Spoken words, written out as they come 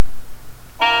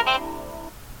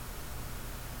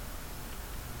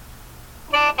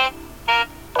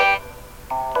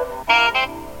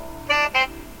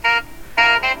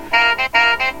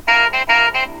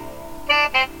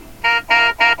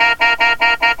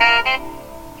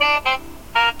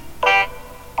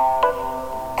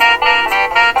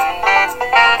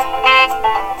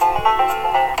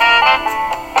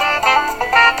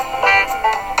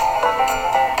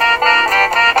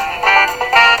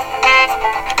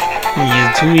You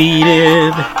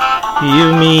tweeted,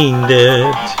 you mean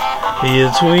it.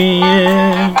 You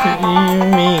tweeted, you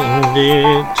mean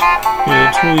it. You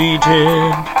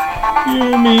tweeted, you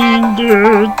mean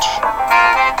it.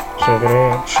 So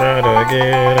don't try to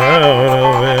get out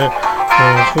of it.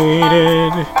 You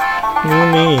tweeted, you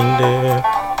mean it.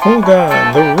 Oh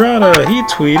God, the Rada, he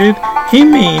tweeted, he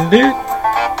meaned it.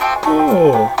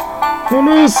 Oh,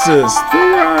 Monosis, the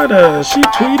Rada, she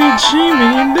tweeted, she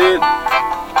meaned it.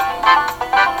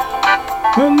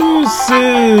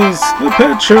 Monosis, the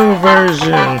Petro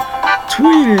version,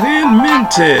 tweeted and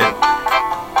meant it.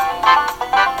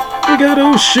 We got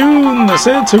Oshun, the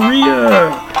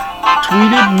Santeria,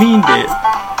 tweeted, meaned it.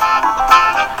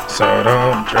 So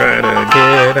don't try to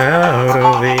get out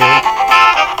of it.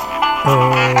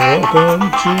 Oh, welcome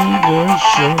to the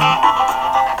show.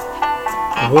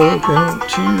 Welcome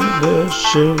to the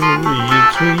show. You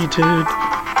tweeted,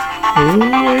 you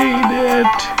made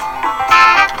it.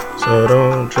 So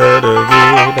don't try to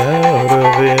get out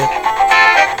of it.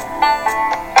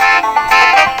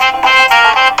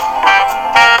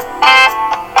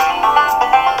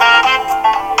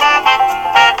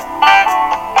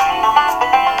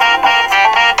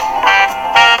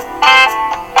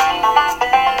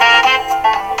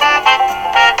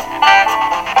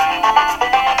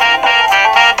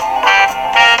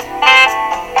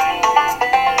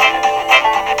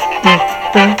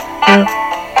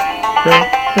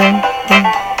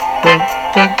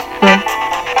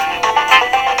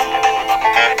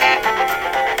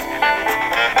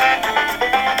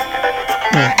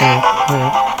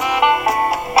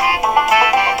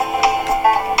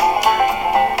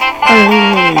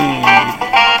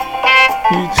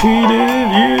 You tweeted,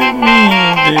 you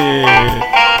meaned it.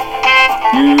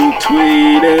 You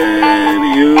tweeted,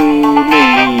 you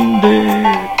meaned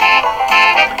it.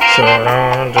 So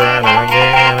don't try to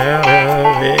get out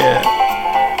of it.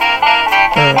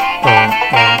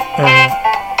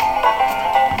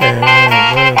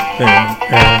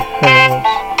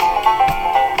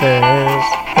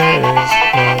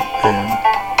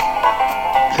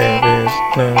 There is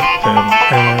nothing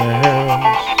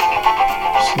else.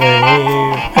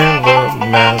 Slave and the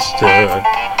master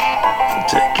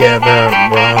together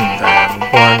on that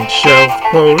one shelf.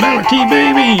 Polarity,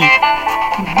 baby.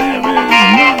 There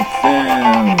is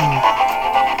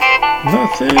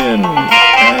nothing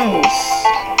else.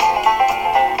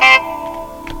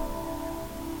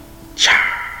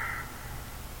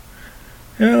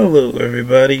 Hello,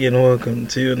 everybody, and welcome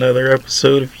to another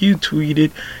episode of You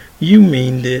Tweeted, You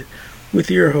Meaned It,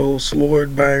 with your host,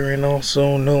 Lord Byron,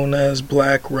 also known as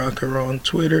Black Rocker on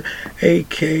Twitter,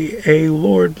 aka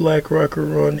Lord Black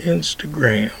Rocker on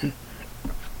Instagram.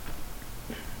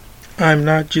 I'm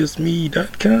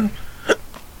notjustme.com.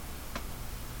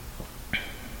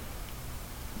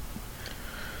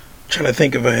 Trying to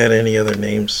think if I had any other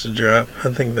names to drop.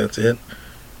 I think that's it.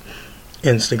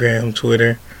 Instagram,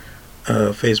 Twitter.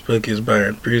 Facebook is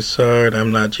Byron Broussard.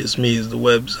 I'm Not Just Me is the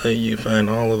website. You find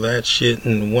all of that shit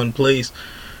in one place.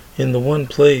 In the one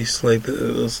place, like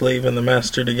the slave and the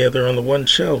master together on the one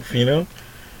shelf, you know?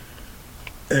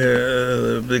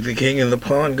 The king and the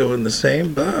pawn go in the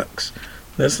same box.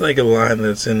 That's like a line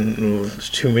that's in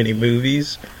too many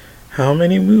movies. How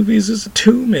many movies is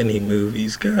too many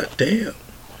movies? God damn.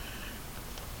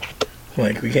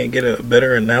 Like, we can't get a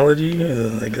better analogy?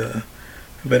 Like a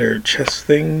better chess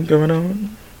thing going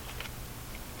on.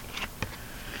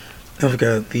 I've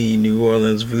got the New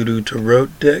Orleans Voodoo Tarot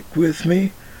deck with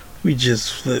me. We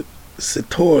just flipped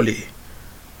Satorli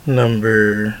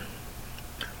number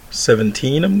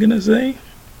 17, I'm gonna say.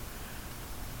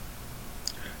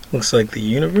 Looks like the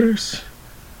universe,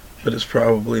 but it's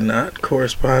probably not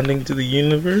corresponding to the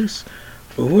universe.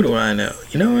 But who do I know?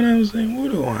 You know what I'm saying? Who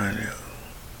do I know?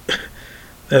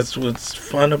 That's what's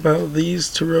fun about these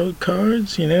tarot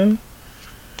cards, you know?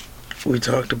 We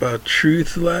talked about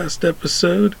truth last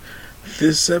episode.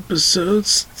 This episode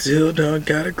still don't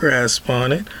got a grasp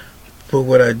on it. But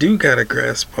what I do got a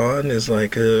grasp on is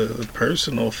like a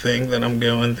personal thing that I'm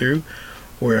going through.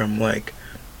 Where I'm like,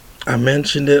 I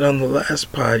mentioned it on the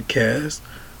last podcast.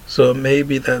 So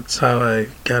maybe that's how I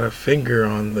got a finger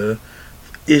on the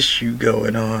issue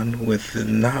going on with the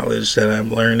knowledge that I'm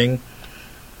learning.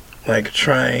 Like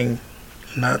trying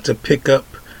not to pick up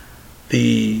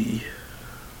the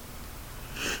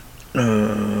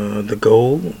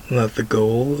goal, not the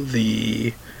goal,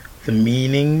 the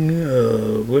meaning.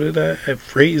 I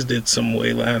phrased it some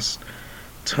way last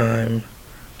time.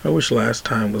 I wish last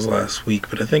time was last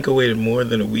week, but I think I waited more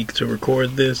than a week to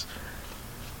record this.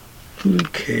 Who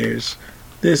cares?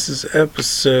 This is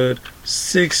episode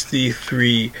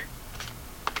 63.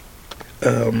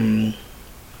 What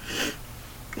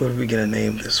are we gonna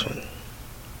name this one?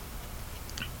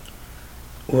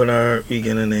 What are we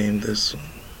gonna name this one?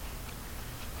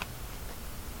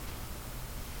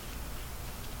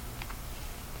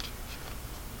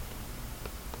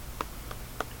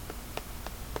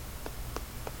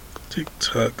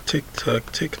 TikTok,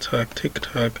 TikTok, TikTok,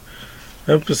 TikTok.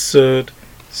 Episode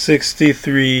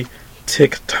 63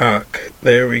 TikTok.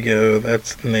 There we go.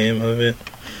 That's the name of it.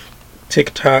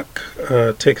 TikTok,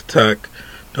 TikTok.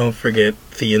 Don't forget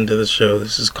the end of the show.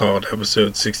 This is called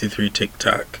episode 63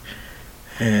 TikTok.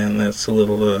 And that's a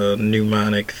little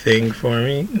mnemonic thing for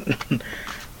me.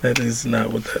 That is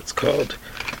not what that's called.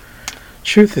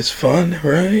 Truth is fun,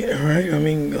 right? Right? I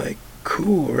mean, like,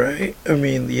 cool, right? I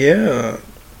mean, yeah.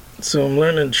 So I'm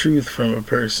learning truth from a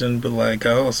person, but like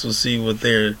I also see what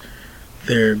their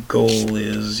goal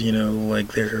is, you know,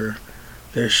 like they're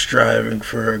striving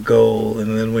for a goal,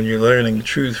 and then when you're learning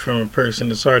truth from a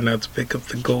person, it's hard not to pick up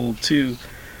the goal too,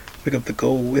 pick up the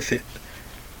goal with it.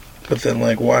 But then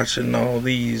like watching all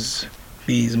these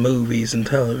movies and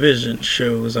television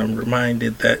shows, I'm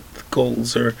reminded that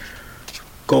goals are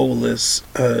goalless,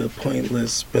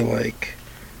 pointless, but like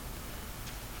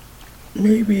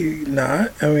maybe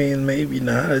not. I mean, maybe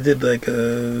not. I did like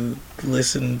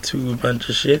listen to a bunch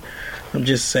of shit. I'm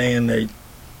just saying that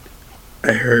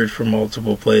I heard from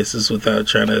multiple places without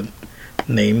trying to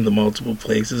name the multiple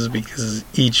places, because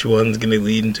each one's gonna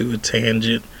lead into a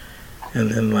tangent, and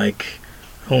then like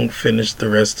I won't finish the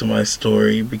rest of my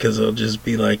story because I'll just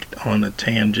be like on a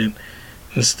tangent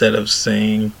instead of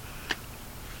saying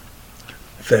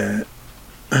that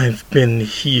I've been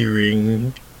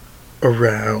hearing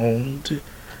around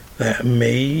that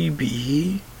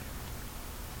maybe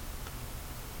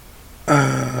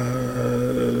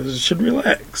should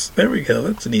relax. There we go.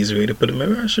 That's an easy way to put it.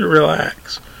 Maybe I should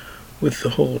relax with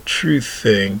the whole truth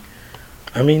thing.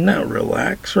 I mean, not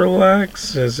relax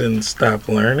as in stop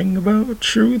learning about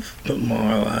truth, but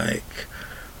more like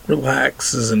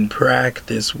relax as in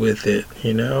practice with it,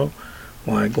 you know?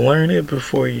 Like learn it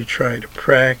before you try to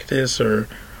practice, or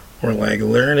like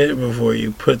learn it before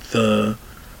you put the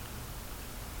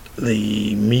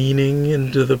meaning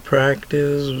into the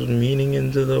practice, meaning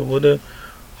into the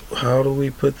how do we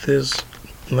put this?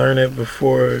 Learn it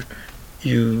before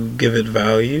you give it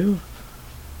value.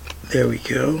 There we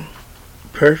go.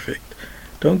 Perfect.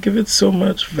 Don't give it so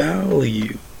much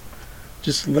value.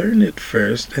 Just learn it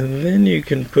first, and then you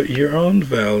can put your own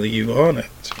value on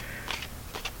it.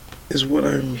 Is what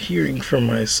I'm hearing from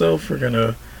myself. We're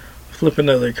gonna flip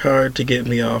another card to get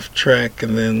me off track,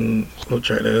 and then we'll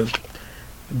try to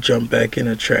jump back in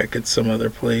a track at some other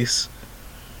place.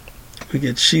 We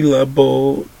get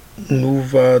Shilabo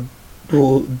Novadani.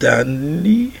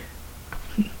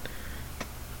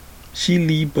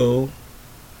 Shilibo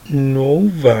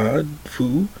Novavudani.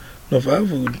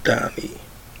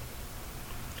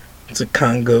 It's a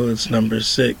Congo. It's number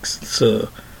 6. It's a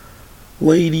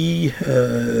lady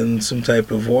in some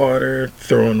type of water,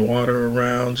 throwing water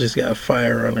around. She's got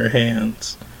fire on her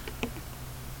hands.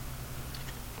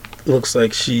 Looks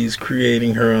like she's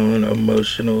creating her own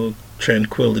emotional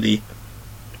tranquility.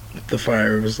 The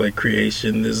fire was like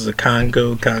creation. This is a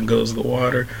Congo. Congo's the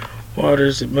water.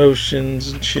 Water's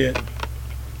emotions and shit.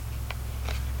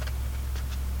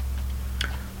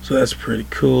 So that's pretty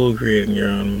cool. Creating your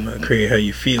own, create how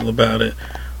you feel about it.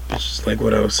 Which is like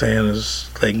what I was saying, is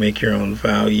like make your own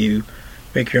value,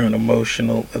 make your own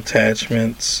emotional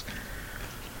attachments.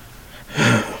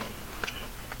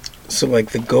 So like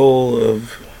the goal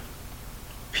of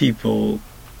people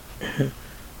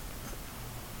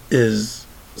is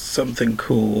something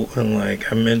cool, and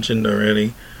like I mentioned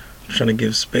already, I'm trying to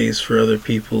give space for other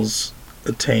people's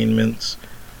attainments,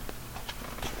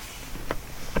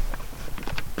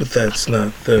 but that's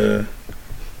not the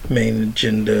main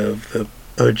agenda of the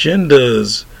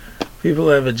agendas. People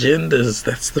have agendas.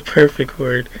 That's the perfect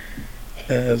word.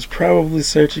 I was probably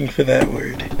searching for that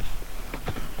word.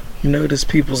 You notice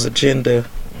people's agenda,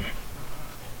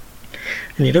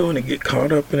 and you don't want to get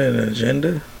caught up in an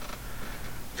agenda,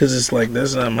 because it's like,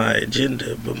 that's not my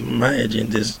agenda. But my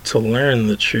agenda is to learn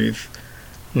the truth,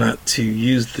 not to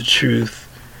use the truth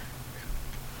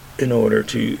in order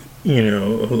to, you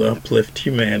know, uplift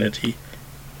humanity.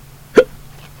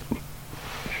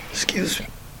 Excuse me.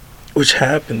 Which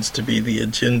happens to be the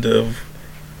agenda of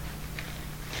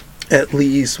at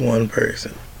least one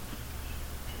person.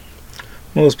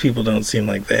 Most people don't seem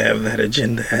like they have that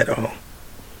agenda at all.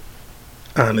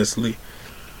 Honestly.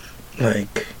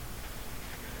 Like,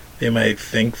 they might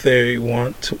think they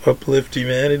want to uplift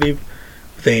humanity,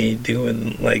 but they ain't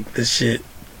doing like the shit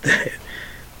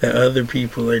that other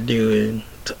people are doing.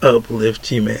 to uplift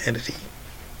humanity.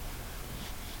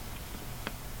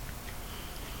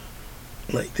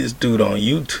 Like this dude on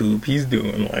YouTube, he's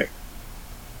doing like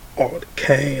all he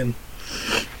can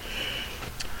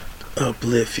to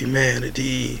uplift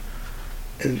humanity,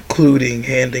 including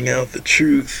handing out the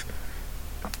truth.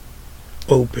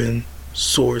 Open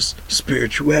source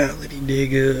spirituality,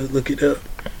 nigga. Look it up.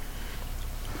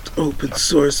 Open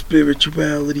source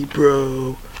spirituality,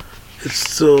 bro. It's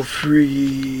so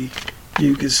free.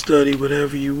 You can study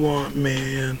whatever you want,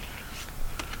 man.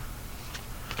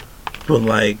 But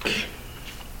like,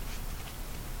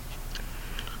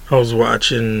 I was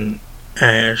watching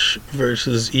Ash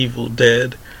versus Evil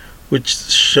Dead, which is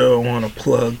a show I want to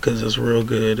plug because it's real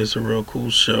good. It's a real cool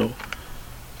show.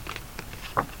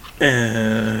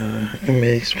 And it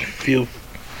makes me feel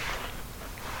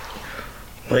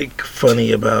like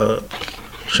funny about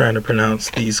trying to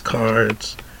pronounce these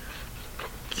cards.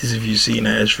 Because if you've seen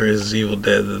Ash vs. Evil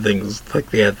Dead, the things like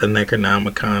they had the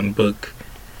Necronomicon book,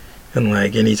 and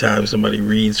like anytime somebody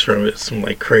reads from it, some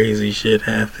like crazy shit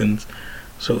happens.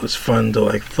 So it's fun to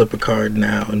like flip a card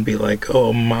now and be like,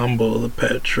 oh, Mambo the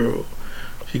Petrol.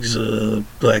 She's a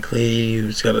black lady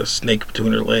who's got a snake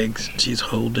between her legs and she's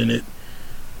holding it.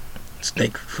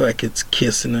 Snake looks like it's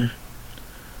kissing her.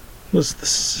 What's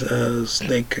this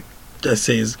snake? I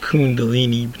say is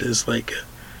Kundalini, but it's like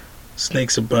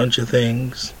snake's a bunch of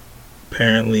things.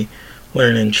 Apparently,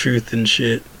 learning truth and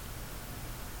shit.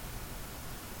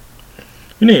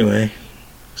 Anyway,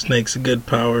 snake's a good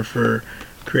power for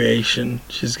creation.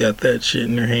 She's got that shit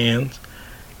in her hands.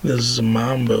 This is a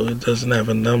Mambo. It doesn't have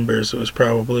a number, so it's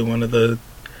probably one of the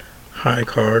high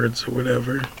cards or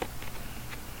whatever.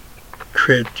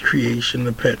 Creation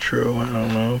of Petro, I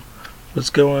don't know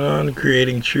what's going on,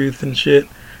 creating truth and shit,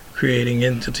 creating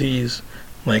entities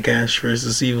like Ash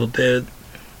vs. Evil Dead.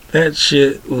 That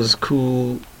shit was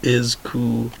cool, is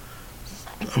cool.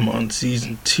 I'm on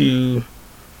season 2,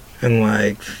 and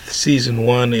like season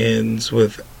 1 ends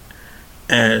with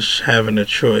Ash having a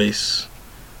choice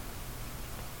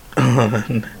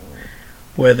on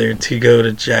whether to go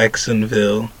to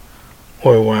Jacksonville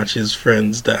or watch his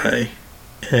friends die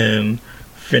and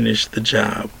finish the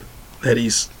job that he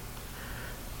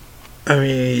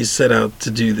set out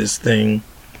to do this thing,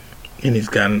 and he's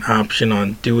got an option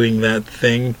on doing that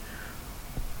thing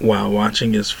while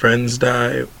watching his friends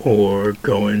die or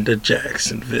going to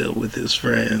Jacksonville with his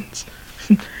friends.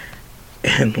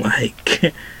 And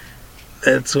like,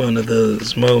 that's one of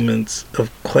those moments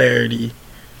of clarity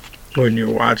when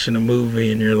you're watching a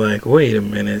movie and you're like, wait a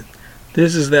minute,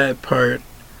 this is that part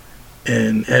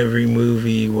in every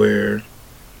movie where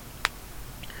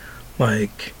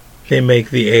like they make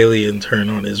the alien turn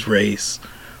on his race,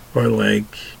 or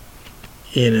like,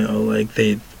 you know, like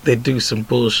they do some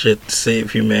bullshit to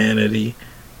save humanity.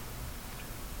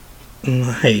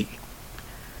 Like,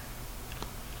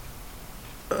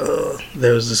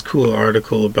 there was this cool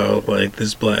article about like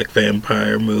this black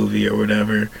vampire movie or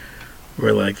whatever,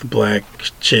 where like the black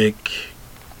chick,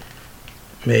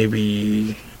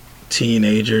 maybe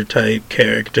teenager type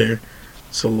character,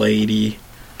 it's a lady,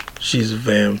 she's a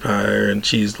vampire, and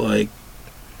she's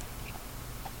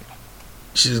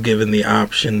given the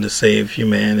option to save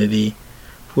humanity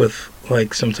with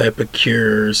like some type of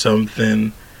cure or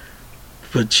something,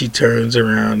 but she turns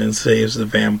around and saves the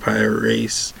vampire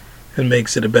race and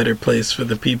makes it a better place for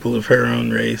the people of her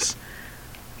own race.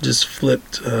 Just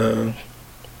flipped Ogun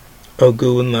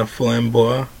La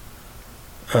Flamboie,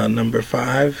 number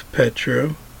 5,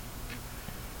 Petro.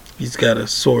 He's got a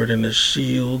sword and a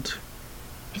shield.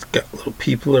 He's got little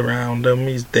people around him.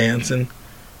 He's dancing.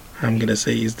 I'm gonna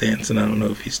say he's dancing. I don't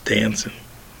know if he's dancing.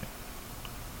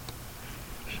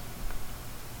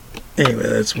 Anyway,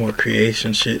 that's more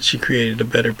creation shit. She created a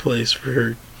better place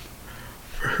for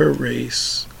her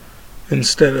race,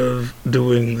 instead of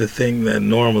doing the thing that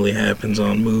normally happens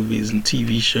on movies and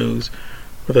TV shows,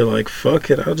 where they're like, fuck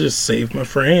it, I'll just save my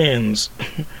friends.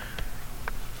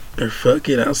 Or fuck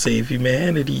it, I'll save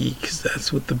humanity, because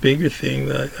that's what the bigger thing,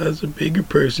 like, that's a bigger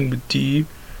person would do.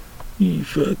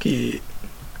 Fuck it.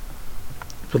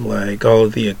 But like, all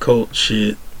of the occult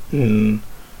shit and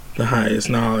the highest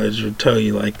knowledge would tell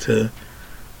you like to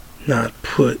not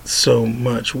put so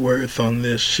much worth on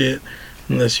this shit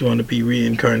unless you want to be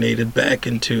reincarnated back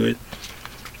into it.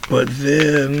 But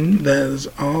then that is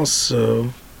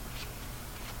also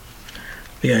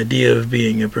the idea of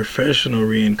being a professional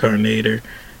reincarnator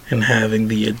and having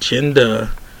the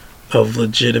agenda of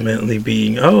legitimately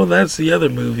being, oh, that's the other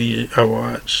movie I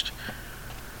watched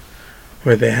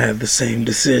where they had the same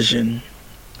decision.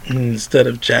 Instead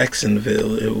of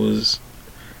Jacksonville, it was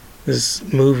this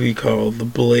movie called The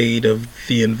Blade of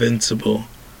the Invincible.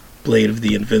 Blade of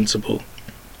the Invincible.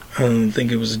 I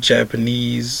think it was a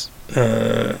Japanese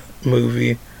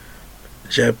movie.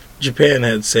 Japan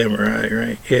had samurai,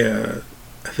 right? Yeah,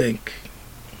 I think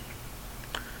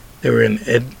they were in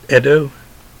Edo.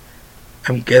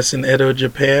 I'm guessing Edo,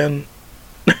 Japan.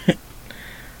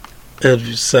 It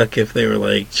would suck if they were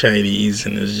like Chinese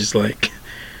and it was just like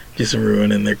just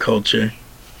ruining their culture.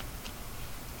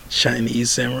 Chinese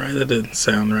samurai, that doesn't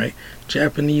sound right.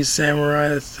 Japanese samurai,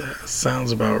 that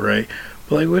sounds about right.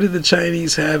 But like, what did the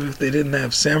Chinese have if they didn't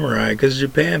have samurai? Because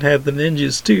Japan had the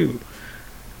ninjas too.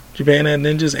 Japan had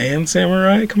ninjas and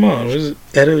samurai? Come on, was it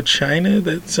Edo China?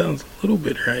 That sounds a little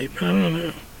bit right, but I don't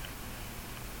know.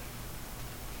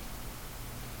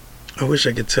 I wish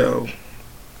I could tell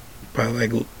by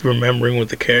like remembering what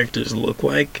the characters look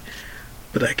like,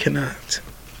 but I cannot.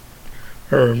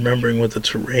 Or remembering what the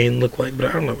terrain looked like, but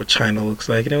I don't know what China looks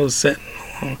like. And it was set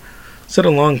a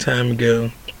long time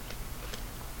ago,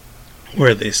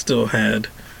 where they still had.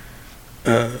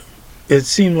 It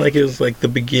seemed like it was like the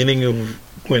beginning of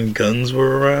when guns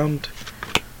were around,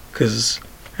 because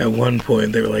at one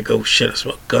point they were like, "Oh shit, I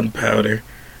smell gunpowder,"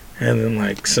 and then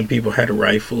like some people had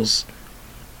rifles,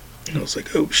 and I was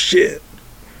like, "Oh shit."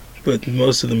 But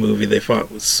most of the movie they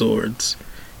fought with swords,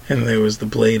 and there was the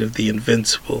Blade of the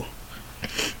Invincible.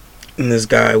 And this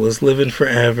guy was living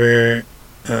forever,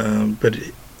 but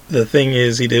the thing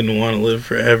is, he didn't want to live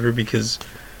forever because,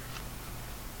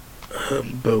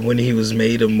 but when he was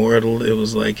made immortal, it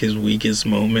was like his weakest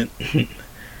moment,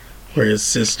 where his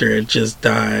sister had just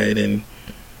died, and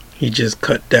he just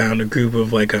cut down a group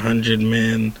of like 100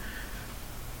 men.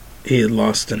 He had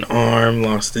lost an arm,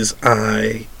 lost his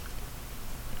eye,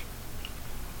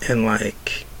 and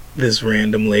like this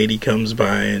random lady comes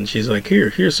by and she's like,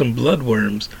 here's some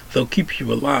bloodworms, they'll keep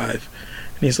you alive.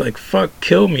 And he's like, fuck,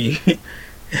 kill me.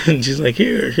 And she's like,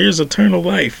 here's eternal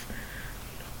life.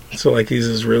 So like he's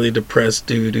this really depressed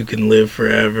dude who can live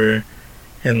forever,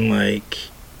 and like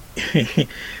I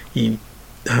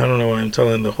don't know why I'm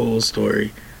telling the whole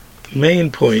story.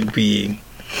 Main point being,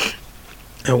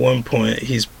 at one point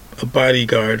he's a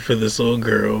bodyguard for this little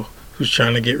girl who's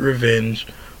trying to get revenge,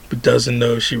 but doesn't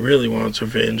know she really wants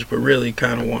revenge, but really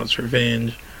kind of wants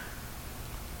revenge.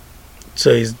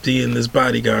 So he's being this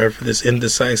bodyguard for this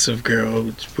indecisive girl,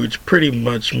 which pretty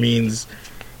much means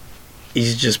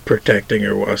he's just protecting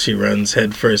her while she runs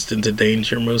headfirst into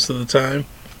danger most of the time.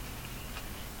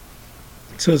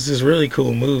 So it's this really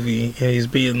cool movie, and he's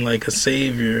being like a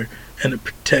savior and a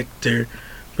protector,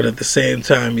 but at the same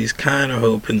time he's kind of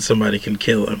hoping somebody can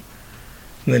kill him.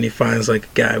 And then he finds like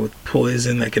a guy with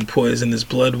poison that can poison his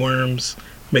bloodworms,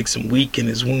 makes him weak and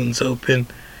his wounds open. And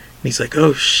he's like,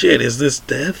 oh shit, is this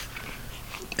death?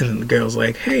 And then the girl's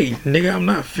like, hey, nigga, I'm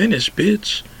not finished,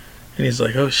 bitch. And he's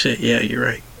like, oh shit, yeah, you're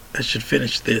right. I should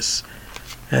finish this.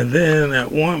 And then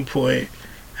at one point,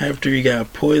 after he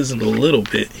got poisoned a little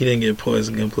bit, he didn't get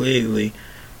poisoned completely,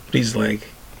 but he's like,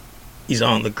 he's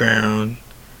on the ground.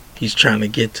 He's trying to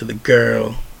get to the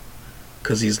girl,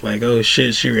 because he's like, oh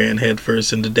shit, she ran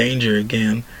headfirst into danger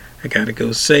again. I gotta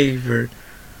go save her.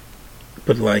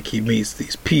 But like he meets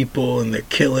these people and they're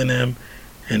killing him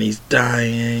and he's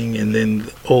dying. And then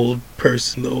the old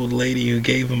lady who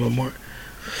gave him immortality.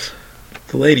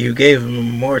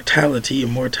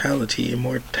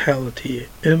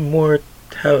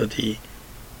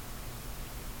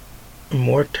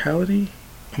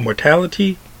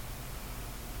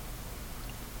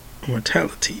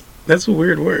 That's a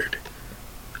weird word.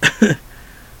 The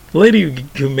lady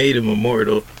who made him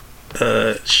immortal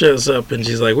shows up and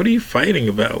she's like, what are you fighting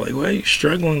about? Like, why are you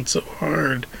struggling so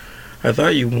hard? I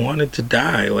thought you wanted to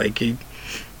die. Like,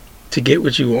 to get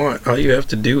what you want, all you have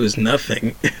to do is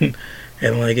nothing.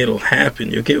 And like, it'll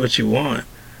happen. You'll get what you want.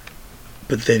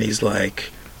 But then he's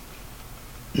like,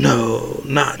 no,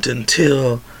 not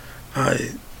until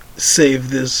I save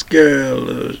this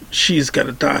girl. She's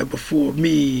gotta die before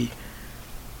me.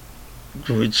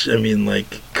 Which, I mean,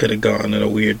 like, could have gone in a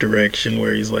weird direction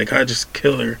where he's like, I just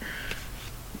kill her.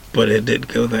 But it did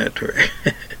go that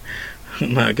direction.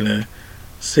 I'm not gonna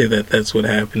say that that's what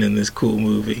happened in this cool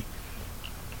movie.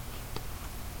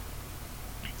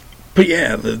 But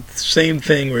yeah, the same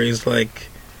thing where he's like,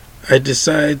 I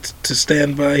decide to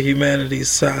stand by humanity's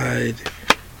side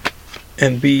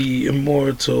and be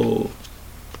immortal,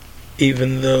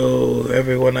 even though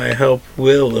everyone I help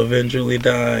will eventually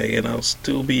die, and I'll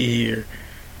still be here,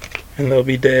 and they'll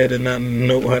be dead and not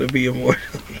know how to be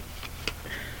immortal.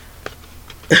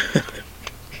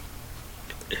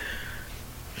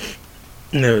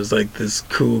 And there was like this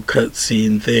cool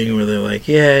cutscene thing where they're like,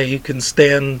 yeah, you can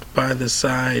stand by the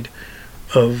side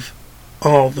of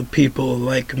all the people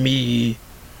like me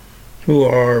who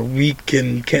are weak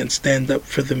and can't stand up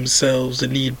for themselves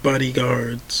and need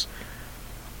bodyguards.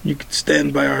 You can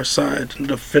stand by our side and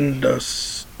defend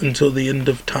us until the end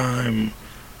of time.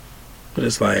 But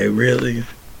it's like, really?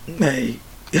 Hey,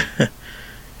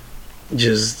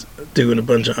 just doing a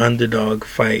bunch of underdog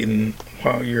fighting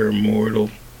while you're immortal.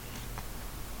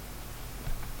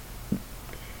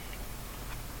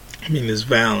 I mean, it's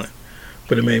valid,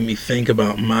 but it made me think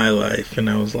about my life, and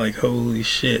I was like, holy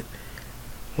shit.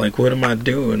 Like, what am I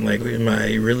doing? Like, am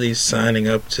I really signing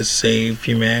up to save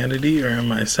humanity, or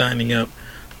am I signing up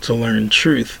to learn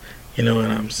truth? You know what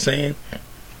I'm saying?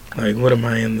 Like, what am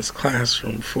I in this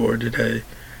classroom for? Did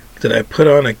I put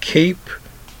on a cape,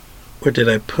 or did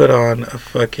I put on a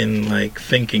fucking, like,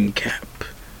 thinking cap?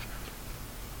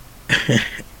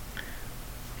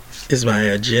 Is my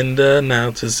agenda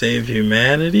now to save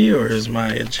humanity, or is my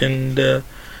agenda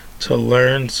to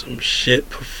learn some shit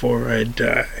before I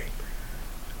die?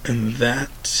 And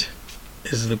that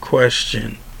is the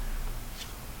question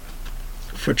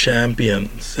for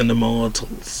champions and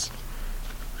immortals.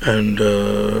 And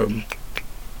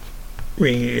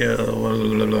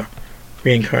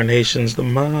reincarnation's the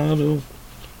motto.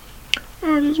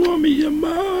 I just want me a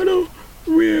motto.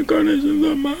 Reincarnation's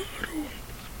the motto.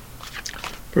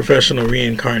 Professional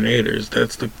reincarnators,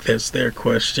 that's their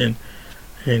question.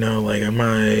 You know, like, am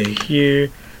I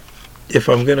here? If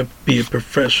I'm gonna be a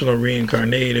professional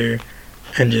reincarnator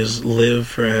and just live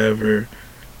forever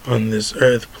on this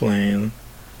earth plane,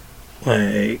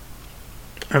 like,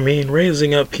 I mean,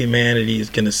 raising up humanity is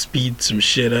gonna speed some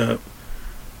shit up,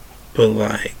 but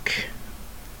like,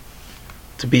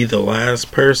 to be the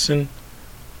last person,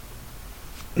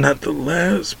 not the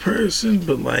last person,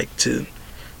 but like to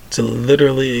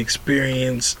literally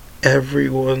experience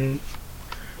everyone,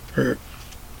 or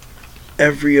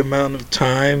every amount of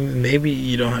time. Maybe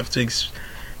you don't have to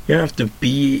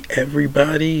be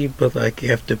everybody, but like, you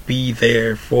have to be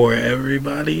there for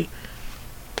everybody.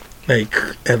 Like,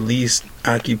 at least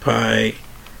occupy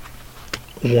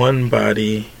one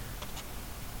body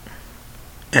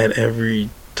at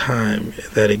every time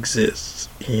that exists,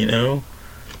 you know?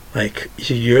 Like,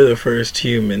 you're the first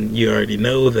human, you already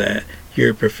know that.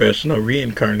 You're a professional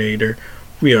reincarnator.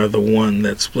 We are the one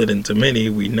that split into many,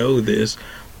 we know this.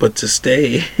 But to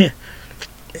stay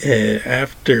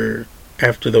after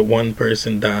the one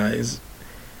person dies,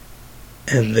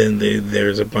 and then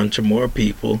there's a bunch of more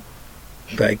people,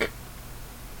 like,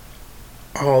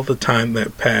 all the time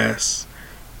that pass,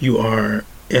 you are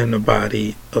in the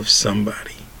body of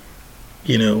somebody.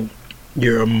 You know,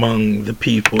 you're among the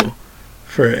people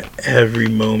for every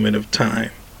moment of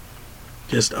time.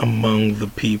 Just among the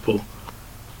people.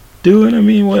 Doing, I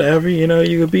mean, whatever, you know,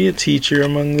 you could be a teacher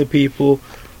among the people,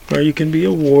 or you can be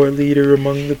a war leader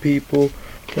among the people,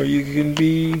 or you can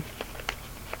be,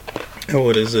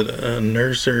 a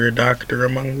nurse or a doctor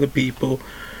among the people,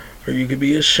 or you could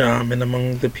be a shaman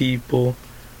among the people.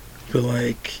 But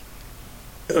like,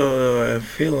 I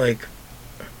feel like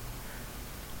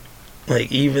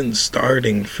even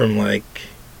starting from like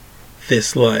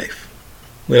this life,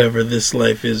 whatever this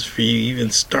life is for you,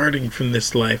 even starting from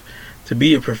this life to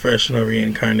be a professional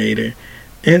reincarnator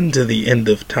into the end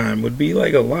of time would be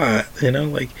like a lot, you know?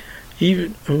 Like,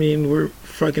 even, I mean, we're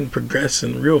fucking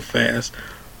progressing real fast.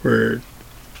 We're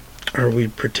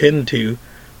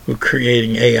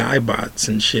creating AI bots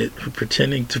and shit. We're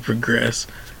pretending to progress.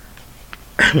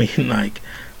 I mean, like,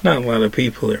 not a lot of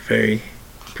people are very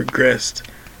progressed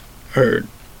or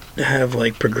have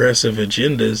like progressive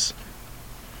agendas.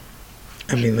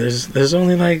 I mean, there's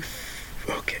only like,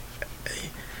 okay,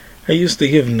 I used to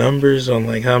give numbers on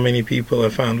like how many people I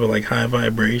found with like high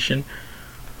vibration,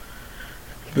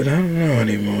 but I don't know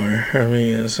anymore. I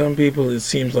mean, some people, it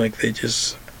seems like they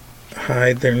just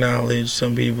hide their knowledge.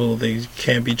 Some people, they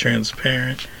can't be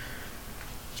transparent.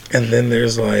 And then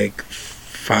there's like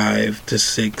 5 to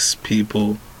 6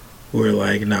 people who are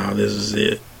like, nah, this is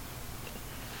it,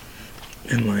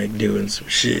 and like doing some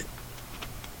shit.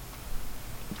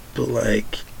 But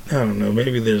like, I don't know,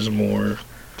 maybe there's more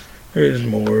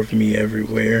of me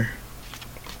everywhere.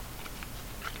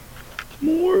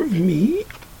 More of me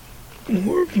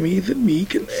than me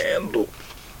can handle.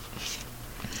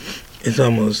 It's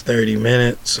almost 30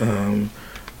 minutes.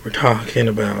 We're talking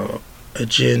about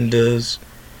agendas.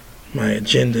 My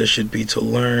agenda should be to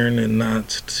learn and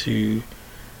not to,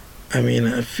 I mean,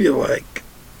 I feel like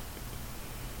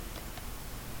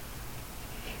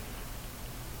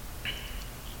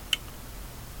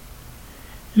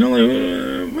you know, like,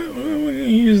 what am I gonna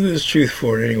use this truth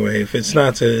for anyway? If it's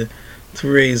not to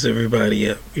raise everybody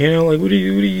up, you know, like, what do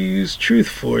you use truth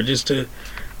for? Just to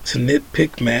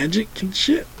nitpick magic and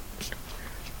shit?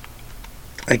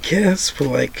 I guess, but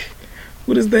like,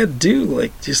 what does that do?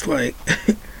 Like, just like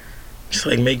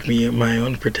make me my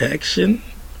own protection?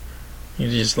 You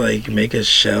just like make a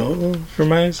shell for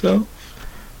myself?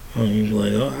 And you be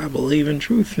like, oh, I believe in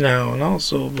truth now, and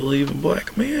also believe in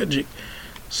black magic.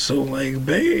 So like,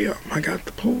 bam, I got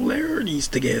the polarities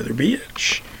together,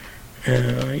 bitch.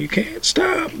 You can't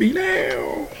stop me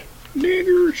now.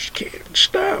 Niggers can't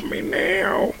stop me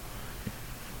now.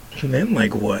 And then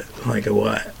like what? Like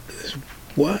what?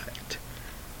 What?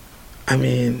 I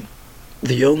mean,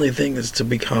 the only thing is to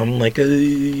become like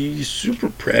a super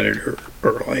predator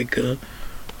or like a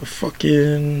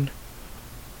fucking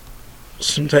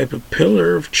some type of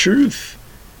pillar of truth.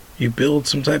 You build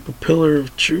some type of pillar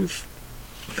of truth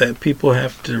that people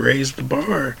have to raise the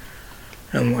bar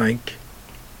and like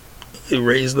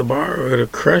raise the bar or to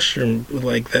crush them.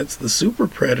 Like that's the super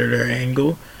predator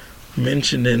angle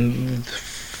mentioned in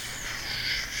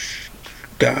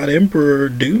God Emperor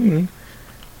Dune,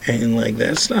 and like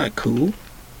that's not cool.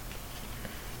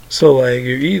 So like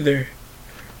you're either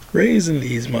raising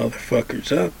these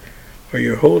motherfuckers up or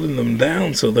you're holding them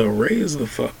down so they'll raise the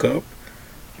fuck up.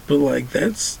 But like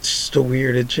that's just a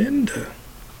weird agenda.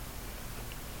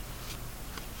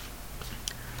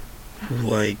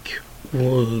 Like,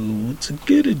 whoa, what's a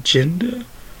good agenda?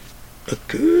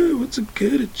 What's a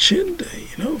good agenda?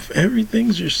 You know, if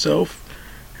everything's yourself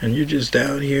and you're just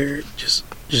out here just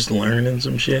learning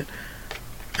some shit.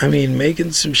 I mean,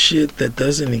 making some shit that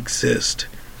doesn't exist.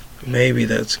 Maybe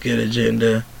that's a good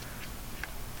agenda.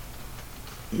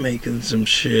 Making some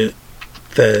shit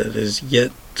that is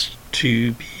yet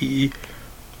to be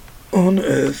on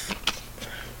Earth.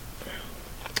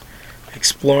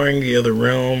 Exploring the other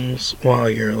realms while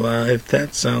you're alive.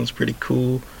 That sounds pretty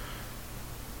cool.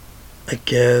 I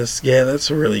guess. Yeah,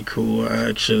 that's really cool,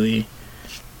 actually.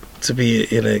 To be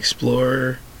an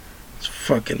explorer. It's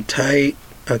fucking tight.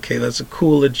 Okay, that's a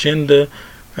cool agenda.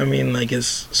 I mean, like,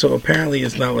 so apparently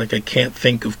it's not like I can't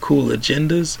think of cool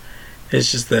agendas.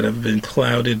 It's just that I've been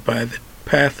clouded by the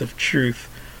path of truth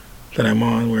that I'm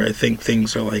on, where I think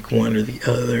things are like one or the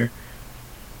other.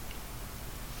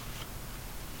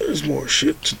 There's more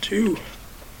shit to do.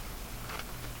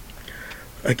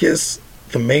 I guess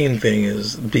the main thing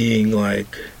is being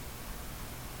like,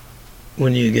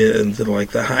 when you get into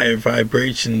like the higher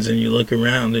vibrations and you look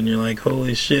around and you're like,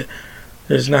 holy shit,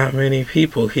 there's not many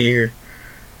people here.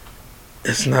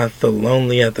 It's not the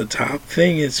lonely at the top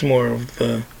thing, it's more of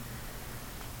the,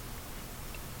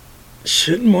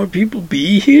 shouldn't more people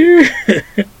be here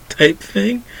type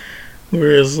thing.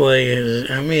 Whereas, like,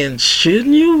 I mean,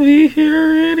 shouldn't you be here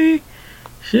already?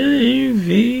 Shouldn't you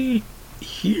be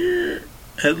here?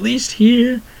 At least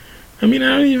here? I mean,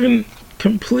 I don't even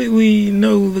completely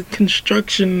know the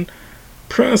construction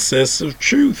process of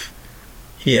truth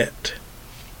yet.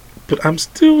 But I'm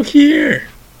still here.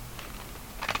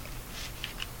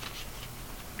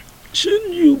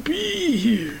 Shouldn't you be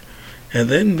here? And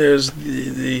then there's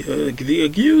the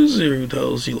accuser who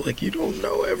tells you, like, you don't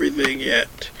know everything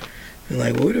yet. And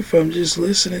like, what if I'm just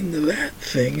listening to that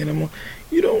thing and I'm like,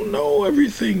 you don't know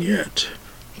everything yet.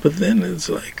 But then it's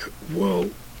like, well,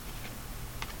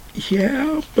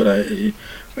 yeah, but I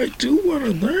do want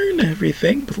to learn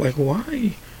everything. But like,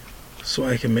 why? So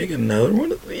I can make another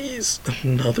one of these?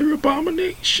 Another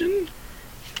abomination?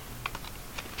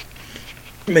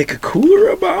 Make a cooler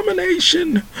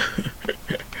abomination?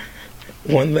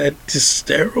 One that is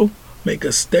sterile? Make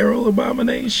a sterile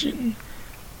abomination?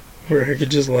 Where I could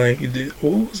just like,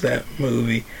 what was that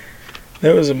movie?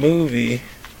 There was a movie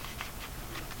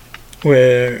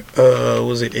where,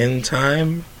 was it In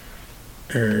Time?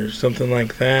 Or something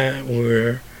like that,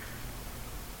 where,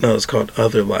 no, it's called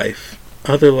Other Life.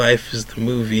 Other Life is the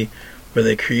movie where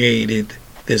they created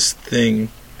this thing.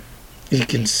 You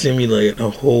can simulate a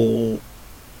whole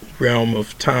realm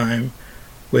of time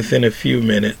within a few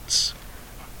minutes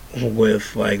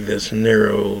with like this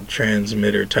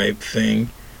neurotransmitter type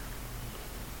thing.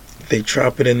 They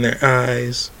drop it in their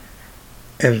eyes,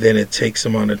 and then it takes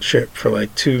them on a trip for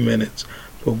like 2 minutes.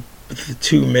 But the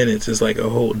 2 minutes is like a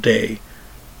whole day,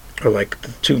 or like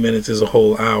the 2 minutes is a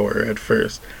whole hour at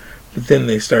first. But then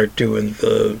they start doing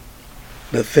the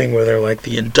thing where they're like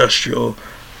the industrial,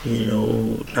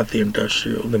 not the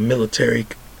industrial, the military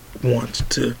wants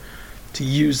to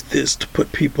use this to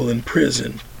put people in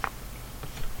prison,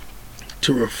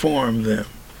 to reform them.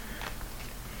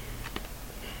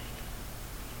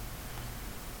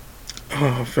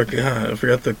 Oh, I forgot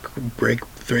the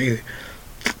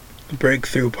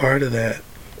breakthrough part of that.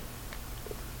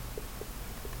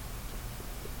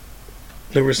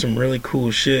 There was some really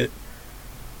cool shit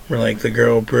where like the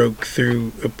girl broke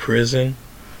through a prison.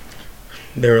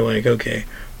 They were like, okay,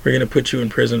 we're gonna put you in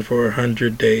prison for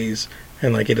 100 days,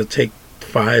 and like it'll take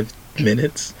 5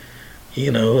 minutes.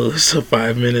 So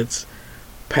 5 minutes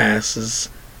passes,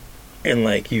 and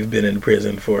like you've been in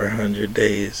prison for 100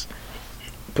 days.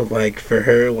 But like for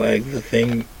her, like the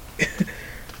thing,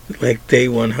 like day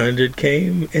 100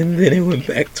 came, and then it went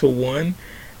back to 1,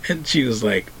 and she was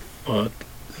like, "Fuck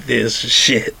this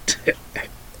shit."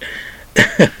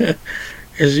 And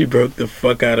she broke the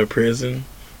fuck out of prison.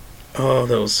 Oh,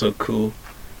 that was so cool.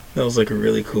 That was like a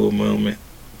really cool moment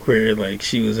where like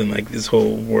she was in like this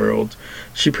whole world.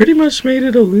 She pretty much made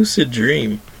it a lucid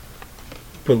dream.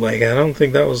 But like I don't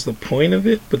think that was the point of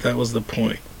it, but that was the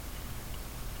point.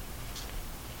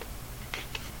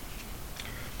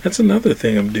 That's another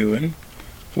thing I'm doing.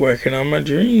 Working on my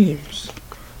dreams.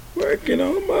 Working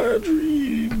on my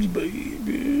dreams,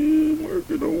 baby.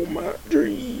 Working on my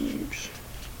dreams.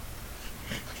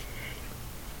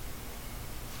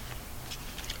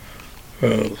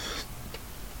 Oh,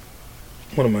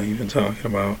 what am I even talking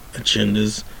about?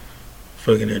 Agendas.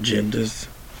 Fucking agendas.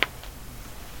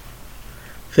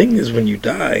 Thing is, when you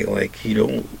die, like you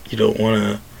don't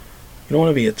wanna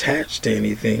be attached to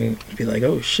anything. Be like,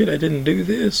 oh shit, I didn't do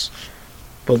this.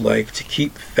 But like to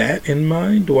keep that in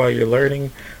mind while you're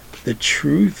learning the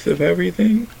truth of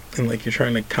everything, and like you're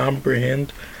trying to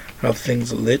comprehend how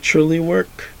things literally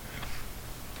work.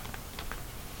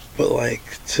 But like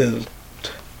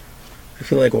I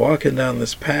feel like walking down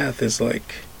this path is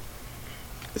like,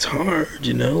 it's hard,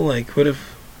 like what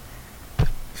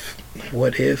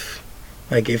if,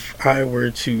 like if I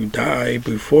were to die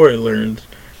before I learned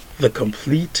the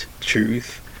complete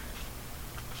truth,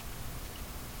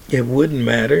 it wouldn't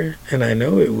matter, and I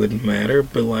know it wouldn't matter,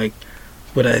 but like,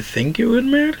 would I think it would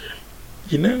matter?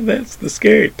 That's the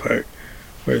scary part,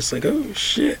 where it's like, oh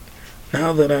shit,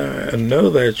 now that I know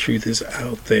that truth is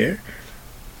out there,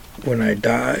 when I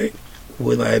die,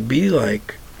 will I be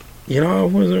like, I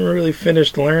wasn't really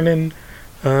finished learning,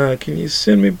 can you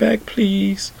send me back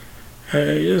please?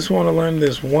 I just want to learn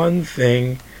this one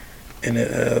thing, and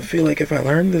I feel like if I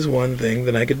learn this one thing,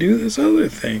 then I could do this other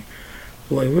thing.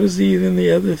 Like, what is even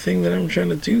the other thing that I'm trying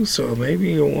to do? So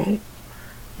maybe I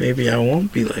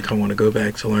won't be like, I want to go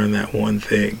back to learn that one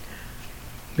thing.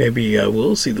 Maybe I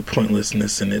will see the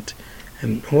pointlessness in it.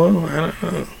 And, well, I don't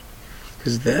know.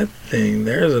 Because that thing,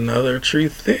 there's another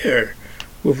truth there.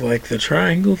 With, like, the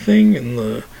triangle thing and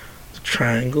the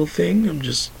triangle thing. I'm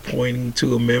just pointing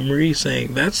to a memory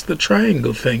saying, that's the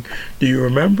triangle thing. Do you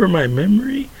remember my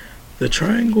memory? The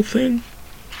triangle thing?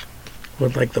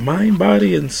 With, like, the mind,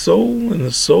 body, and soul, and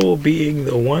the soul being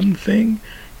the one thing.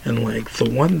 And, like, the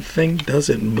one thing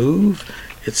doesn't move.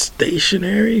 It's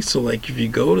stationary. So, like, if you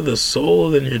go to the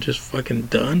soul, then you're just fucking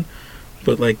done.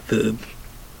 But, like, the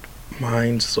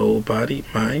mind, soul, body,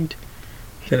 mind.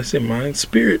 Can I say mind?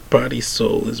 Spirit, body,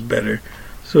 soul is better.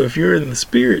 So if you're in the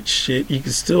spirit shit, you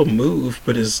can still move,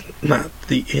 but it's not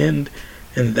the end.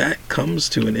 And that comes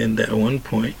to an end at one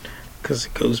point, because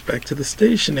it goes back to the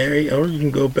stationary, or you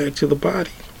can go back to the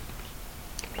body,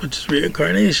 which is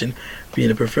reincarnation,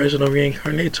 being a professional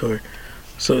reincarnator.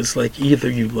 So it's like either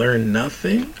you learn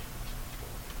nothing,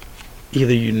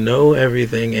 either you know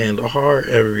everything and are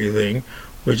everything,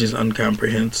 which is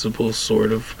incomprehensible,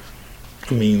 sort of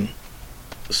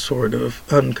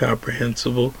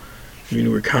incomprehensible.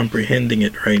 We're comprehending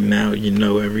it right now. You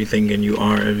know everything and you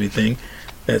are everything.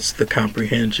 That's the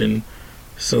comprehension.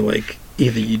 So like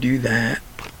either you do that,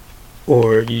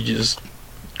 or you just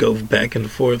go back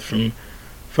and forth from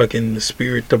fucking the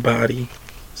spirit to body,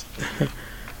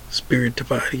 spirit to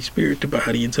body, spirit to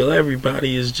body, until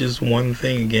everybody is just one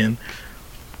thing again.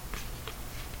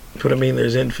 But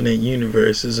there's infinite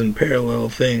universes and parallel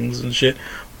things and shit.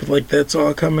 But like that's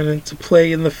all coming into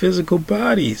play in the physical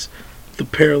bodies. The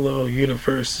parallel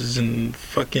universes and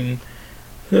fucking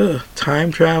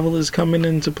time travel is coming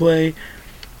into play.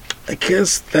 I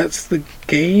guess that's the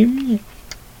game,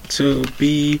 to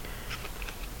be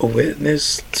a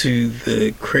witness to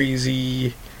the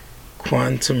crazy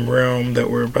quantum realm that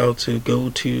we're about to go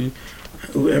to.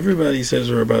 Everybody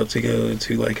says we're about to go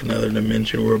to like another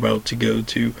dimension. We're about to go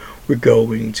to. We're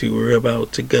going to. We're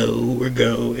about to go. We're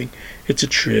going. It's a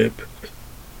trip.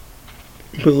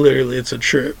 But literally, it's a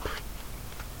trip.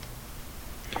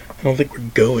 I don't think we're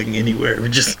going anywhere. We're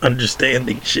just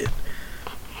understanding shit.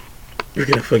 We're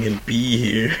gonna fucking be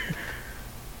here.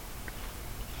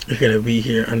 We're gonna be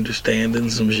here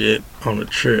understanding some shit on a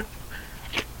trip.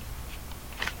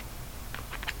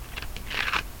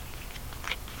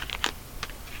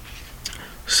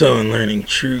 So in learning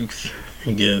truth,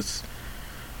 I guess,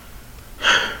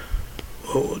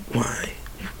 why,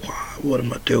 what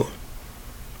am I doing?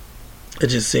 It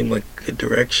just seemed like a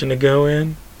direction to go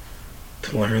in.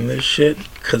 to learn this shit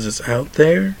because it's out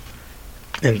there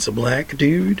and it's a black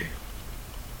dude.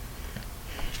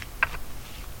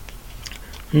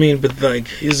 I mean, but like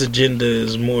his agenda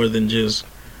is more than just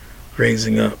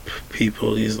raising up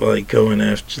people. He's like going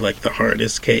after like the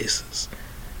hardest cases.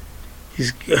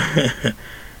 He's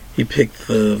he picked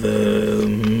the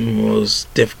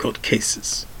most difficult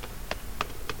cases,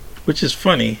 which is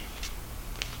funny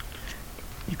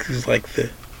because like I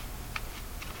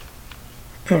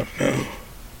don't know.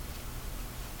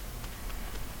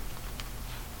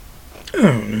 I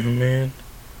don't know, man.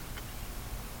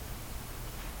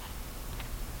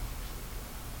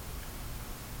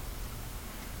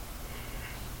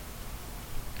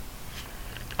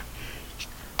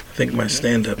 I think my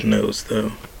stand-up knows,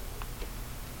 though.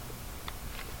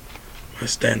 My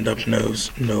stand-up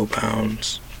knows no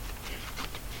bounds.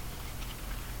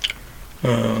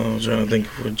 I was trying to think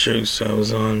of what jokes I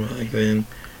was on back then.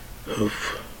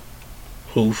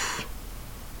 Oof.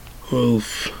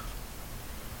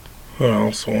 I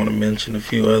also want to mention a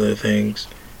few other things.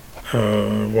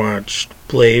 Watched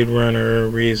Blade Runner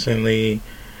recently.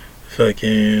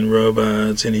 Fucking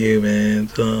robots and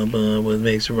humans. What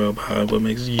makes a robot? What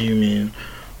makes a human?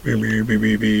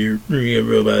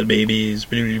 Robot babies.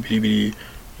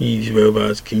 These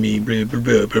robots can be blah blah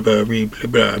blah blah blah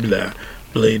blah blah.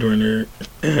 Blade Runner,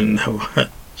 and I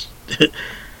watched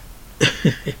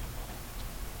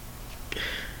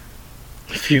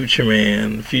Future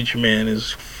Man. Future Man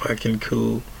is fucking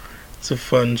cool. It's a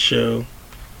fun show.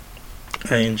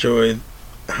 I enjoy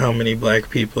how many black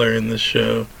people are in the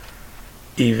show.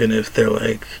 Even if they're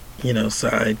like,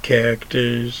 side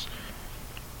characters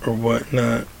or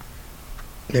whatnot.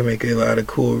 They make a lot of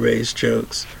cool race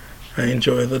jokes. I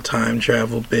enjoy the time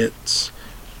travel bits.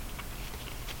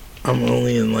 I'm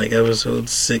only in like episode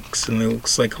 6 and it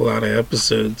looks like a lot of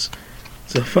episodes.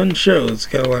 It's a fun show. It's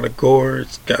got a lot of gore.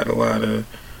 It's got a lot of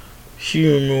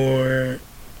humor,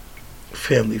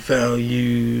 family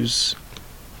values,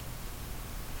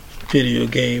 video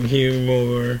game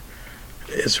humor.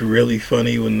 It's really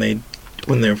funny when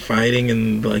they're fighting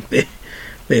and like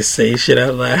they say shit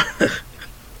out loud.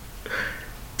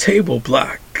 Table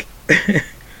block.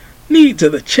 Knee to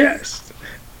the chest.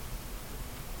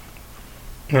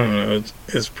 I don't know,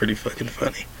 it's pretty fucking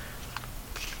funny.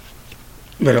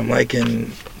 But I'm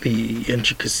liking the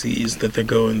intricacies that they're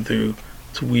going through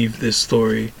to weave this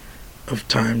story of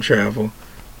time travel,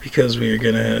 because we are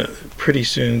gonna pretty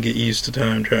soon get used to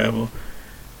time travel.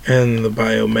 And the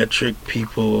biometric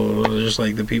people, just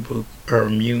like the people who are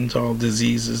immune to all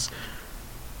diseases.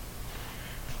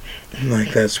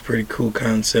 Like, that's a pretty cool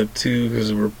concept, too,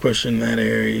 because we're pushing that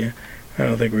area. I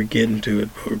don't think we're getting to it,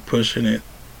 but we're pushing it.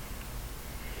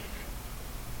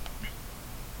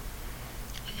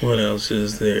 What else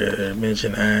is there? I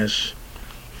mentioned Ash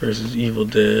versus Evil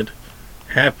Dead.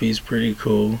 Happy's pretty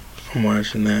cool. I'm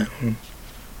watching that one.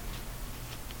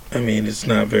 I mean, it's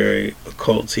not very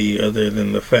occulty other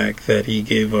than the fact that he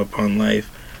gave up on life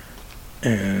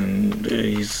and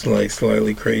he's like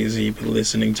slightly crazy, but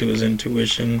listening to his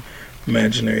intuition,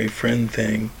 imaginary friend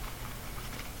thing.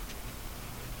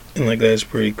 And like, that's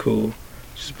pretty cool.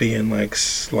 Just being like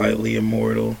slightly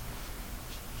immortal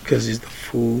because he's the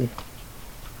fool.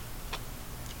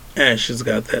 Ash has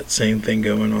got that same thing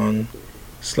going on.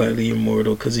 Slightly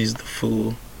immortal because he's the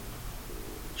fool.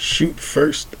 Shoot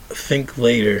first, think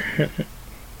later.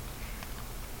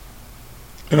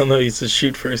 I don't know, he says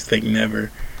shoot first, think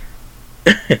never.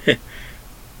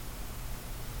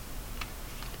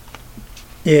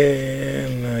 Yeah,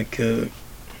 and like,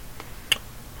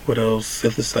 what else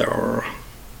is there?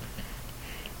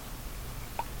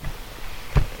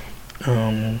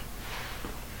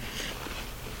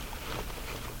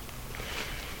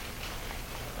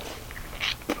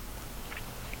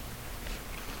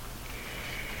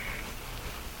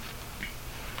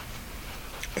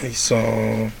 I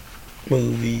saw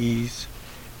movies,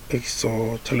 I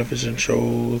saw television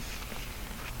shows.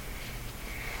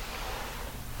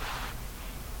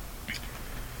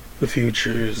 The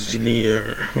future is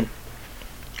near.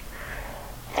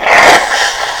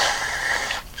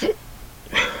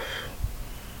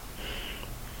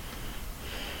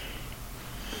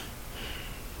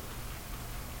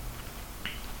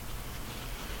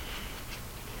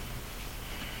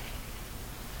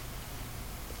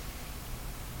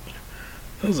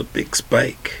 That was a big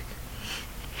spike.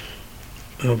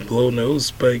 A blow nose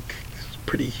spike. It's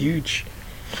pretty huge.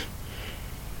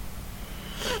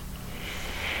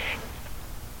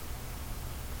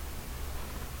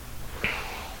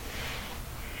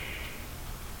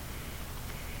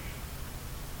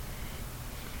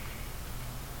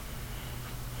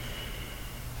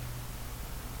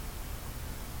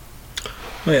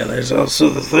 Well, yeah, there's also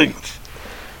the thing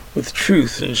with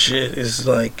truth and shit. Is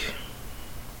like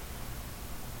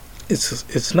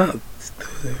it's not.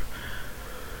 I'm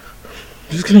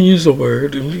just gonna use a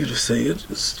word. I'm gonna say it.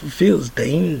 It feels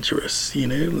dangerous,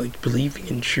 like believing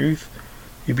in truth.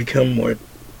 You become more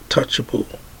touchable.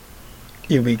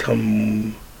 You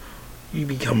become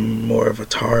more of a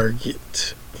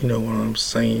target. You know what I'm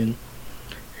saying?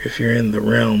 If you're in the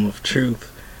realm of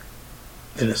truth,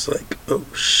 then it's like, oh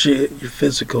shit, you're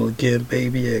physical again,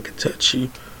 baby. I can touch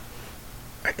you.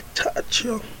 I can touch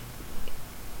you.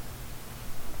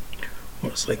 Or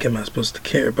it's like, am I supposed to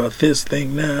care about this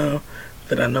thing now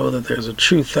that I know that there's a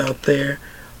truth out there,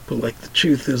 but like the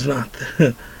truth is not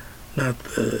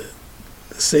the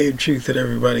same truth that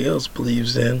everybody else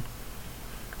believes in,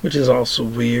 which is also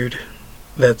weird.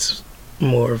 That's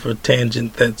more of a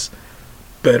tangent that's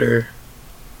better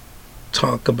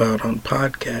talk about on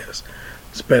podcasts.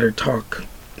 It's better talk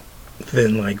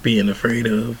than like being afraid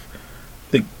of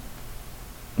the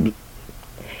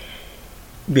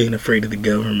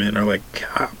government or like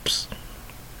cops.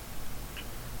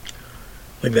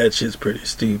 Like that shit's pretty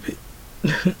stupid.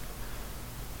 But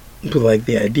like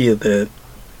the idea that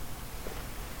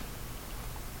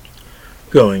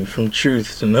going from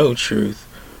truth to no truth,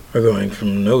 or going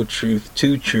from no truth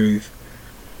to truth,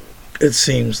 it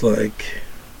seems like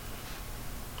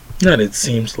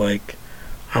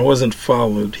I wasn't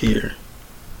followed here.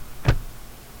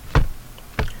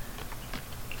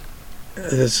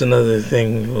 That's another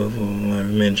thing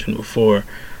I've mentioned before.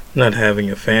 Not having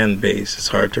a fan base, it's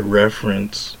hard to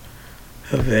reference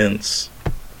events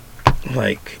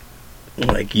like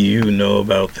you know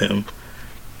about them.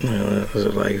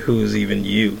 Like, who's even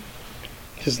you?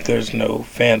 Because there's no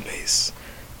fan base.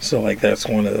 So like that's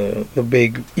one of the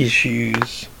big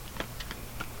issues.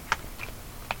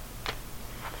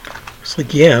 It's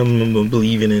like, yeah, I'm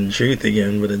believing in truth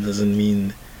again, but it doesn't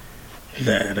mean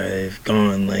that I've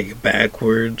gone like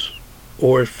backwards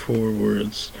or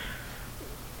forwards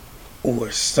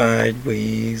or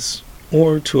sideways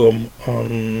or to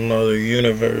another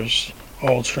universe,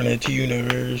 alternate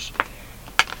universe.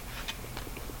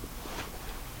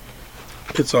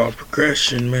 It's all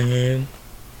progression, man.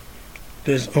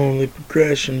 There's only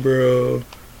progression, bro.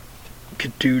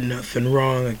 Could do nothing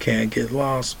wrong. I can't get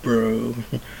lost, bro.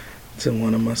 It's in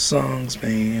one of my songs,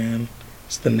 man.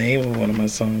 It's the name of one of my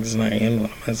songs. It's not in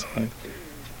one of my songs.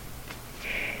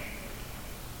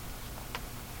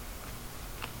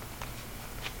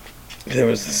 There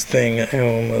was this thing I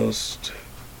almost...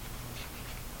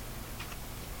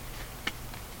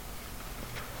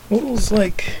 What was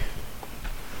like...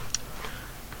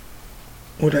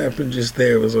 What happened just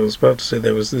there was I was about to say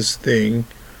there was this thing,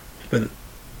 but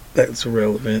that's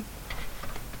irrelevant.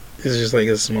 It's just like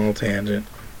a small tangent.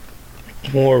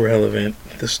 More relevant,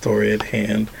 the story at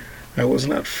hand. I was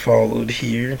not followed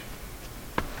here.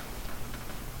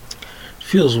 It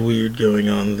feels weird going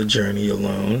on the journey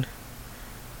alone.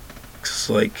 It's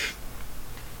like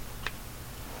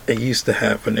I used to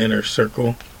have an inner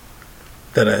circle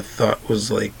that I thought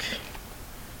was like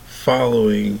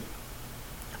following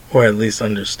or at least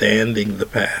understanding the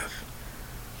path,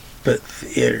 but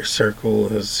the inner circle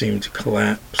has seemed to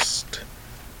collapse,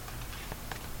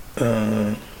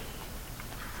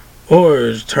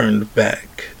 or turned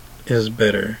back is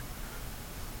better,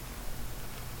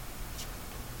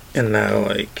 and now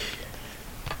like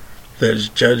there's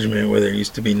judgment where there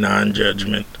used to be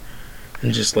non-judgment,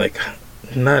 and just like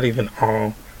not even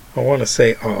all, I want to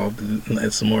say all, but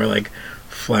it's more like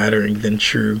flattering than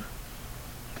true.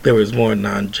 There was more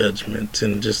non-judgment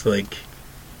and just like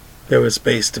there was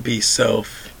space to be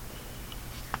self.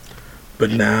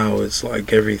 But now it's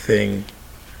like everything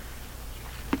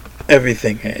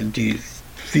I do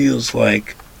feels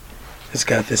like it's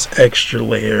got this extra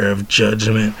layer of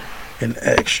judgment, an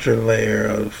extra layer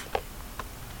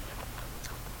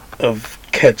of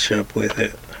ketchup with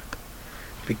it.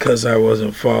 Because I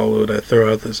wasn't followed, I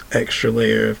throw out this extra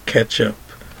layer of ketchup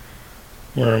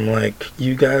where I'm like,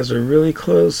 you guys are really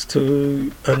close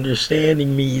to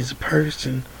understanding me as a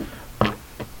person,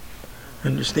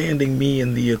 understanding me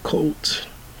and the occult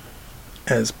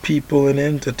as people and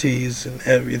entities and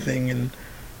everything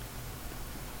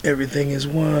is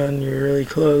one. You're really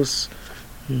close.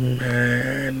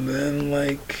 And then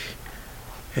like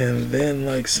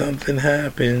something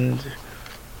happened.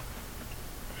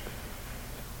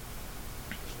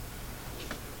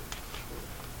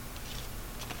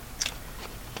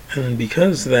 And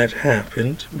because that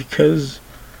happened, because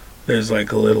there's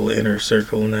like a little inner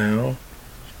circle now.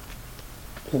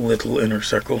 Little inner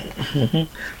circle.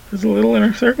 There's a little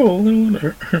inner circle. Little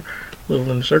inner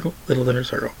circle. Little inner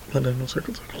circle. Little inner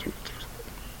circle.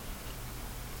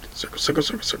 circle, circle,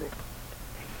 circle, circle.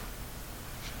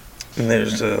 And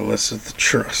there's less of the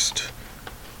trust.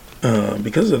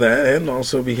 Because of that, and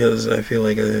also because I feel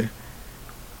like it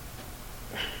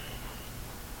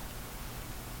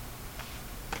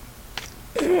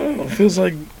feels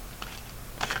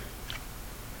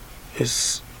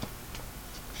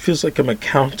like I'm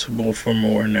accountable for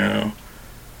more now,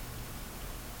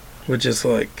 which is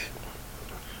like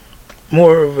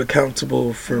more of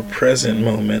accountable for present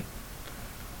moment.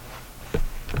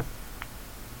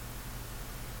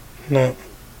 Not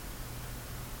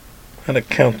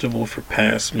accountable for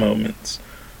past moments,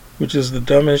 which is the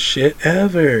dumbest shit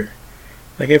ever.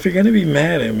 Like, if you're gonna be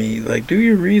mad at me, like, do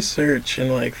your research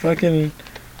and like fucking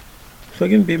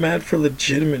be mad for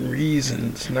legitimate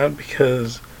reasons, not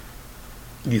because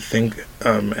you think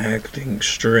I'm acting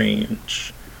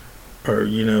strange or,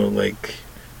 you know, like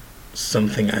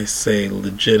something I say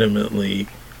legitimately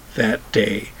that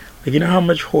day. Like, you know how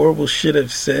much horrible shit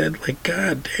I've said? Like,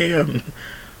 god damn.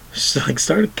 Just like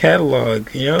start a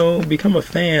catalog, you know, become a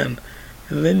fan,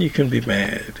 and then you can be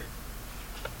mad.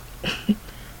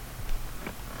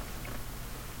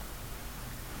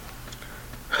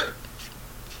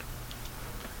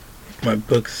 My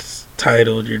book's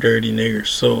titled Your Dirty Nigger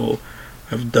Soul.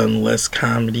 I've done less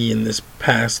comedy in this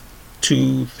past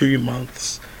 2-3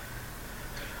 months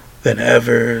than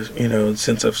ever, you know,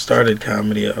 since I've started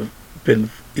comedy. I've been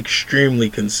extremely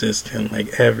consistent,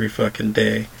 like every fucking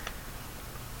day.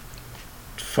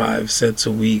 5 sets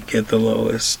a week at the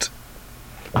lowest.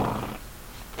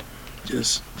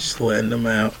 Just letting them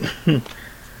out.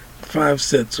 5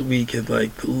 sets a week at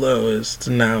like the lowest.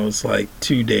 Now it's like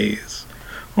 2 days.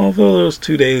 Although those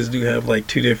 2 days do have like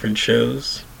 2 different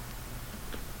shows.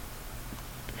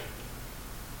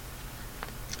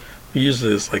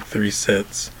 Usually it's like 3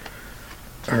 sets.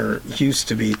 Or used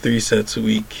to be 3 sets a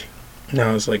week.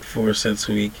 Now it's like 4 sets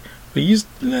a week. But you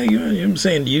know what I'm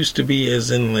saying? Used to be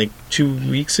as in like 2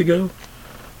 weeks ago.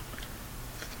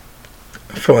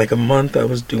 For like a month I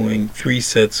was doing 3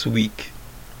 sets a week.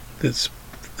 The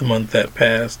month that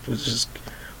passed was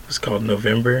called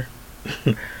November.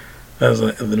 I was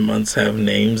like, the months have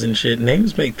names and shit.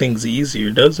 Names make things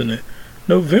easier, doesn't it?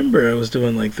 November I was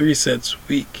doing like 3 sets a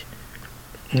week.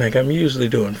 Like, I'm usually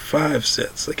doing 5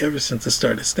 sets. Like, ever since I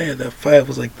started stand-up, 5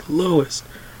 was like the lowest.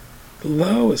 The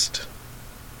lowest.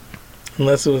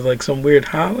 Unless it was like some weird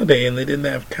holiday and they didn't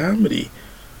have comedy.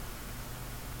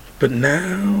 But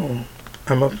now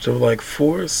I'm up to like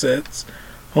 4 sets,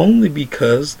 only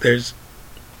because there's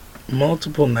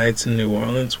multiple nights in New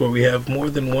Orleans where we have more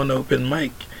than one open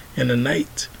mic in a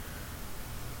night.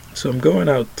 So I'm going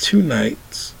out 2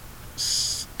 nights,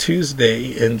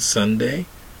 Tuesday and Sunday.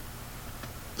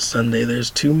 Sunday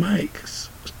there's 2 mics.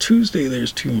 Tuesday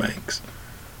there's 2 mics.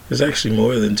 There's actually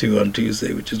more than 2 on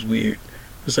Tuesday, which is weird.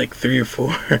 There's like 3 or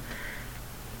 4.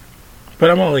 But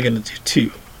I'm only going to do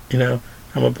 2, you know.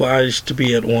 I'm obliged to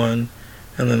be at one,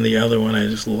 and then the other one I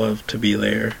just love to be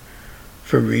there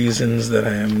for reasons that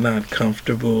I am not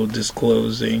comfortable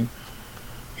disclosing,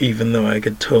 even though I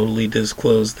could totally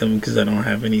disclose them because I don't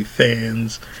have any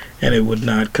fans, and it would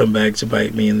not come back to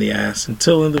bite me in the ass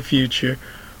until in the future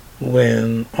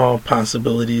when all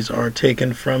possibilities are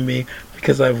taken from me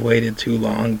because I've waited too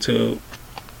long to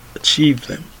achieve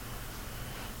them.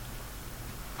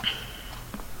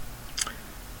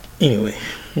 Anyway,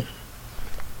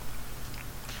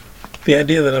 the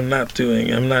idea that I'm not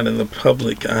in the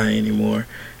public eye anymore,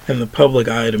 and the public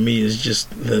eye to me is just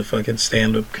the fucking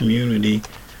stand-up community.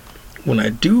 When I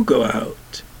do go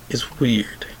out, it's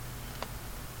weird.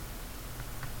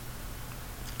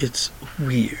 It's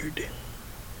weird.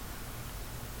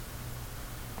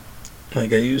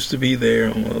 Like, I used to be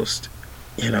there almost,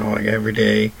 you know, like every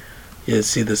day. You'd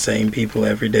see the same people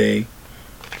every day.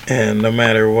 And no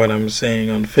matter what I'm saying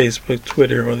on Facebook,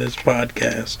 Twitter, or this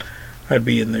podcast, I'd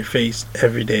be in their face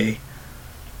every day.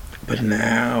 But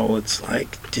now it's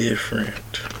like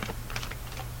different.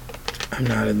 I'm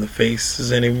not in the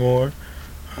faces anymore.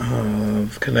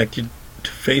 Connected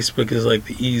to Facebook is like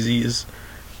the easiest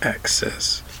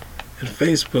access. And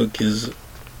Facebook is,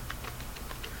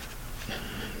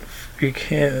 you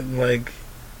can't like,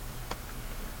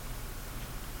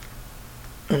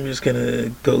 I'm just gonna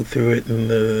go through it in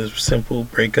the simple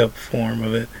breakup form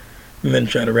of it and then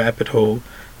try to rabbit hole.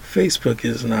 Facebook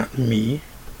is not me.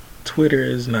 Twitter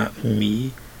is not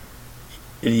me.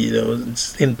 You know,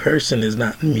 it's in person is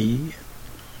not me.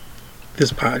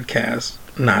 This podcast,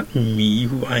 not me,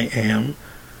 who I am.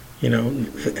 You know,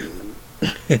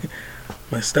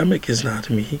 my stomach is not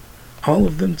me. All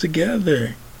of them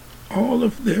together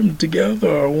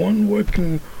are one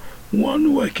working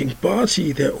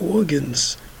body. They're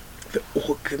organs the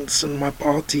organs in my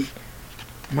body,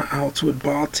 my outward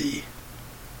body.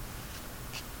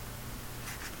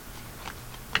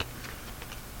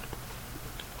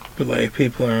 But like,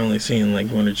 people are only seeing like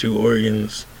one or two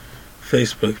organs.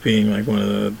 Facebook being like one of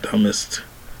the dumbest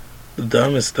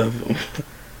of them.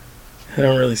 I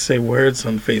don't really say words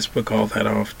on Facebook all that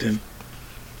often.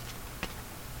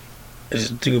 I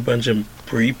just do a bunch of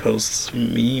reposts,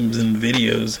 memes, and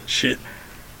videos and shit.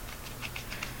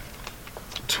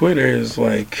 Twitter is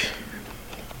like,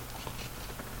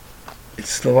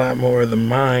 it's a lot more of the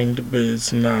mind, but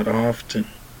it's not often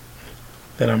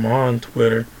that I'm on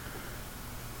Twitter.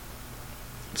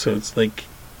 So it's like,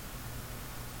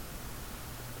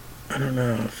 I don't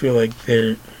know, I feel like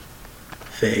they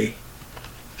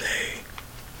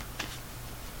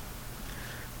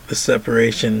the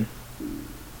separation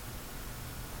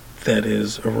that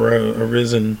is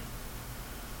arisen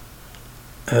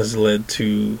has led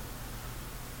to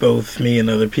both me and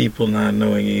other people not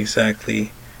knowing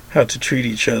exactly how to treat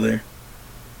each other.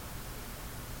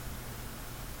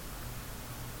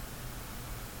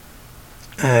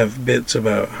 I have bits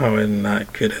about how I'm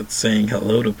not good at saying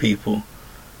hello to people,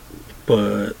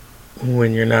 but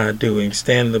when you're not doing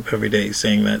stand-up every day,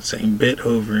 saying that same bit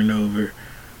over and over,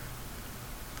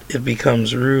 it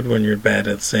becomes rude when you're bad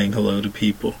at saying hello to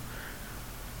people.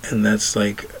 And that's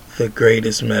like the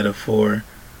greatest metaphor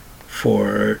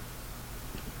for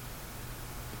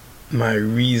my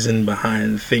reason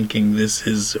behind thinking this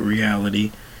is a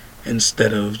reality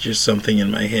instead of just something in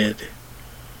my head.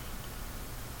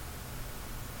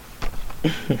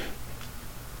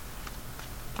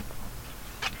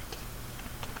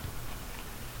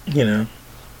 You know,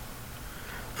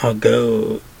 I'll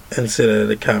go and sit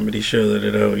at a comedy show that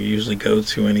I don't usually go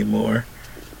to anymore.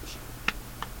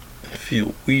 I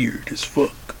feel weird as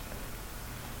fuck.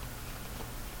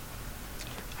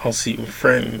 I'll see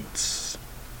friends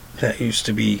that used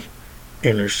to be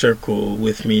inner circle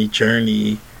with me,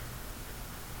 journey,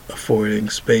 affording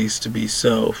space to be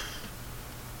self,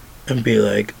 and be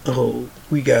like, oh,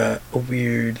 we got a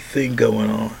weird thing going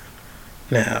on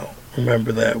now.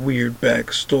 Remember that weird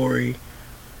backstory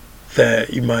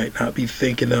that you might not be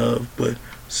thinking of, but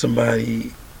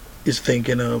somebody is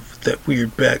thinking of, that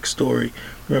weird backstory.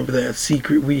 Remember that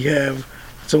secret we have?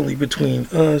 It's only between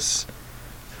us.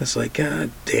 It's like,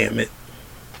 God damn it.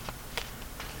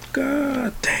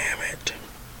 God damn it.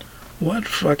 What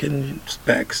fucking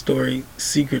backstory,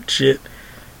 secret shit?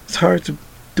 It's hard to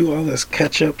do all this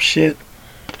catch-up shit.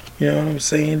 You know what I'm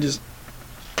saying? Just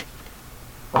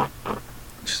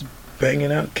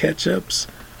banging out catch-ups.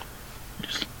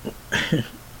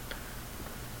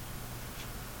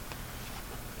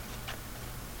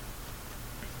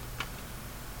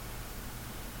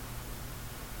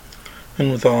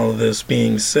 And with all of this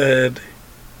being said,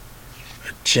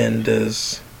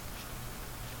 agendas.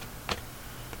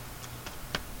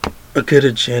 A good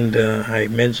agenda I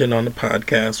mentioned on the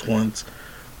podcast once,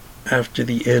 after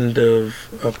the end of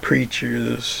a Preacher,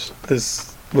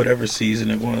 this whatever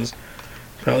season it was,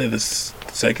 probably the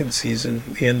second season,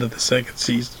 the end of the second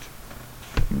season,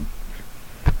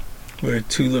 where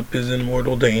Tulip is in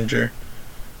mortal danger,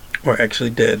 or actually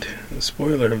dead.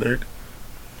 Spoiler alert.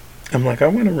 I'm like, I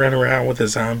want to run around with a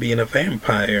zombie and a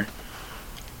vampire.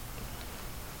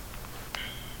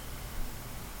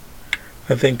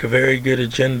 I think a very good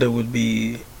agenda would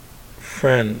be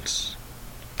friends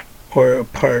or a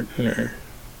partner.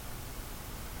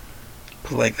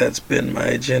 But like, that's been my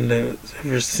agenda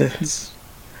ever since.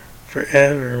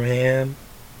 Forever, man.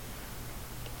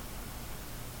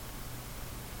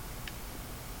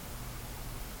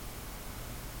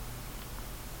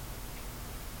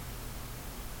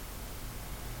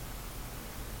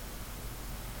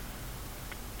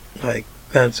 Like,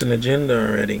 that's an agenda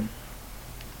already.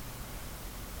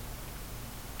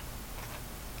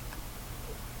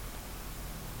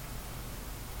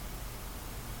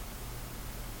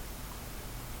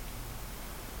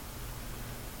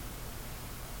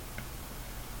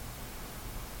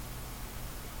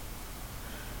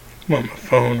 I'm on my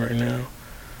phone right now.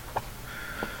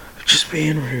 Just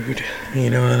being rude. You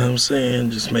know what I'm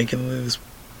saying? Just making these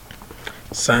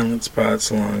silent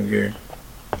spots longer.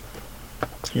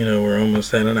 You know, we're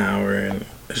almost at an hour, and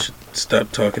I should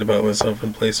stop talking about myself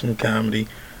and play some comedy.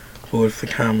 But what if the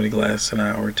comedy lasts an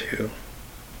hour or two?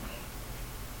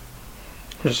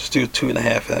 Let's just do a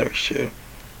 2.5 hour show.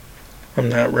 I'm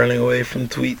not running away from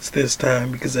tweets this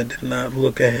time because I did not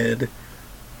look ahead.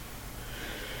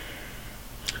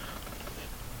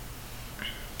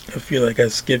 I feel like I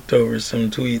skipped over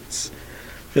some tweets.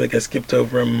 I feel like I skipped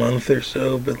over a month or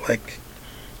so, but like,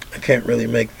 I can't really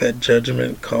make that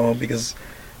judgment call because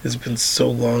It's been so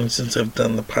long since I've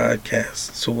done the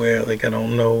podcast, so where like I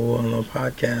don't know on the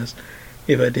podcast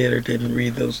if I did or didn't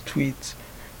read those tweets,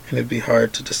 and it'd be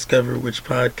hard to discover which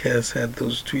podcast had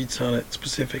those tweets on it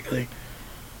specifically.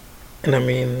 And I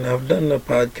mean, I've done a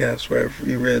podcast where I've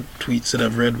reread tweets that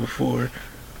I've read before,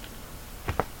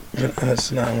 but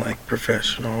that's not like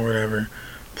professional or whatever.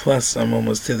 Plus, I'm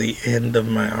almost to the end of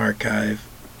my archive.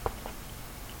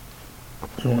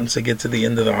 And once I get to the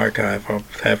end of the archive, I'll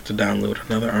have to download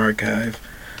another archive.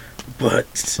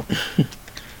 But,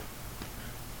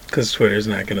 because Twitter's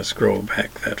not going to scroll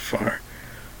back that far.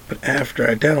 But after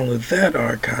I download that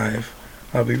archive,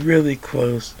 I'll be really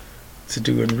close to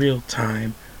doing real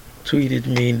time tweeted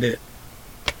me that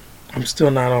I'm still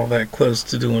not all that close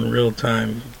to doing real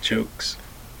time jokes,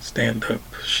 stand up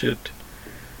shit.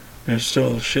 There's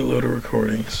still a shitload of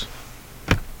recordings.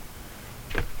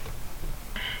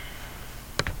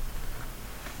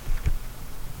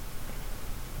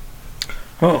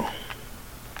 Oh,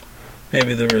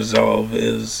 maybe the resolve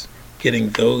is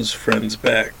getting those friends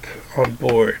back on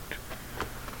board.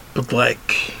 But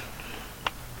like,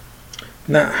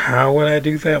 not how would I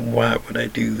do that, why would I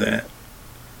do that?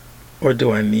 Or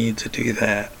do I need to do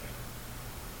that?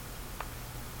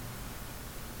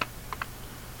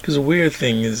 Because the weird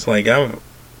thing is, like, I've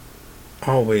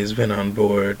always been on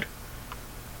board.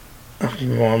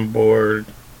 I'm on board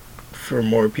for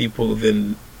more people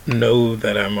than know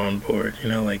that I'm on board. You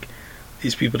know, like,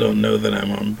 these people don't know that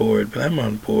I'm on board, but I'm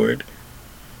on board.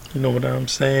 You know what I'm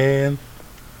saying?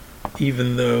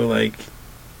 Even though, like,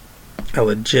 I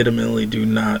legitimately do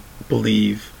not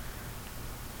believe,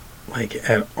 like,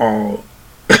 at all.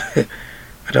 I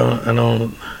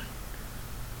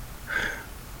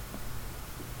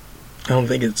don't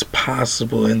think it's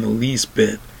possible in the least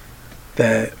bit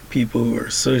that people who are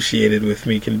associated with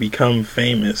me can become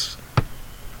famous.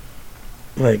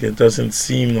 Like, it doesn't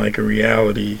seem like a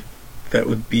reality that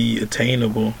would be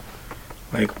attainable.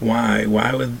 Like, why?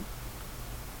 Why would...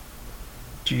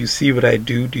 Do you see what I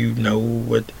do? Do you know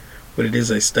what it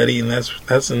is I study? And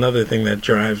that's another thing that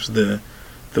drives the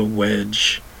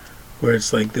wedge, where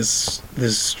it's like this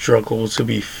struggle to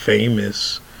be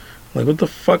famous. Like, what the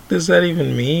fuck does that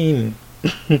even mean?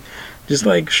 Just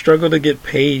like struggle to get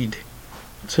paid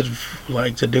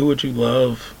to do what you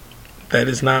love. That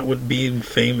is not what being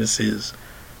famous is.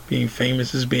 Being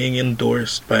famous is being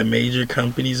endorsed by major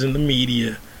companies in the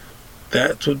media.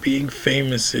 That's what being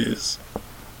famous is.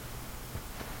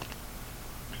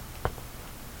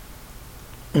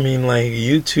 I mean, like,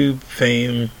 YouTube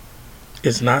fame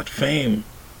is not fame.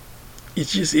 It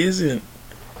just isn't.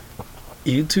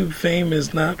 YouTube fame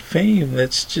is not fame.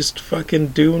 That's just fucking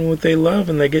doing what they love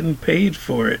and they're getting paid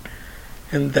for it.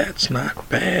 And that's not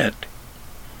bad.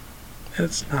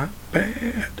 That's not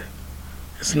bad.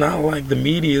 It's not like the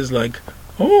media is like,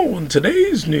 oh, in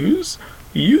today's news,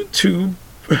 YouTube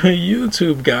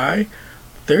guy,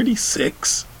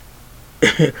 36,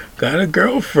 got a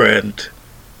girlfriend.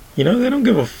 You know, they don't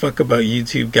give a fuck about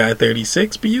YouTube guy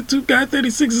 36, but YouTube guy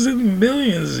 36 is in the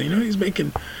millions. You know, he's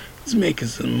making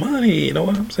some money. You know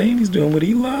what I'm saying? He's doing what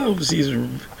he loves.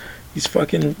 He's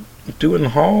fucking doing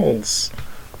hauls.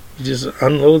 He just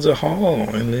unloads a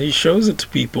haul and then he shows it to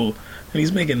people, and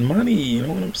he's making money. You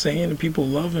know what I'm saying? And people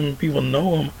love him, people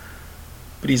know him,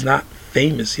 but he's not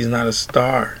famous. He's not a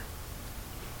star.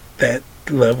 That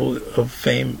level of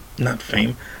fame, not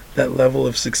fame, that level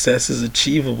of success is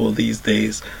achievable these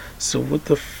days. So what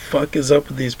the fuck is up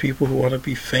with these people who want to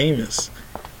be famous?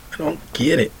 I don't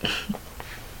get it.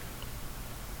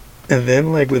 And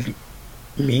then, like, with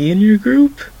me and your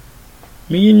group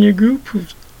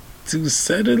who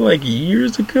said it like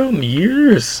years ago,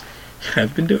 years.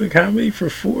 I've been doing comedy for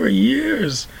 4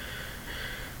 years.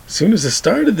 As soon as I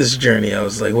started this journey, I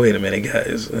was like, wait a minute,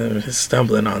 guys, I'm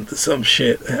stumbling onto some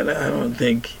shit, and I don't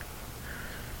think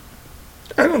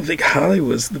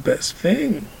Hollywood's the best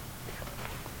thing.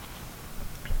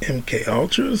 MK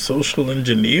Ultra, social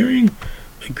engineering,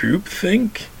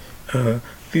 groupthink.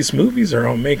 These movies are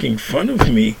all making fun of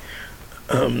me.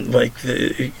 Like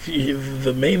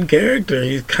the main character,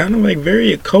 he's kind of like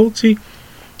very occulty.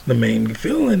 The main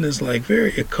villain is like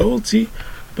very occulty,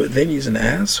 but then he's an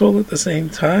asshole at the same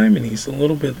time, and he's a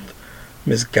little bit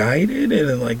misguided,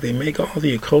 and like they make all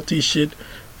the occulty shit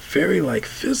very like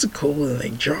physical, and they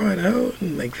draw it out,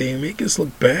 and like they make us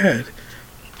look bad.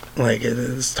 Like,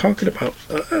 it's talking about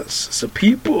us as a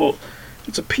people.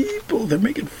 It's a people. They're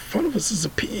making fun of us as a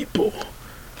people.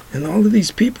 And all of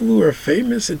these people who are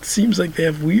famous, it seems like they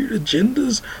have weird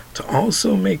agendas to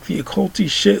also make the occulty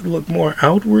shit look more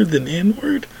outward than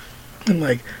inward. And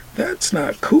like, that's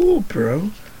not cool,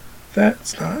 bro.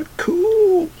 That's not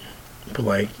cool. But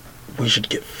like, We should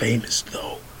get famous,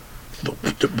 though.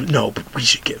 No, but we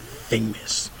should get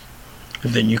famous.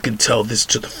 And then you can tell this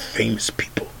to the famous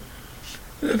people.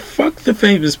 Fuck the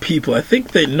famous people. I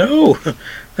think they know.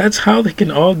 That's how they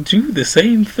can all do the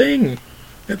same thing.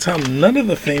 That's how none of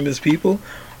the famous people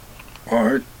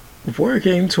are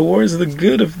working towards the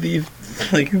good of the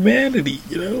humanity.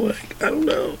 I don't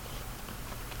know.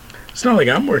 It's not like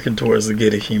I'm working towards the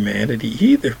good of humanity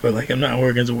either, but I'm not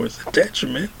working towards the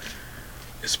detriment.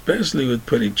 Especially with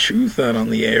putting truth out on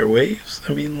the airwaves.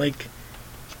 I mean,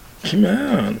 come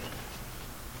on.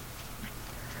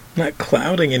 I'm not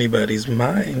clouding anybody's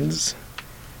minds.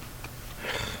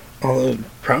 Although it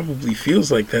probably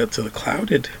feels like that to the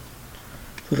clouded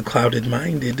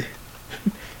minded.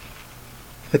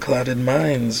 The clouded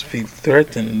minds feel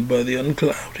threatened by the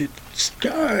unclouded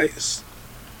skies.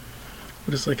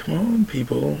 But it's come on,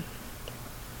 people.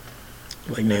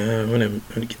 No, I'm gonna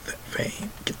get that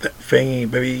fame. Get that fame,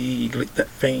 baby. Get that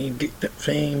fame, baby. Get that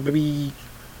fame,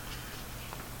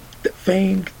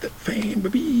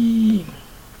 baby.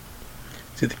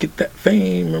 To get that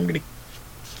fame, I'm gonna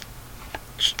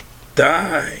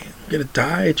die. I'm gonna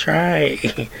die trying.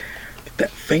 Get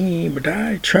that fame, or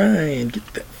die trying.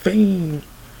 Get that fame.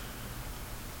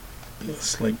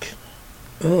 It's ugh.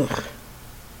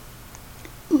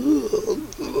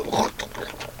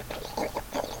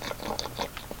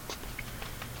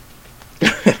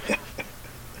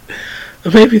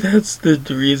 Maybe that's the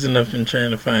reason I've been trying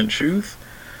to find truth,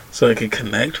 so I could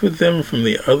connect with them from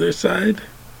the other side.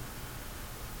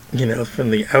 From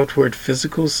the outward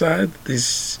physical side.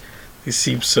 These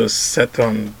seem so set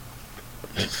on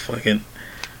fucking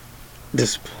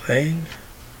displaying.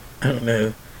 I don't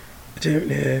know. Don't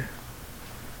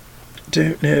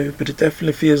know, but it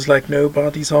definitely feels like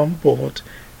nobody's on board,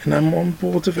 and I'm on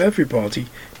board of everybody,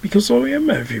 because I am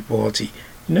everybody.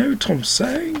 You know what I'm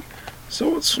saying?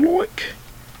 So it's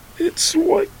it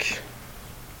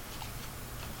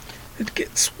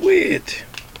gets weird.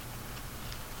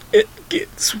 It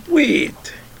gets weird.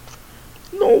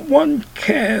 No one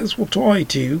cares what I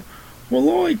do.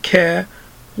 Well, I care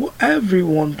what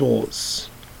everyone does.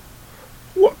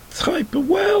 What type of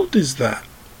world is that?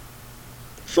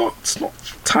 That's not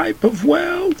the type of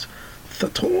world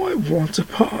that I want a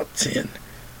part in.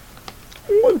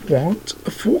 I want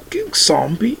a fucking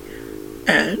zombie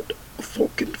and a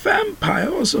fucking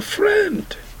vampire as a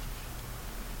friend.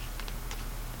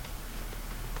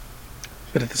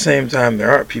 But at the same time,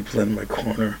 there are people in my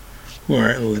corner who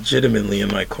aren't legitimately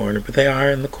in my corner, but they are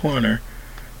in the corner.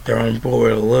 They're on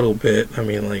board a little bit. I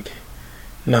mean,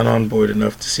 not on board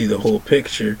enough to see the whole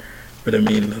picture, but who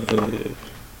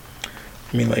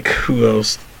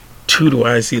else? Who do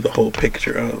I see the whole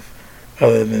picture of,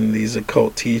 other than these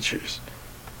occult teachers?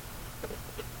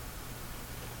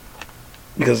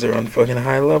 Because they're on fucking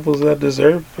high levels that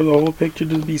deserve for the whole picture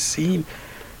to be seen.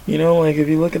 If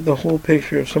you look at the whole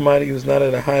picture of somebody who's not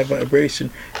at a high vibration,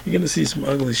 you're gonna see some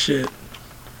ugly shit.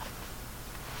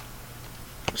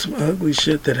 Some ugly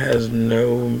shit that has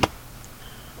no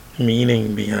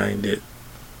meaning behind it.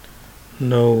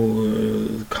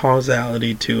 No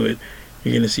causality to it.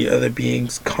 You're gonna see other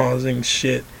beings causing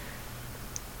shit.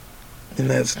 And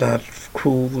that's not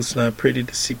cool. It's not pretty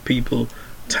to see people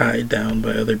tied down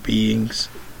by other beings.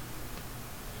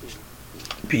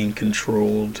 Being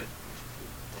controlled.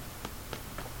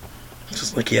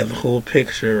 Just you have the whole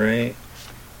picture, right?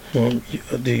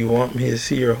 Do you want me to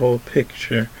see your whole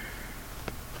picture?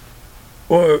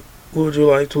 Or would you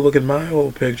like to look at my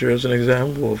whole picture as an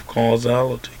example of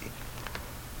causality?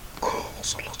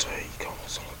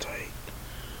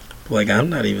 But I'm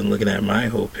not even looking at my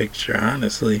whole picture,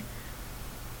 honestly.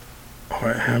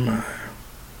 Or am I?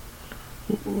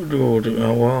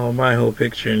 Well, my whole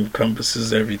picture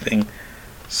encompasses everything.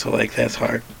 So that's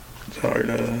hard. It's hard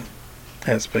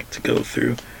aspect to go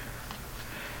through.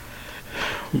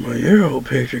 But your whole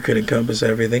picture could encompass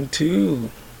everything too.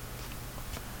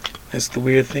 That's the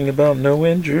weird thing about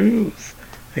knowing truth.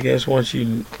 I guess once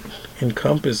you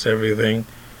encompass everything,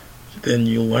 then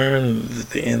you learn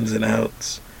the ins and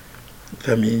outs.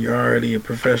 I mean, you're already a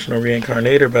professional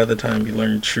reincarnator by the time you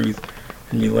learn truth,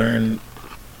 and you learn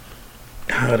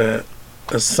how to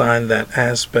assign that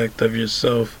aspect of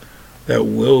yourself that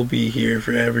will be here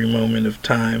for every moment of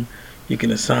time. You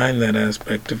can assign that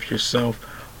aspect of yourself.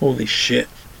 Holy shit.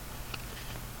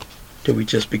 Did we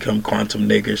just become quantum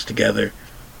niggers together?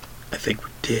 I think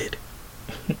we did.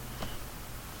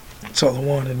 That's all I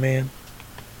wanted, man.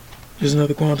 Just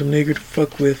another quantum nigger to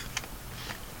fuck with.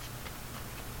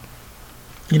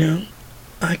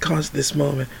 I caused this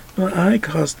moment. Well, I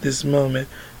caused this moment.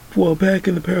 Well, back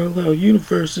in the parallel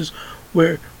universes,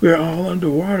 where we're all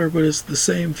underwater, but it's the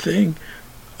same thing.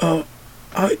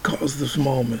 I caused this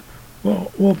moment.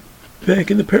 Well, back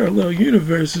in the parallel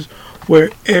universes where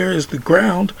air is the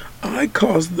ground, I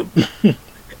caused the,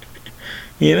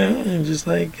 and just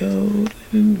like go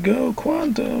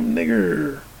quantum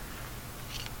nigger,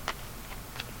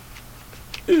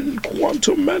 in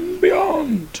quantum and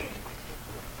beyond.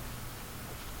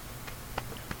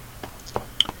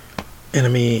 And I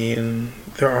mean,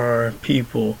 there are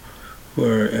people who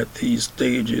are at these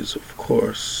stages, of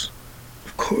course.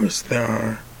 Of course there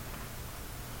are.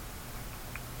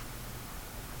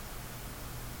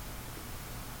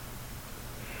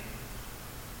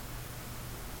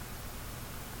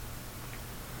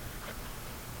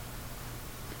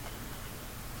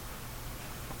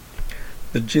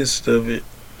 The gist of it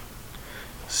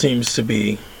seems to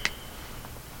be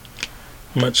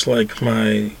much like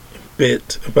my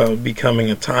bit about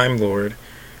becoming a Time Lord.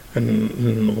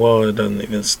 And well, it doesn't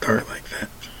even start like that.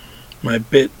 My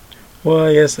bit,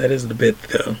 well, yes, that is the bit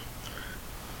though.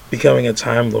 Becoming a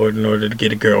Time Lord in order to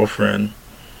get a girlfriend.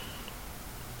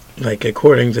 Like,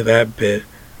 according to that bit,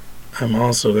 I'm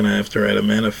also gonna have to write a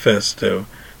manifesto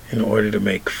in order to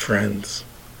make friends.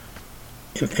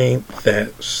 And ain't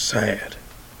that sad?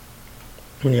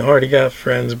 When you already got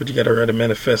friends, but you gotta write a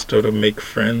manifesto to make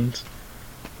friends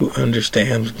who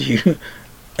understand you.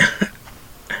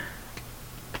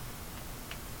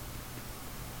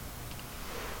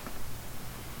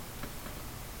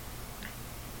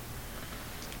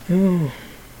 Oh,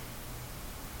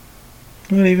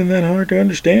 not even that hard to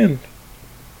understand.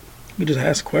 You just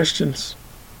ask questions.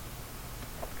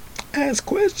 Ask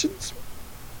questions.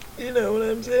 You know what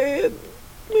I'm saying?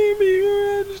 Maybe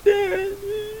you understand.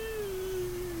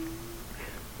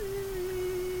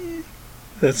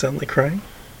 Does that sound like crying?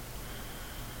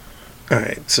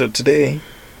 Alright, so today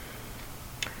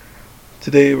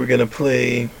we're gonna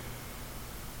play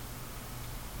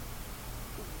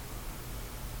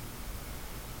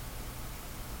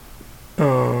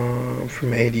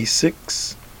from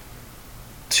 86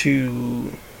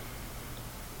 to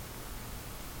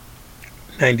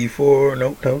 94.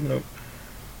 Nope.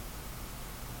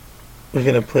 We're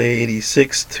gonna play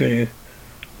 86 to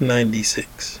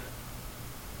 96.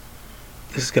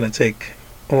 This is gonna take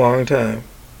a long time.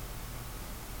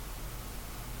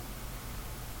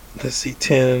 Let's see,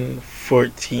 10,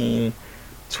 14,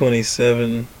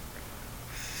 27,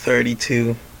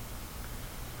 32,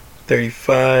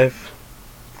 35,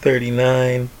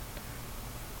 39.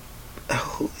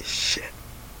 Holy shit.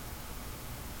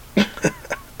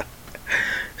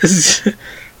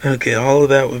 Okay, all of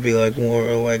that would be like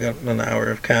more like an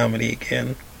hour of comedy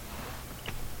again.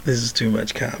 This is too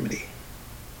much comedy.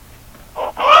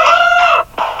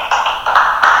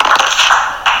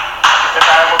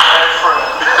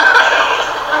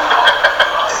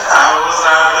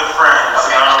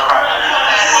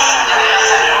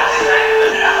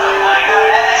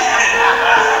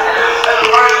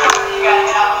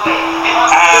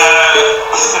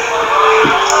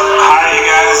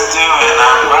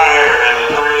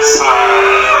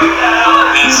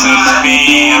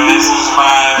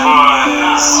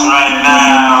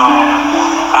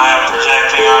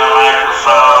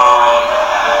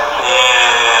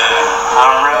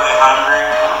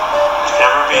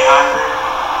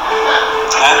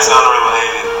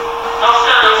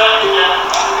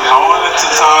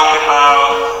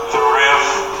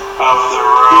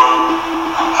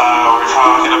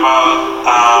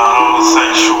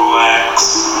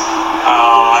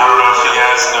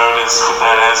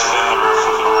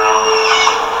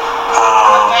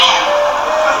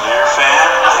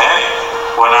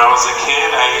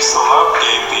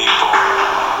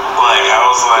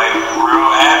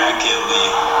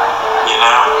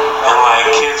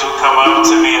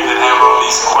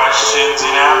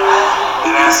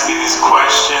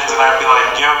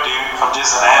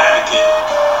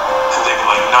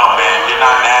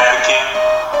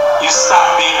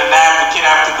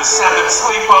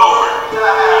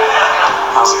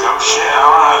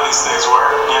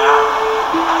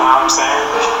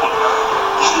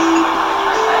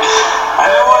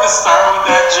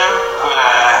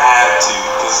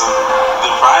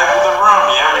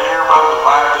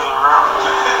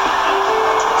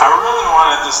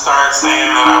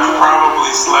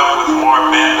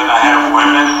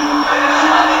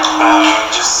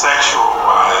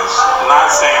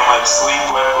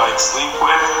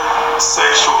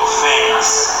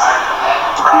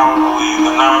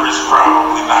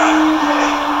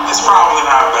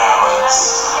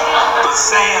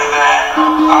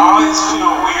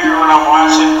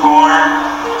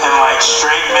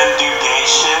 Straight men do gay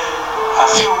shit. I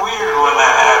feel weird when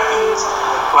that happens.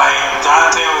 Like,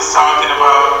 Dante was talking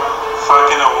about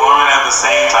fucking a woman at the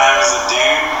same time as a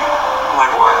dude. I'm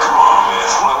like, what? Come on, man.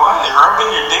 I'm like, why? You're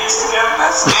rubbing your dicks together?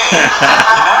 That's gay. You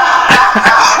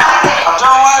know? I've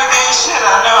done a lot of gay shit.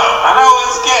 I know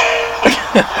it's gay.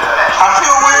 I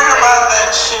feel weird about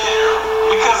that shit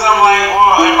because I'm like,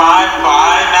 well, am I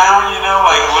bi now? You know,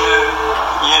 like, would it,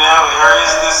 you know, or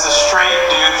is this a straight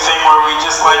dude thing where we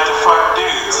just like to fuck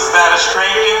dudes? Is that a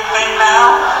straight dude thing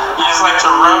now? You just like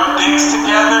to rub dicks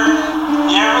together?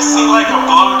 You ever see like a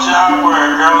blowjob where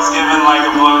a girl's giving like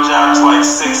a blowjob to like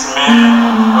 6 men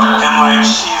and like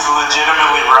she's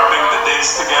legitimately rubbing the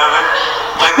dicks together?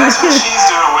 Like that's what she's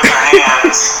doing with her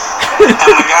hands. And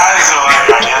the guys are like,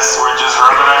 I guess we're just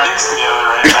rubbing our dicks together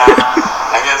right now.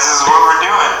 I guess this is what we're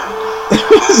doing.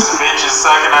 This bitch is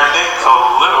sucking our dick a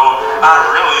little.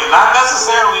 Not really. Not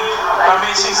necessarily. I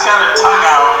mean, she's got her tongue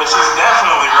out, but she's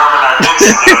definitely rubbing our dicks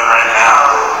together right now.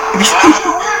 And I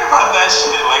feel weird about that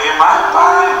shit. Like, am I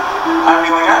bi? I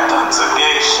mean, like, I've done some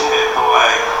gay shit, but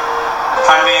like,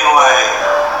 I mean, like,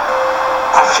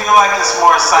 I feel like it's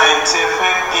more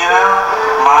scientific, you know?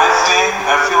 My thing,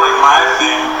 I feel like my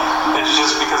thing is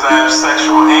just because I have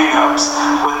sexual hang-ups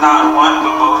with not one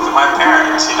but both of my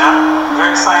parents, you know?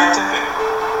 Very scientific.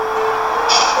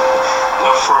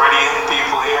 No Freudian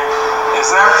people here. Is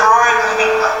that Freud?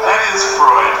 That is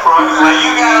Freud. Freud's like,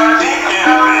 you got a dick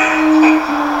in me.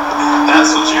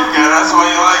 That's what you got. That's why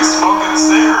you like smoking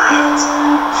cigarettes.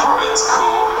 Freud's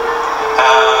cool.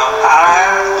 I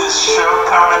have this show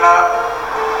coming up.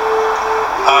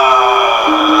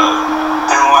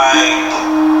 And like,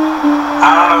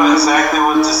 I don't know exactly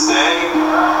what to say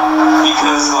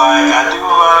because like I do a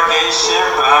lot of gay shit,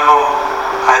 but I don't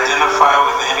identify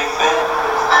with anything.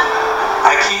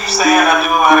 I keep saying I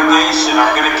do a lot of gay shit. I'm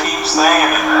gonna keep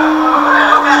saying it.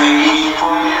 Okay,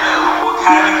 people, what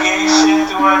kind of gay shit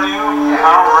do I do? I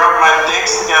don't rub my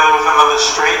dicks together with another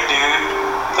straight dude.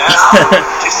 That's I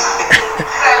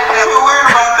feel weird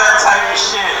about that type of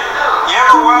shit. You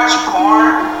ever watch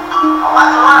porn?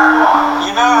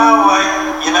 You know how like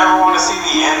you never want to see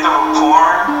the end of a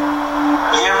porn?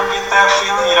 You ever get that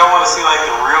feeling? You don't want to see like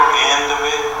the real end of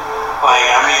it? Like,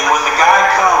 I mean, when the guy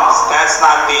comes, that's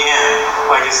not the end.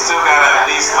 Like, it's still got at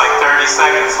least like 30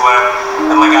 seconds left.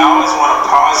 And like, I always want to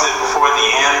pause it before the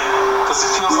end because it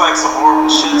feels like some horrible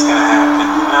shit's gonna happen,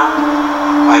 you know?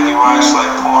 Like, you watch like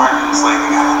porn and it's like, I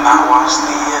gotta not watch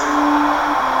the end.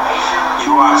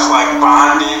 You watch like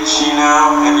Bondage, you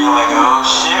know, and you're like, oh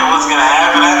shit, what's gonna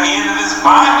happen at the end of this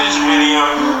Bondage video?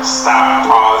 Stop,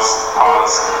 pause,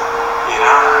 you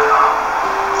know?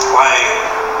 Like,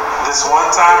 this one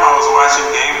time I was watching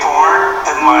gay porn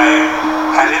and like,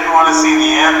 I didn't want to see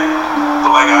the end,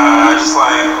 but like, I just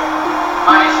like,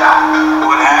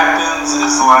 what happens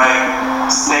is like,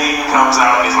 Satan comes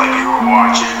out and he's like, you're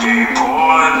watching gay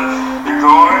porn, you're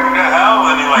going to hell,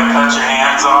 and he like cuts your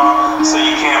hands off so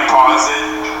you can't pause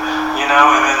it, you know,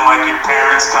 and then like your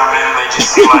parents come in, they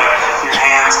just see like your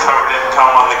hands covered in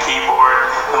cum on the keyboard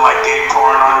and like gay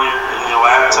porn on your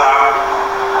laptop.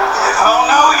 Like, oh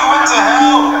no, you went to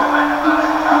hell.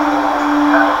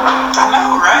 I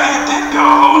know, right? It did go a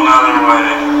whole nother way.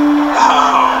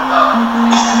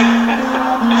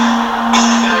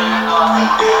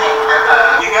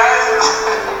 You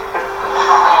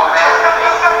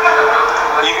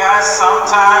guys,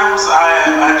 sometimes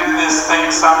I do this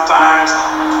thing sometimes.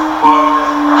 Well,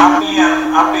 I'm being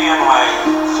like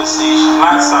facetious,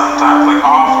 not sometimes, like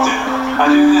often. I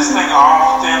do this thing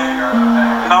often.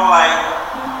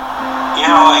 You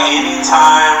know, like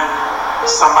anytime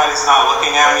somebody's not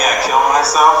looking at me, I kill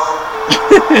myself,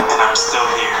 and I'm still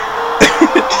here.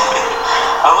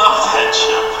 I love that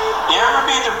shit. You ever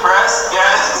be depressed,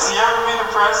 guys? You ever be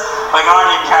depressed? Like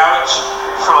on your couch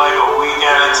for like a week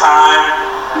at a time,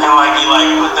 and like you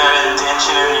like put that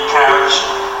intention in your couch,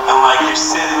 and like you're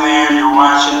sitting there, you're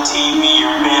watching TV,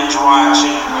 you're binge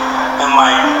watching, and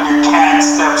like your cat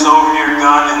steps over your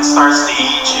gun and starts to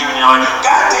eat you, and you're like,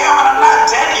 God damn it, I'm not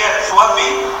dead yet,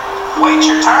 Fluffy. Wait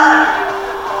your turn.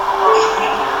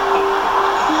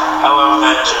 I love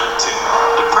that joke too.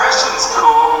 Depression's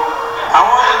cool. I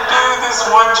want to do this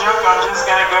one joke, I'm just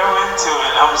gonna go into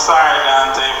it. I'm sorry,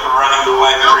 Dante, for running the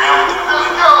light preemptively.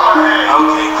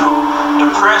 Okay, cool.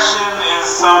 Depression is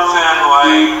something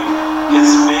like,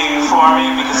 it's big for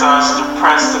me because I was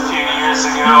depressed a few years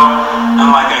ago,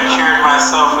 and like I cured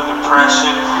myself of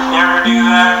depression. You ever do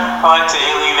that? I like to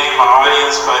alienate my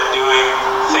audience by doing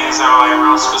things that are like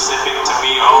real specific to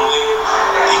me only.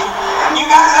 You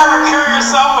guys ever cure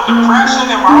yourself of depression?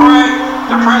 Am I right?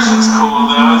 Depression's cool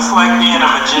though. It's like being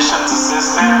a magician's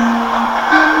assistant.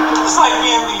 It's like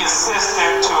being the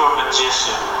assistant to a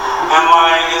magician. And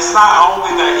like, it's not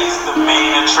only that he's the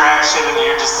main attraction and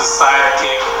you're just a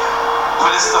sidekick,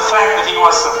 but it's the fact that he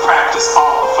wants to practice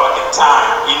all the fucking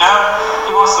time, you know?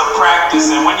 He wants to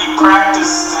practice, and when he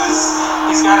practices,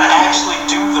 he's gotta actually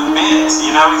do the bits,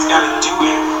 you know? He's gotta do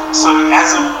it. So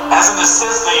as an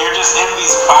assistant, you're just in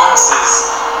these boxes,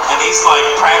 and he's like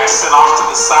practicing off to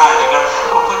the side, you know?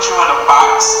 He'll put you in a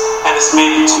box, and it's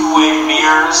made in two-way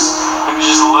mirrors, and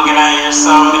you're just looking at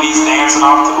yourself, and he's dancing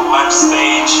off to the left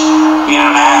stage, being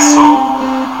an asshole.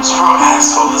 He's a real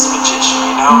asshole, this magician,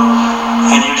 you know?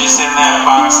 And you're just in that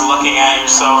box looking at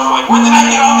yourself like, when did I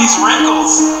get all these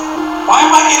wrinkles? Why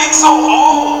am I getting so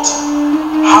old?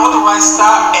 How do I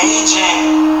stop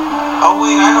aging? Oh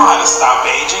wait, I know how to stop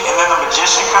aging. And then the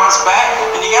magician comes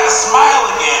back and you gotta smile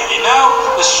again, you know?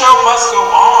 The show must go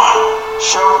on.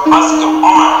 Show must go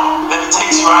on. Then he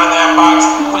takes you out of that box,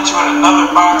 puts you in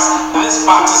another box, and this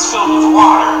box is filled with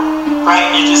water, right?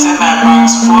 And you're just in that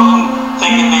box floating,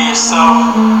 thinking to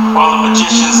yourself, while the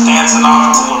magician's dancing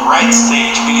off to the right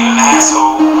stage, being an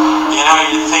asshole, you know,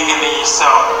 you're thinking to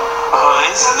yourself,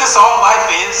 isn't this all life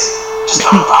is? Just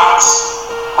a box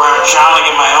where I'm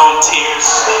drowning in my own tears.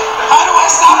 How do I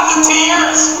stop the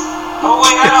tears? Oh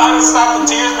wait, I know how to stop the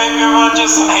tears. Maybe I'm gonna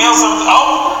just inhale something.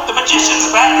 Oh, the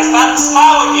magician's back. It's time to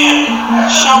smile again.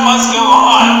 Show must go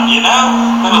on, you know?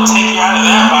 Then it'll take you out of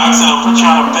that box and it'll put you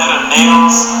on a bed of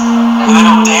nails. And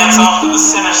then it'll dance off to the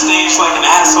center stage like an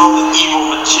asshole, the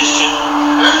evil magician.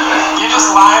 You're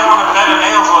just lying on a bed of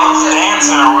nails while he's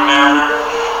dancing or whatever.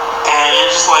 And you're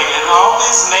just like, and all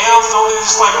these nails, don't they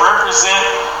just like represent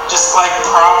just like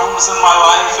problems in my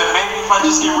life? And maybe if I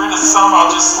just get rid of some,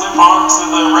 I'll just slip on to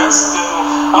the rest. And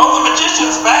oh, the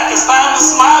magician's back. It's time to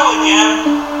smile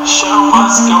again. Show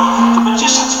must go. The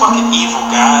magician's fucking evil,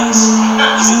 guys.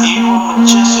 He's an evil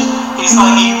magician. He's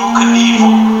like Evel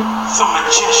Knievel, the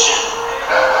magician.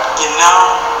 You know?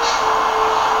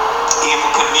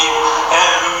 Evel Knievel.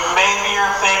 And maybe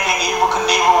you're thinking Evel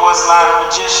Knievel was not a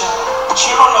magician, but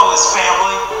you don't know his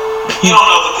family. You don't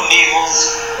know the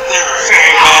Knievels. They're a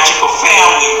very magical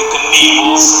family, the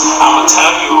Knievels. I'm gonna tell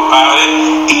you about it.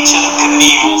 Each of the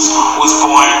Knievels was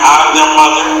born out of their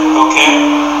mother, okay?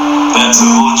 That's a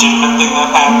legitimate thing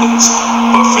that happens.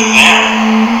 But for them,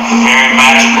 a very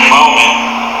magical moment,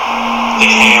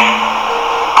 they came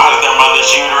out of their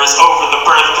mother's uterus, over the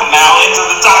birth canal, into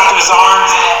the doctor's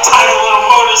arms, tiny little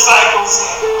motorcycles.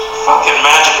 Fucking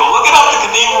magical. Look it up, the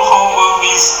Knievel home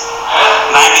movies.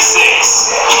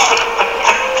 96.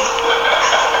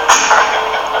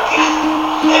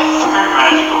 Very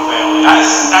magical family. I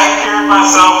cured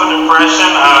myself of depression.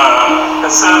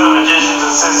 Instead of the magician's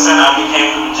assistant, I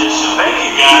became the magician. Thank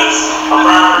you guys. I'm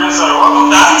Brian Russo. Welcome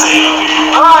Dante up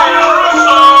here. Brian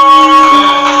Russo!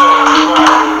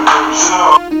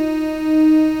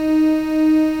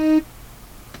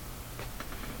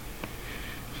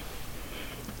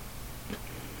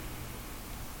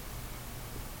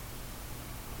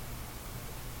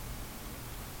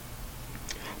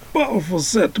 Powerful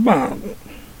set man.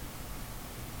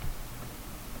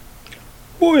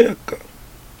 Boyaka.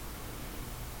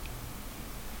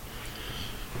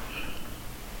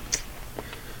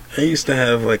 I used to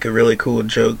have like a really cool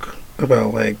joke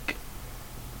about like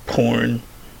porn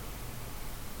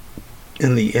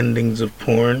and the endings of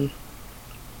porn.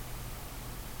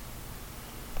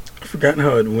 I forgot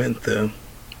how it went though.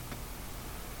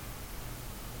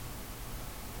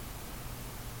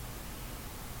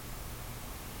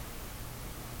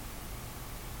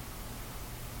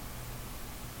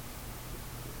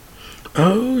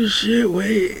 Oh shit,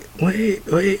 wait.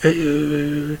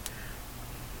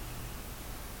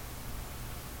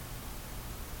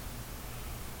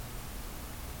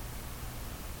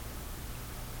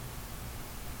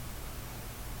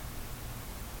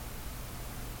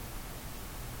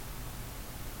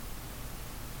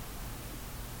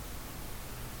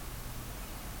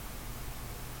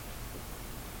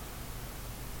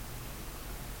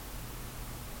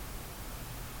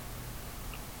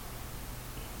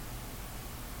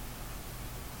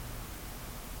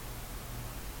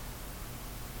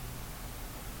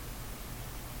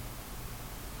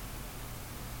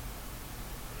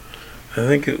 I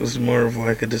think it was more of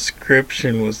like a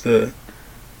description was what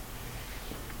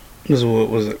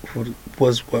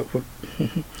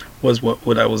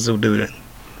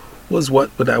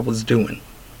I was doing.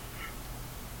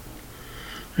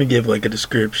 I give like a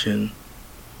description.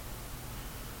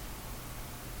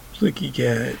 It's like you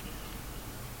got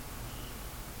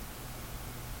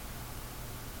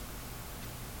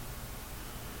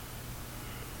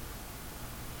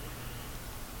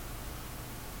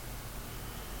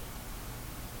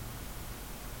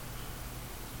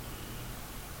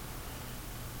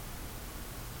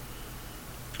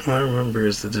All I remember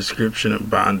is the description of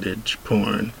bondage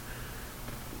porn.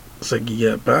 It's like you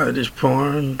got bondage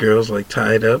porn, girls like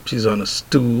tied up, she's on a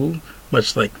stool,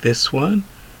 much like this one.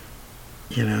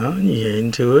 You know, you're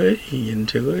into it, you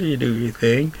do your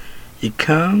thing, you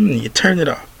come, and you turn it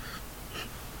off.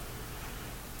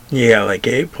 You got like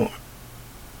gay porn.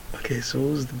 Okay, so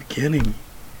what was the beginning?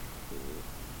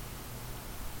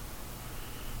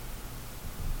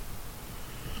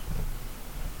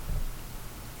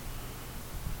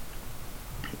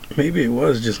 Maybe it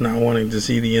was just not wanting to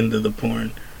see the end of the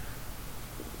porn.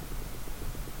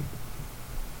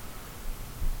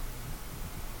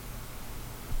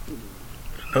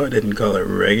 No, I didn't call it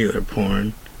regular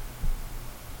porn.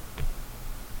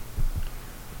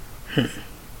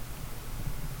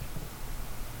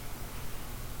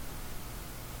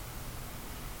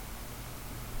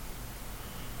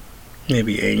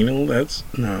 Maybe anal? That's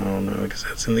no, because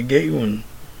that's in the gay one.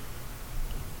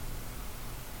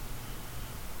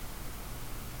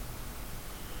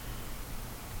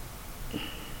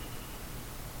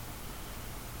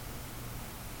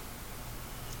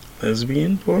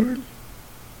 Lesbian porn?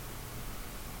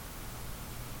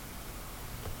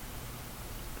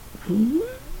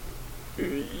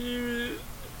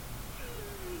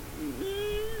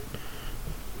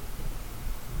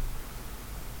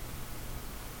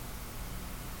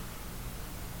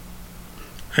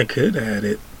 I could add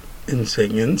it and say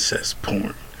incest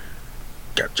porn.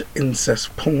 Gotcha,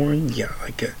 incest porn? Yeah,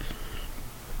 like a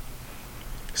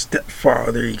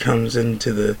stepfather, he comes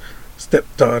into the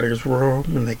stepdaughter's room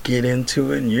and they get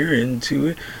into it and you're into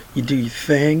it. You do your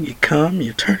thing, you come,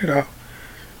 you turn it off.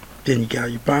 Then you got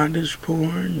your bondage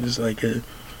porn. It's like a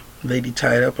lady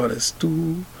tied up on a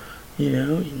stool. You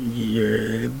know,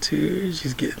 you're into it.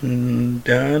 She's getting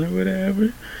done or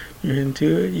whatever. You're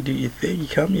into it. You do your thing. You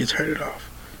come, you turn it off.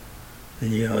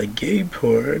 Then you got like gay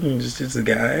porn. It's just a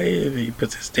guy and he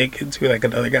puts his dick into like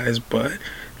another guy's butt.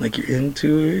 Like you're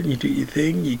into it. You do your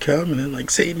thing. You come and then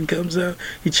like Satan comes out.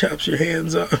 He chops your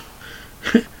hands off.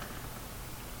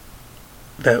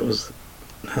 That was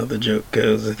how the joke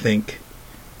goes, I think.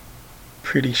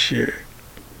 Pretty sure.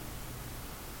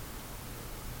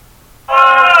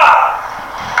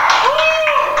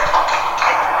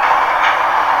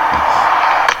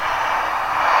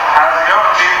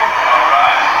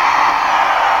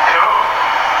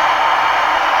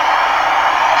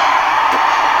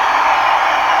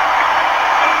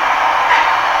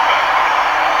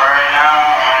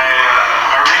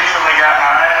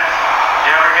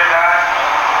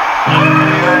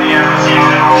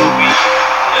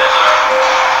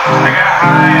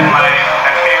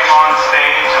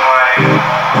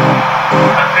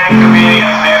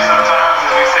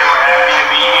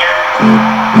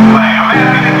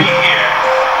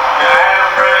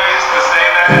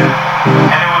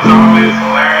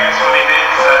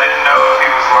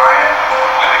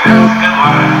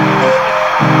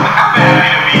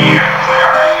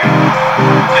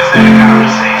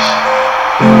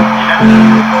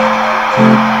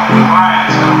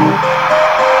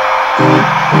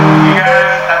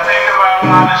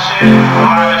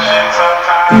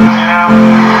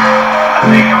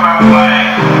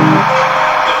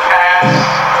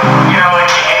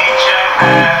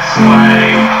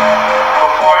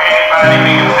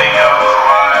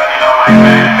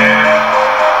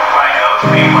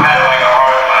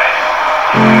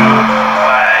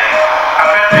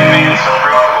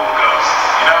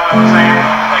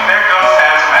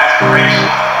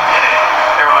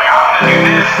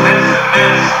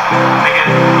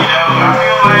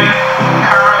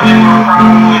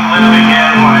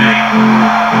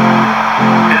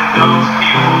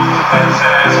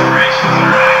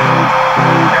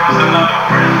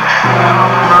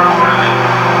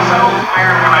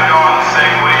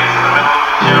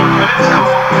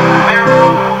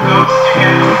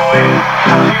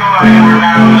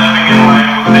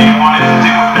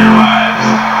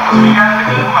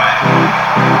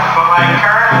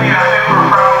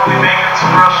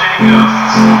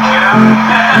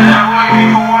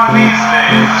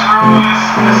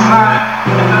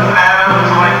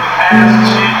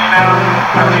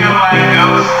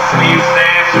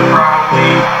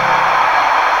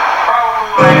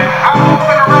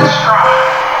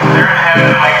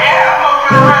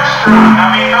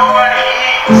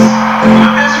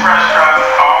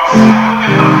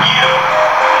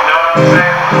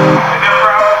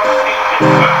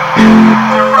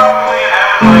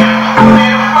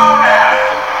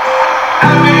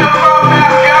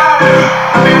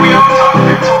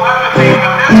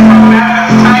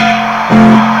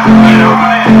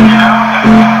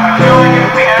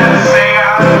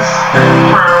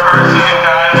 For a person who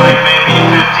died like maybe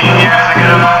 15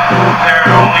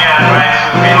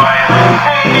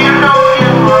 do you know if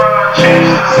you change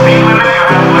the speed limit, you'll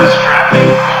have less traffic?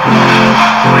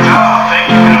 Like, oh, thank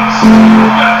you, Ghost.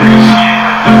 I appreciate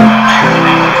it.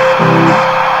 Thank you.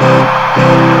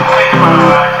 Think about a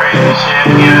lot of crazy shit,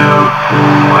 you know?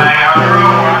 Like, I grew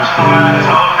up watching a lot of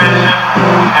television,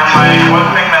 and like, one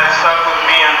thing that stuck with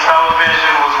me in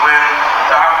television was when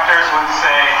doctors would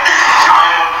say,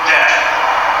 time of death.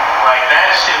 Like, that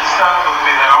shit stuck with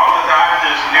me, that all the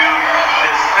doctors knew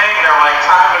this thing, they're like,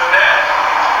 time of death.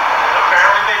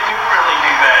 Apparently they do really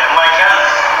do that. And like,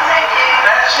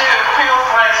 that shit feels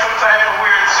like some type of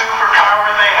weird superpower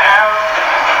they have.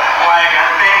 Like, I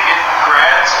think in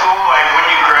grad school, like when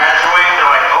you graduate,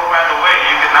 they're like, oh, by the way,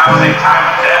 you can now say time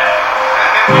of death.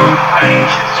 Like,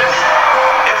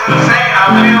 it's insane. I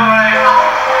feel like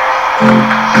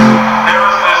there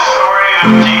was this story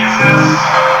of Jesus,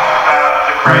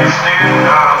 the Christ dude.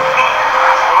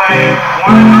 Like,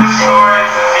 one of the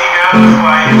stories is he goes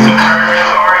like to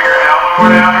purgatory or hell or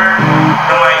whatever,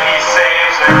 and like he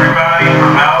saves everybody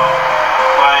from hell.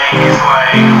 Like,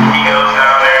 he goes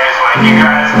down there, he's like, you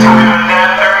guys, time of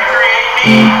death 33 AD,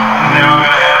 and they all go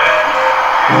to heaven.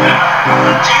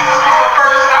 Jesus was the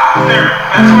first doctor.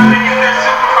 That's where they get their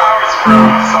superpowers from.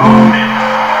 Solved it.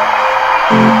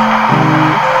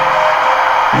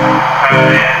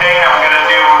 Ending, I'm gonna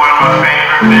do one of my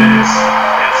favorite bits.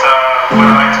 It's what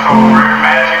I like to call word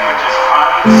magic, which is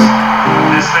puns.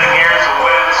 This thing here is a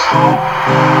wooden stool.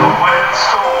 A wooden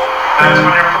stool. That's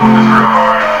when your poop is real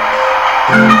hard.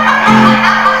 A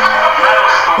metal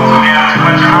stool when you have too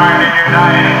much iron in your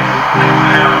diet.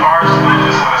 And a bar stool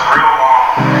just when it's real long.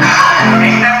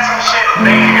 Ain't that some shit?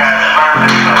 Thank you guys.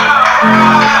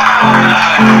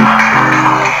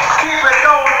 Keep it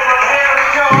going from here to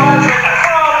go.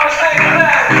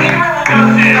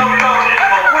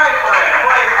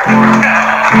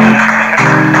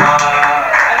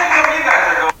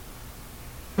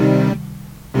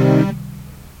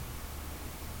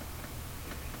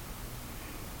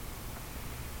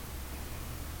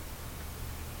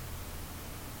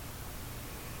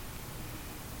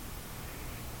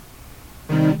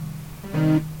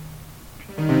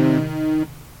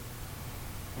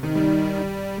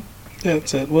 That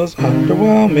set was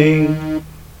underwhelming.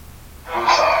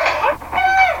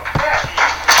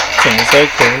 Sounds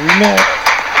like Carrie Mack.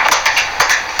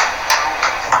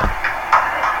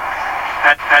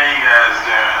 How you guys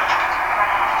doing?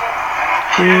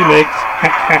 Remix.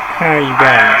 How you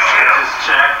guys? Just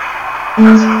check.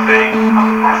 That's the thing.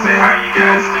 I say how you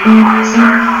guys doing when I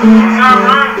start. What's up,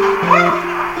 man?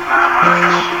 Not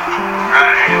much.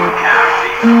 Running into a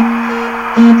cavity.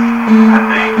 I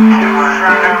think too much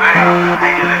right now. I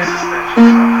get existential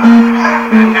sometimes.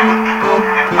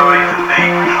 I like to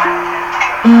think.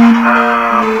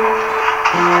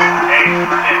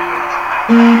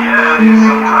 Yeah, dude,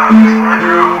 sometimes. I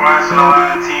grew up watching a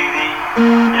lot of TV.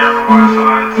 You ever watch a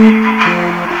lot of TV?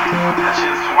 That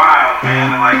shit's wild,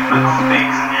 man. It like puts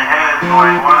things in your head.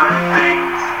 Like one of the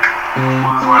things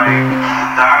was like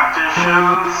doctor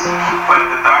shows. Like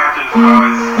the doctors would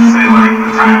always say like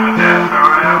the time of death or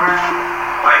whatever.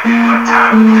 Like dude, like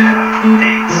time of death,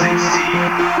 8:16.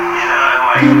 You know, and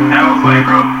like that was like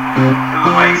real. It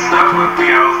was like stuck with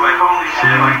me. I was like, holy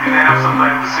shit! Like, do they have some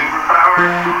type of superpower?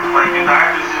 Like, do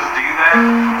doctors just do that?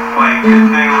 Like,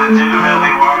 could they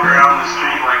legitimately walk around the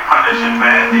street like punishing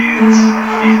bad dudes?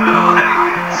 You know, like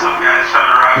some guys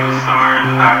trying to rob the store, and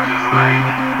the doctor's like,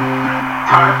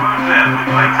 time of death,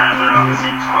 and like turns around and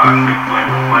sees clock, big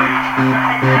flavor plate.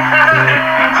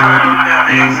 Time of death,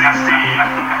 8:16.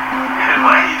 And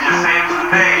like, he just saves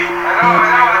the day. I know.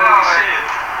 Shit.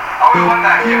 Oh, we won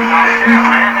that game.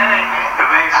 It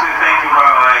makes me think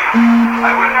about like, who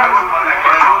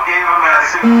gave him that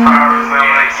superpowers that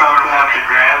like something after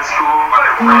grad school?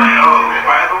 Like, oh,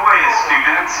 by the way,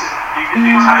 students, you can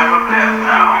do time of death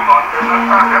now.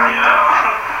 You know?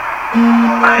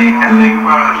 Like, I think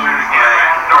about who's like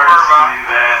first to do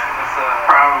that.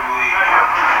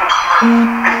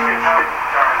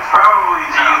 Probably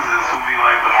Jesus would be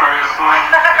like the first one.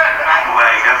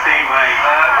 Like, I think like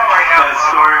that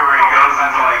story where he goes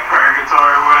into like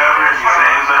purgatory or whatever and he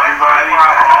saves everybody.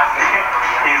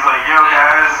 He's like, yo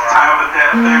guys, time of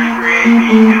death 33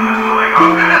 AD. And they're like,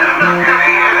 oh man.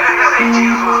 They say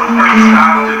Jesus was the first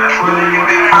doctor. That's where they get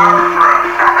their power from.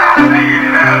 I figured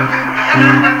it out.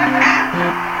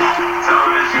 So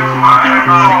it's just wild.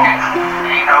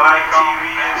 I like TV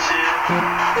and shit.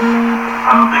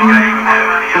 I don't think I even have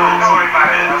any old TV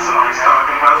bits, so I'm just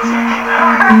talking about TV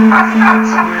now.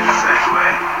 That's a weird segue.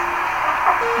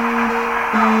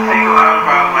 Think a lot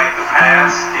about like the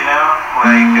past, you know?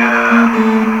 Like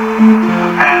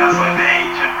the past, like the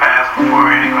ancient past before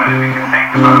anybody became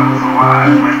think about is a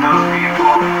lot. Like those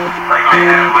people, like they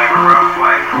have like a rough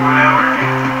life or whatever.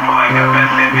 But like I bet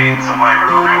they made some like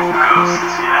real cool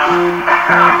ghosts, you know?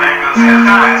 Like that ghost has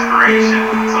some inspiration,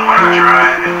 some like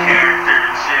drive and character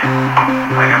and shit.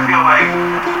 Like I feel like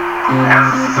as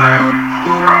a society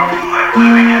we're probably like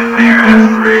living in their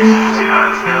aspirations, you know,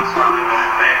 as ghosts are living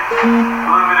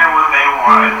in what they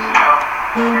want, you know?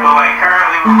 But like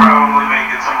currently we're probably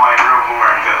making some like real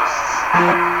boring ghosts.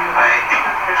 Like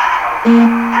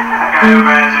I can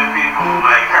imagine people,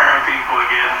 like current people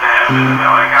get into heaven and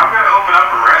they're like, I'm gonna open up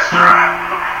a restaurant.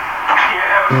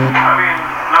 Yeah, I mean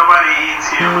nobody eats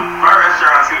here, but my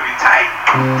restaurant's gonna be tight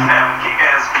and have a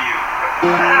kick-ass view.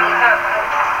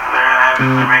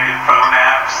 They're making phone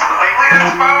apps. Like, look at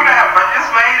this phone app, I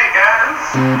just made it, guys.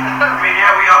 I mean,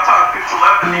 yeah, we all talk through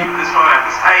telepathy, but this phone app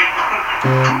is tight.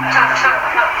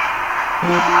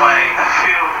 Like, I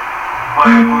feel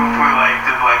like if we like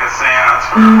did like a seance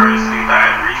for a person who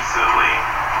died recently,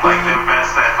 like their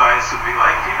best advice would be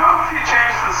like, you know, if you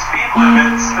change the speed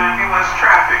limits, there'd be less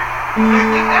traffic. Thank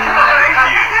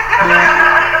you.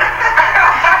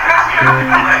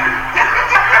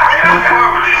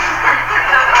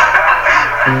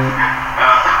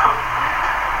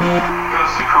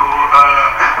 Ghosts are cool.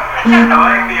 I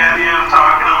like the idea of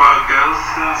talking about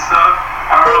ghosts and stuff.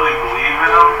 I don't really believe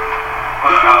in them,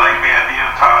 but I like the idea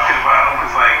of talking about them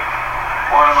because, like,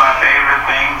 one of my favorite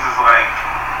things is, like,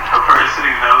 a person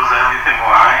who knows everything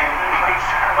lying.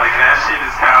 Like, that shit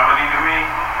is comedy to me.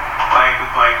 Like,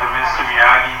 with, like, the Mr.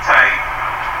 Miyagi type,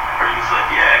 where he's like,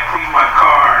 yeah, clean my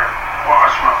car,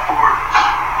 wash my porch.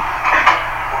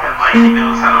 And, like, he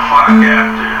knows how to flock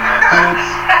after, and that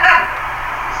shit's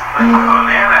like, oh,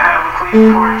 Nana, have a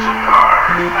clean porch and car.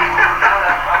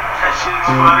 That shit's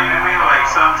funny to me. Like,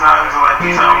 sometimes I like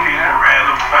to tell people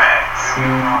random facts.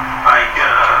 Like,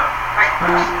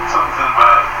 something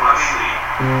about, let's see.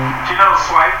 Do you know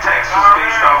swipe text was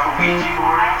based off of Ouija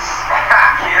boards?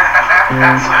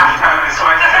 Yeah. So every time they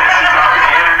swipe text, you're talking to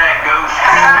internet ghosts.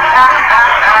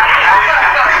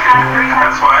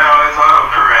 That's why it always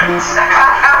autocorrects.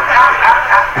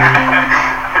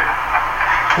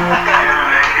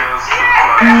 Internet ghosts are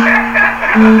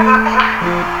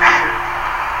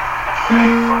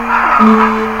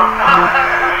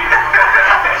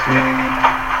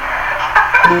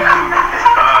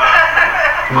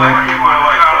Black people are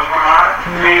like Pokemon.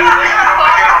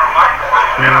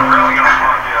 And I'm really gonna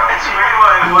fuck you up. It's really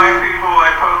like black people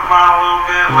like Pokemon a little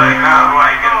bit, like not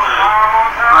like in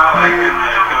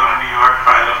the go to New York,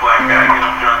 find a black guy, get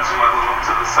him drunk, smuggle him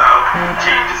to the south,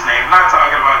 change his name. I'm not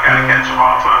talking about gotta catch him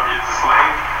all 12 years a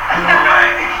slave.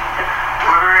 Like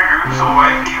we're in groups of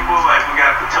white people, like we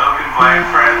got the token black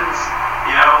friends,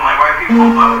 you know, and like white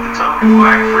people love the token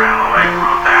black friend, like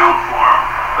real down for him.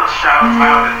 They'll shout him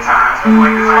out at times,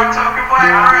 like this is my token black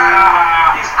friend,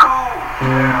 he's cool.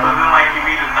 But then like you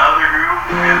meet another group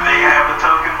and they have a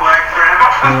token black friend,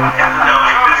 and then they're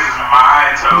like, this is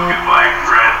my token black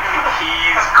friend,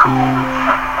 he's cool.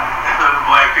 And then the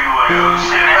black people are like, oh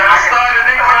shit, man, I started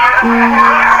nigga,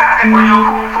 where your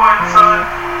cool point, son?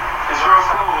 It's real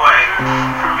cool. Like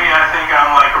for me, I think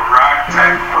I'm like a rock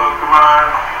type of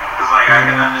Pokemon, cause like I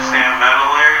can understand metal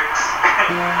lyrics.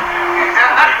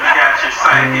 Like you got your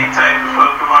psychic type of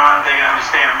Pokemon, they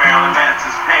understand Marilyn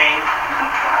Manson's pain.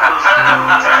 Those are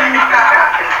the type.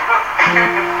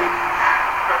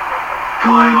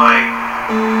 Play like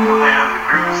when they have the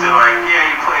groups, they're like, yeah,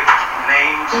 you play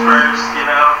names first, you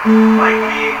know. Like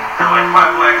me, they're like, my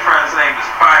black friend's name is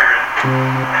Byron,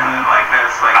 and then like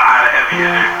that's like not a heavy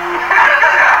hitter.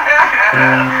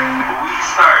 But we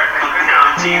start with the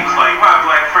other teams like, my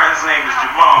black friend's name is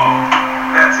Jamal.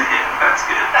 That's a hit. That's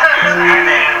good. And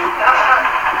then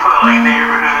put like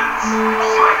neighborhoods.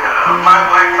 It's like my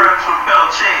black friend's from Bell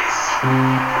Chase.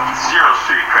 Zero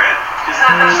street cred. Just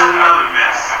another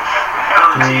miss.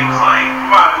 Other teams like,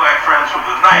 my black friend's from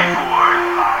the Ninth Ward.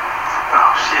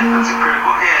 Oh shit, that's a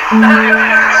critical hit.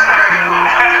 That's critical.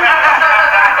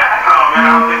 Oh man,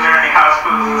 I don't think there are any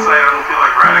hospitals in sight. I don't feel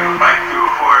like riding a bike through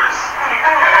a forest.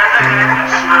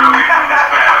 Just run away from this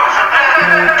battle.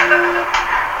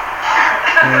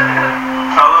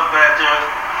 I love that joke.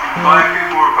 If black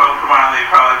people were Pokemon, they'd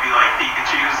probably be like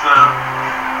Pikachu's though.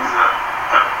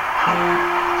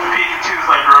 Pikachu's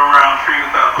like roam around free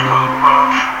without the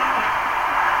Pokeball.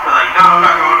 They're like, no, I'm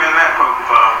not going in that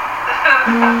Pokeball.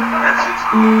 That shit's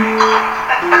cool to me.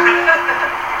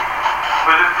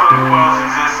 But if Pokeballs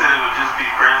existed, it would just be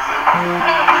prison.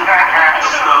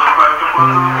 Just throw the Pokeballs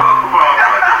in the Pokeball.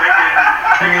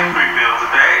 They get 3 meals a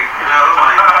day, you know?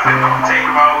 Like, take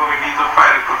them out when we need to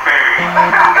fight a Clefairy.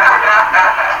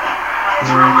 It's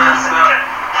real messed up.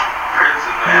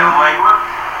 Prison, man. Like, what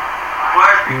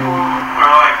people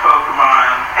are like Pokemon,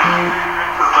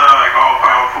 because they're like all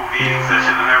powerful beings that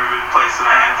should have never been placed in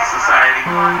the hands of society,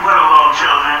 let alone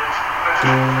children.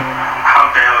 How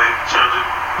dare they, children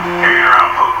carrying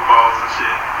around Pokeballs and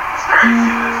shit. It's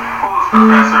craziness. Who was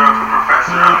professor of the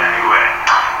professor of anyway?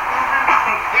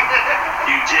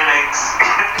 Eugenics.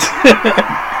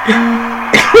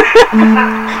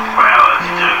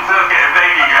 Biology jokes. Okay,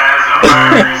 thank you guys. I'm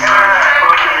very research.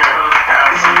 Welcome your host,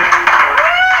 Kyle Smith.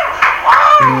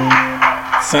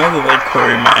 Sounded like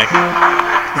Corey Mack.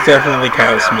 It's definitely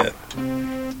Kyle Smith.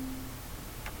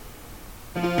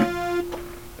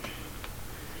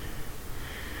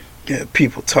 Yeah,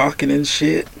 people talking and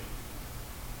shit.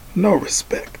 No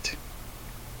respect.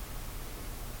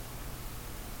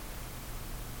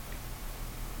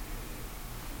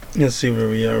 Let's see where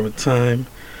we are with time.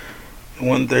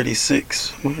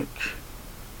 1:36 March.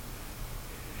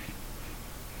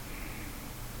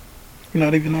 We're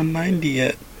not even on 90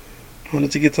 yet. I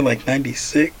wanted to get to like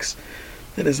 96.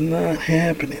 That is not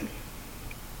happening.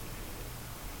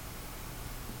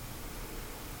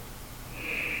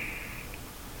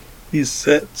 These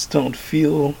sets don't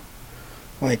feel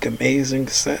like amazing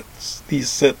sets. These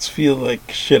sets feel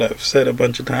like shit I've said a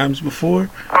bunch of times before.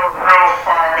 Real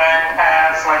far back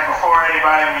past, like before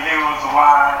anybody we knew was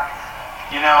alive.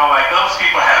 You know, like those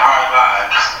people had hard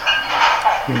lives.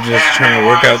 I'm just trying to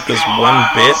work out this one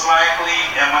bit. Most likely,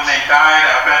 and when they died,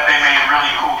 I bet they made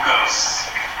really cool ghosts.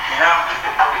 You know?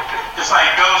 Just like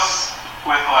ghosts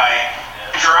with like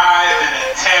drive and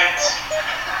intent.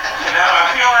 You know, I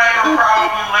feel like we're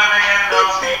probably living in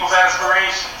those people's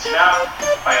aspirations, you know?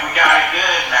 Like, we got it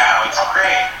good now, it's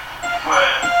great. But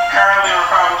currently we're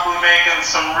probably making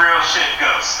some real shit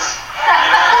ghosts.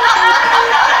 You know?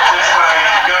 Just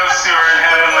like ghosts who are in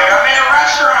heaven, like, I'm in a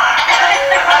restaurant.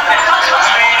 I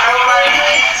mean, nobody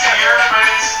eats here, but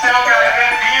it's still got a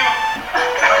good view.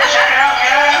 Like, check it out,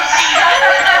 guys.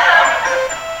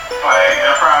 Like,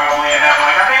 they're probably in heaven,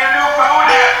 like, I made a new phone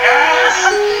app, guys.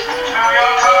 You know, we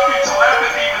all talk through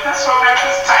telepathy, but this phone app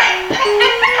is tight.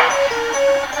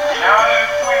 You know,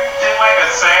 if we did like a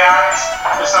seance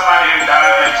for somebody who died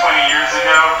like 20 years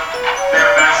ago, their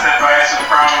best advice would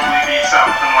probably be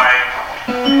something like,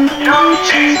 you know, if you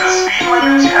change the speed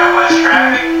limit, you have less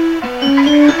traffic.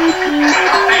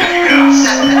 Thank you, ghost.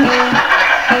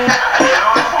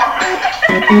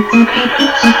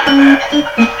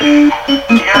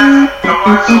 You guys go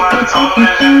watch a lot of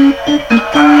television.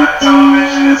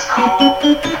 Television is cool,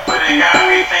 but it got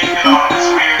me thinking on this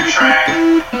weird track.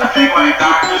 I think like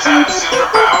doctors have a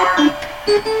superpower.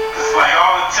 Cause like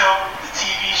all the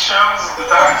TV shows, the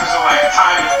doctors are like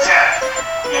time and death.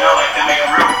 You know, like they make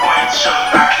real points, show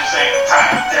the doctors saying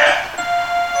time and death.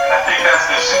 And I think that's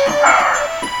their superpower.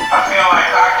 I feel like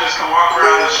doctors can walk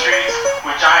around the streets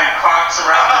with giant clocks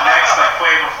around their necks like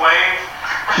Flavor Flav,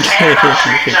 handing out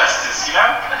street justice, you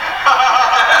know?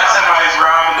 If somebody's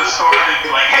robbing the store, they'd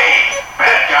be like, hey,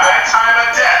 bad guy, time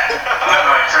of death. They'd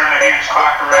like turn their huge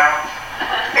clock around.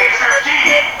 8:15,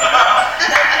 you know?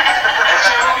 That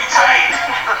shit would be tight.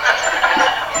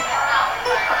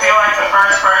 I feel like the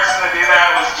first person to do that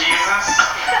was Jesus.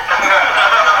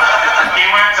 He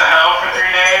went to hell for 3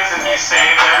 days and he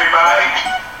saved everybody.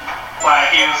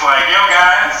 Like, he was like, yo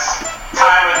guys,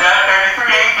 time of death,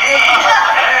 33 AD.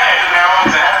 Yeah, now on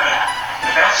to heaven.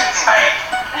 That shit's tight.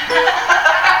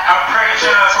 I'm pretty sure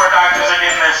that's where doctors are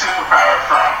getting their superpower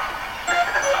from.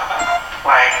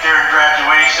 Like, during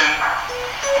graduation,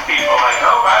 people are like,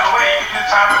 oh, by the way, you can do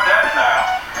time of death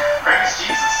now. Praise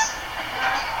Jesus.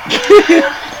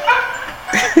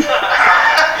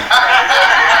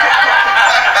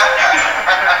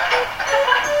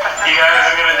 You guys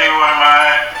are gonna do one of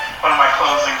my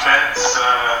closing bits. I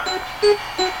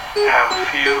have a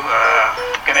few.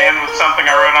 Gonna end with something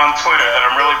I wrote on Twitter that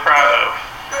I'm really proud of.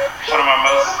 One of my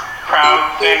most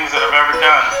proud things that I've ever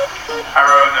done. I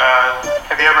wrote,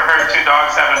 have you ever heard two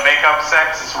dogs having make-up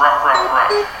sex? It's rough, rough,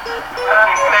 rough.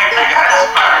 Thank you guys.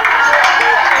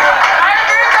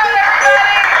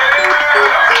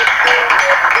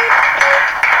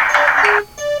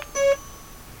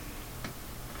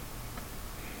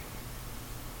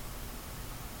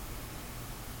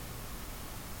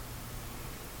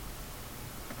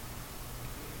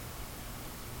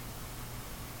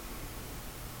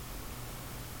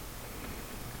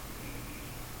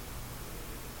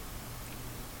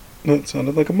 That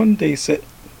sounded like a Monday set.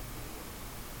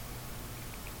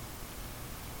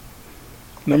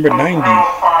 Number 90.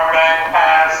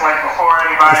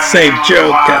 The same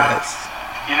joke, guys.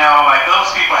 You know, like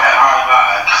those people had hard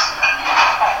lives.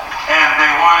 And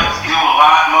they wanted to do a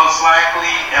lot, most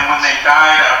likely. And when they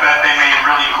died, I bet they made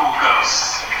really cool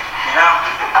ghosts. You know?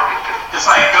 Just It's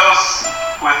like ghosts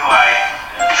with like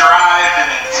drive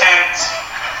and intent.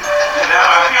 You know,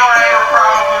 I feel like we're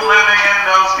probably living in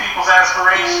those people's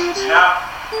aspirations, you know?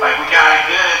 Like, we got it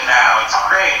good now, it's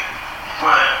great.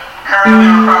 But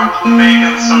currently we're probably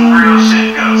making some real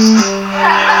shit ghosts. Just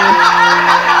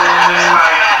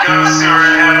like ghosts who are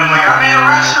in heaven, like, I made a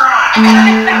restaurant.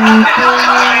 I mean,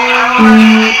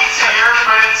 nobody eats here,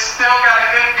 but it's still got a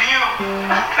good view.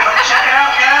 Come check it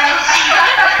out, guys.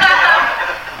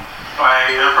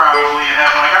 Like, they're probably in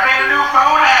heaven, like, I made a new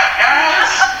phone app, guys.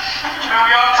 You know,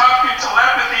 we all talk through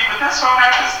telepathy, but this phone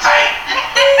app is tight.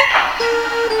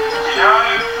 You know,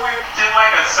 if we did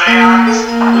like a seance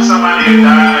for somebody who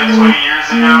died like 20 years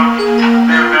ago,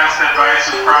 their best advice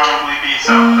would probably be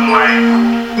something like,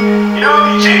 you know,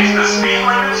 if you change the speed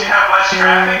limits, you have less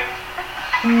traffic.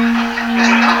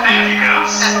 Thank you,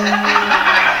 ghost.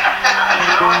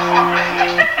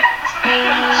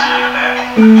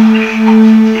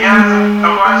 You guys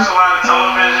have watched a lot of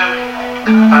television.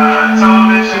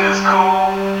 Television is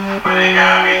cool, but it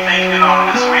got me thinking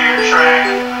on this weird track.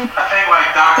 I think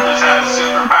like doctors have a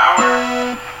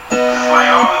superpower. It's like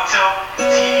all the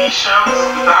TV shows,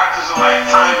 the doctors are like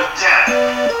time of death.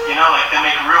 You know, like they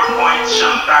make real points, show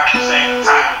the doctors saying the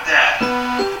time of death.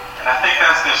 And I think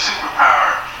that's their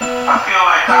superpower. I feel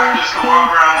like doctors can walk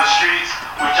around the streets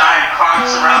with giant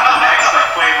clocks around their necks like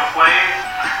Flavor Flav,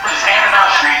 just handing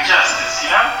out street justice, you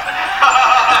know?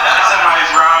 Somebody's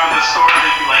robbing the store,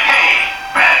 they'd be like, hey,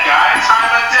 bad guy,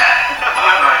 time of death.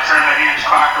 They'd like turn their huge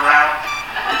clock around.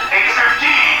 8:15, you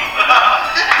know?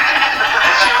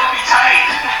 That shit will be tight.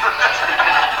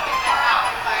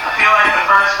 I feel like the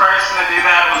first person to do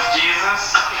that was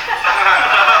Jesus.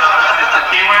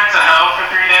 He went to hell for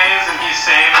 3 days and he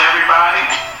saved everybody.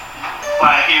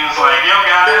 Like, he was like, yo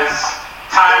guys,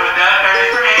 time of death,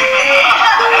 33 AD.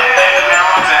 And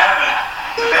everyone's to heaven.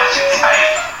 But that shit's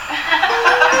tight.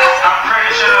 I'm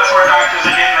pretty sure that's where doctors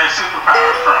are getting their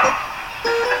superpower from.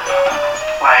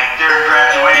 Like, during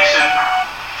graduation,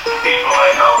 people are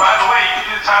like, oh, by the way, you can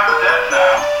do time of death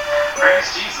now. Praise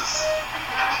Jesus.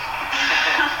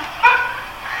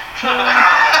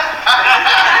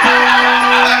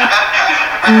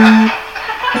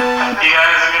 You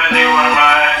guys are gonna do one of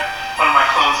my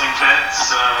closing bits.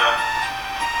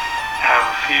 I have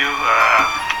a few.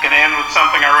 Gonna end with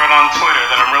something I wrote on Twitter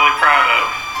that I'm really proud of.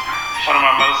 One of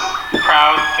my most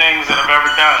proud things that I've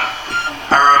ever done.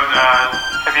 I wrote,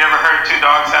 have you ever heard two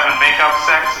dogs having make-up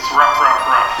sex? It's rough, rough,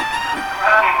 rough.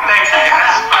 Thank you guys.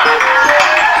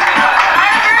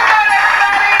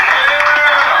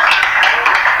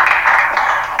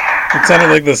 It sounded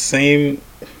like the same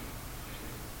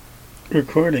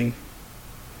recording.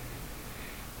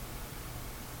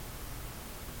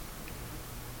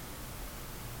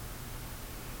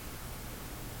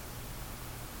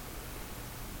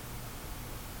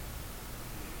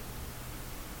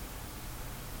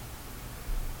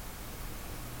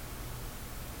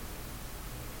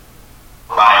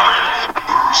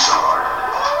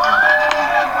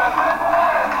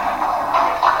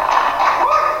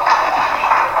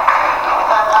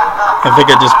 I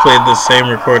think I just played the same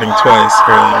recording twice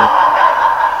earlier.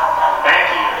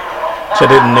 Thank you. Which I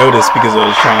didn't notice because I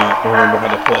was trying to remember how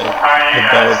to play the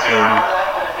bell thing.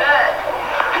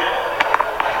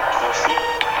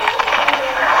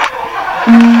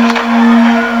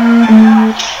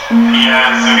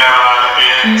 Yeah, so got a lot of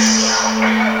bits.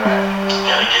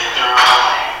 Gotta get through.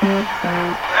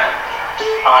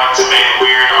 I like to make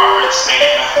weird awkward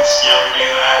statements. You ever do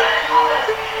that?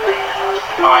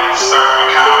 I like to start my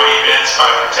comedy bits by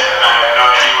pretending I have no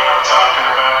idea what I'm talking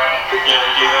about. You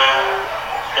ever do that?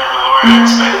 You ever lower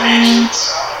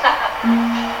expectations?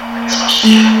 That's my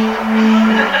shit.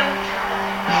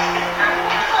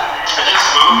 I just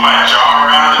moved my jaw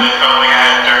around and it felt like I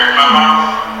had dirt in my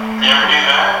mouth. You ever do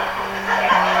that?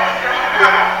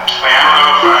 Like, I don't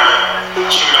know if I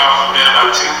chewed off a bit of my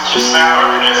tooth just now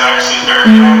or if there's actually dirt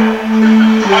in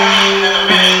it. I'll eat it in a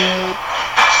minute.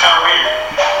 It's kind of weird.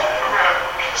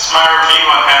 It's my review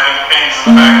on having things in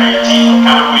the back of your teeth.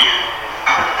 Kind of weird.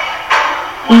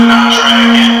 Would not try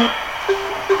again.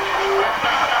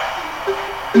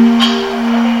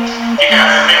 You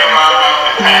guys think a lot about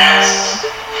the past.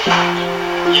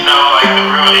 You know, like the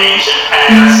real ancient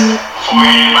past. Before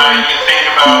anybody you can think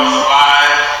about was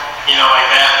alive. You know, like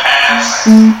that past.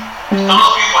 Those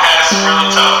people had some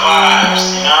really tough lives,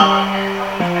 you know?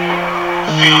 I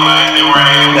feel like they weren't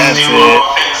able to do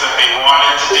all the things that they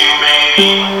wanted to do,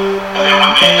 maybe. And then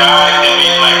when they died, they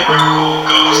made like real cool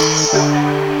ghosts.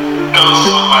 Ghosts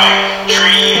with like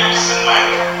dreams and like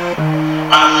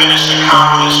unfinished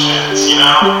accomplishments, you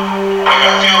know? Like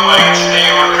I feel like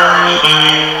today we're currently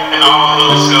living in all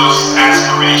of those ghost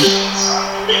aspirations,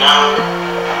 you know?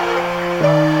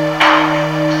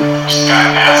 Just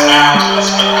got passed down to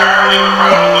us, but currently we're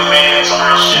probably made into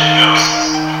real shit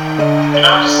ghosts. You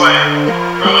know, just like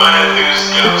real unenthused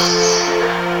ghosts.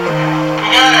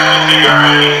 We got everything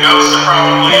already. Ghosts are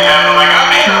probably in heaven like, I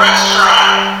made a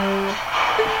restaurant.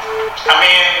 I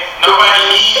mean, nobody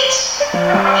eats,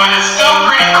 but it's still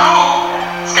pretty cool.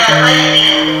 It's got a great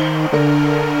view.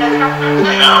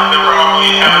 You know, they're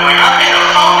probably in heaven like, I made a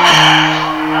phone app.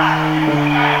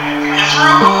 It's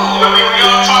real cool. I mean, we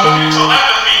all talk through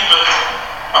telepathy, but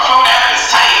a phone app is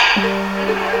tight.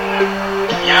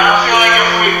 You know, I feel like if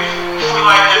we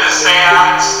like did a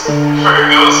seance for a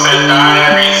ghost that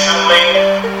died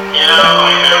recently, you know,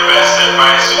 like their best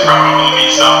advice would probably be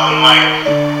something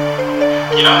like,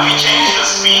 you know, if you change the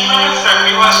speed limits, there'd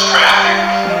be less traffic.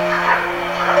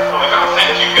 I'm like, oh,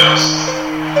 thank you, ghost.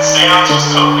 The seance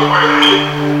was totally worth it.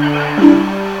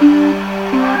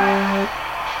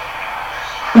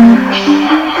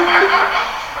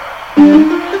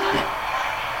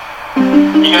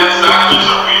 You guys, doctors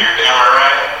are weird, am I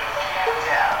right?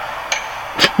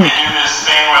 They do this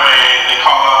thing where they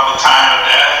call out the time of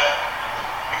death.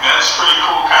 Like, that's a pretty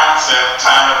cool concept,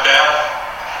 time of death.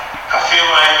 I feel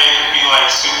like they could be like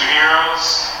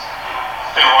superheroes.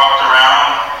 They walked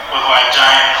around with like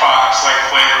giant clocks like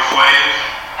Flavor Flav,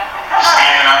 just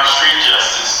handing out street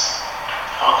justice.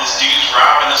 Oh, this dude's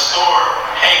robbing the store.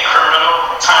 Hey,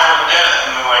 criminal, time of death.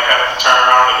 And then like have to turn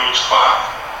around with a huge clock.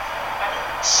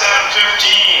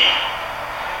 7:15.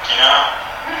 You know?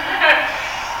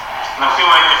 And I feel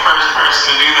like the first person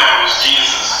to do that was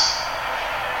Jesus.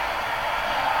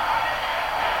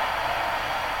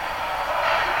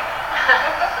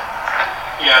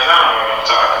 You guys, I don't know what I'm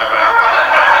talking about.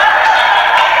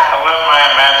 I let my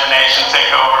imagination take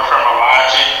over from my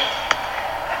logic.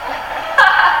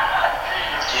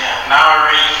 Yeah, now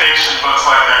I read fiction books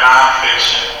like they're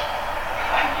non-fiction.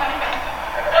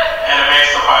 And it makes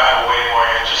the Bible way more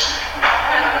interesting.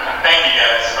 Thank you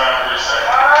guys for having research.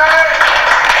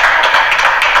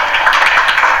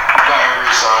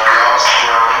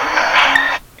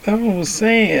 That was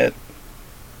sad.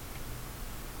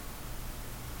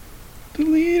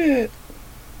 Delete it.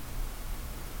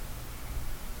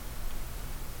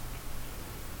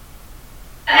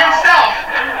 Himself,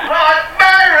 Lord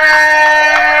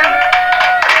Byron!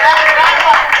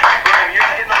 You're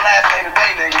getting the last name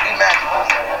today, nigga. Be magical.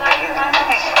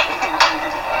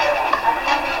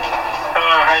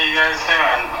 Hello, how you guys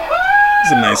doing?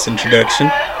 It's a nice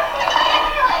introduction.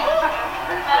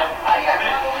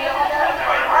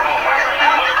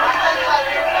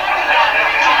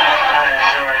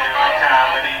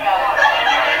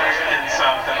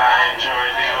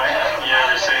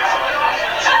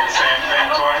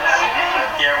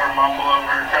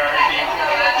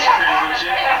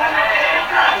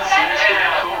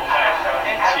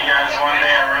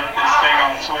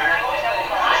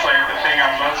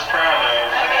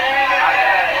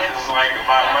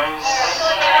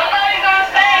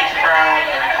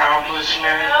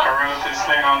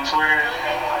 On Twitter,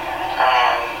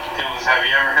 it was, have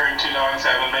you ever heard two dogs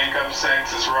having makeup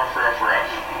sex? It's rough, rough,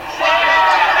 rough. My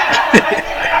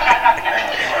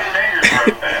fingers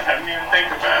wrote that. I didn't even think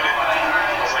about it.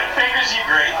 I was like, fingers, you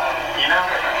great. You know?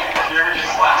 You ever just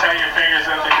tell your fingers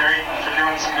that they're great for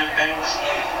doing some good things?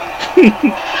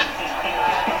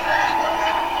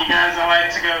 You guys, I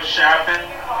like to go shopping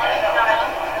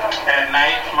at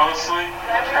night mostly.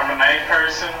 I'm a night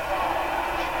person.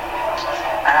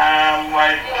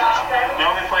 Like, the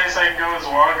only place I can go is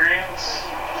Walgreens,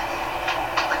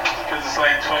 because it's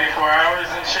like 24 hours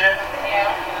and shit.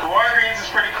 The Walgreens is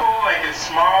pretty cool, like it's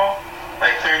small,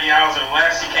 like 30 hours or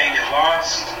less, you can't get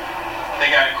lost.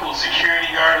 They got a cool security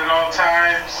guard at all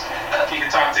times. You can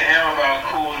talk to him about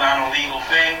cool, non-illegal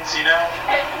things, you know?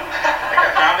 Like, I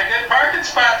found a good parking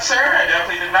spot, sir. I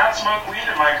definitely did not smoke weed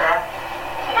in my car.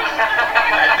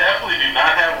 I definitely do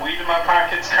not have weed in my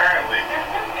pockets currently.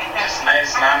 Just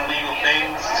nice non-legal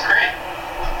things. It's great.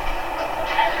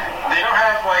 They don't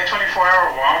have like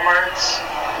 24-hour Walmarts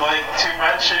like too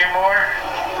much anymore.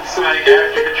 It's like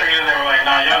after Katrina they were like,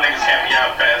 nah, y'all niggas can't be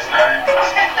out past 9.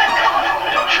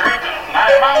 I'm tripping.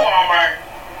 Not in my Walmart.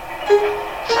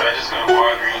 So I just go to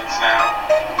Walgreens now.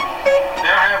 They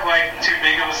don't have like too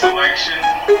big of a selection.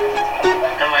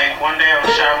 And like one day I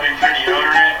was shopping for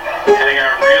deodorant and I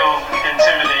got real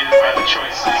intimidated by the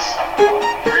choices.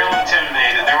 Real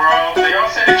intimidated. They all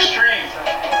said extreme.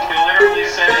 They literally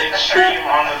said extreme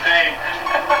on the thing.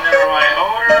 And they were like,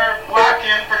 odor,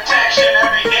 blocking, protection,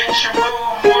 every inch you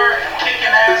move, more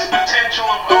kicking ass potential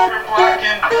of odor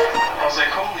blocking. I was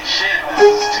like, holy shit,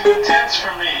 too intense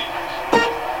for me.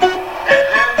 And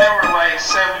then there were like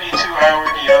 72-hour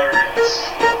deodorants.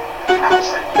 I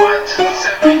was like, what?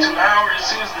 72 hours?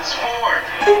 Who's this for?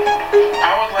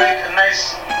 I would like a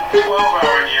nice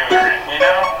 12-hour deodorant, you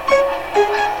know?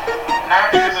 Not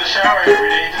because I shower every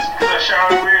day, just because I shower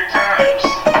at weird times.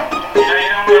 You know, you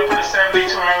don't want to put a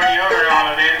 72-hour deodorant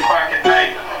on at 8 o'clock at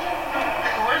night.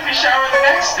 What if you shower the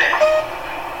next day?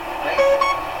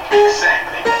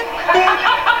 Exactly.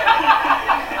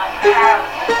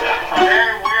 I'm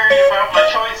very weary about my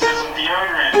choices of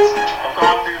deodorants. I've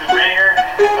gone through the ringer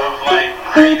of like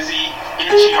crazy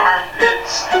itchy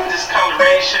armpits,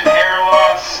 discoloration, hair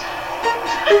loss.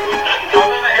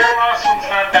 Although the hair loss one's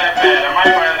not that bad, I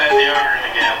might buy that deodorant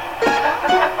again.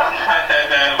 Not that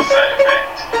bad of a side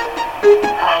effect.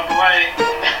 Like,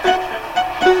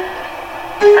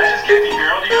 I just get the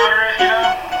girl deodorant, you know?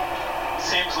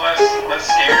 Seems less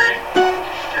scary.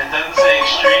 It doesn't say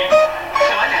extreme. I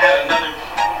feel like I had another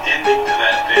ending to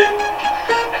that bit.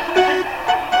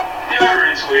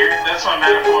 Deodorant's weird. That's my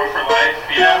metaphor for life,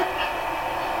 you know?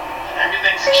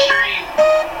 Everything's extreme.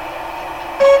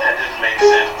 That doesn't make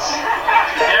sense.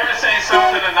 You ever say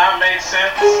something and not make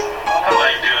sense? I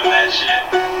like doing that shit.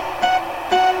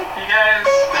 You guys?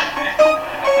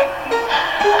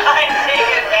 I see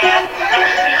it, man.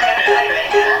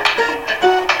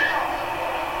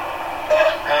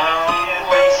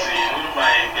 Let's see. What am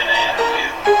I gonna end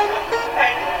with?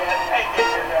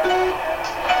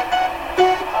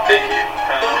 Thank you.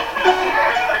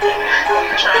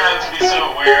 Try not to be so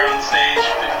aware on stage.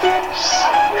 Just so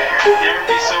aware. You ever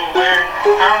be so aware?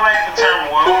 I don't like the term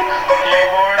woke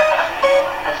anymore.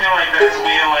 I feel like that's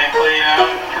being like played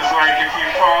out. Cause like if you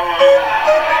follow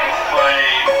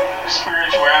like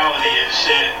spirituality and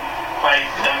shit, like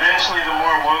eventually the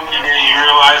more woke you get, you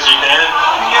realize you're dead.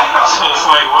 So it's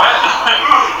like, what?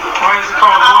 Why is it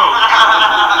called woke?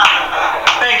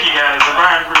 Thank you guys. I'm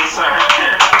Brian Bruce.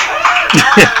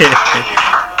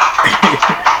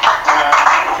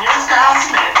 Here's Kyle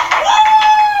Smith.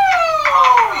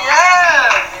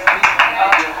 Yes!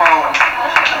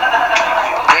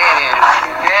 Get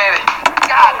it.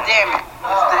 God damn it.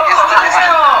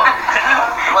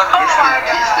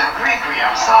 It's the Gregory,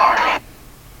 I'm sorry.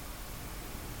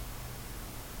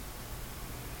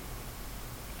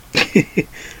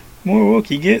 More woke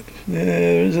you get,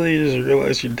 eventually you just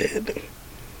realize you're dead.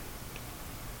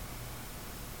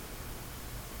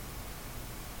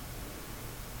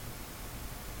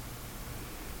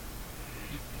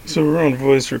 So we're on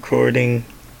voice recording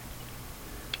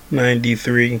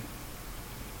 93.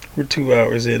 We're 2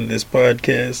 hours in this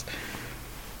podcast.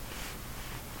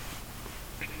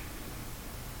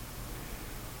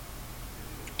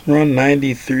 We're on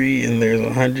 93 and there's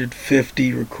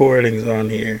 150 recordings on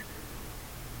here.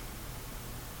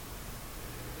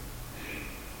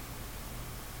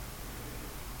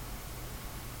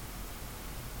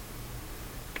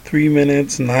 Three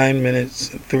minutes, 9 minutes,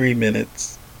 3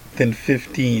 minutes, then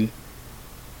 15.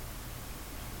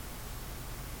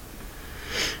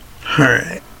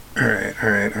 Alright.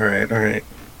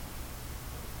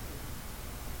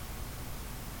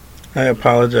 I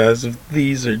apologize if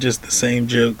these are just the same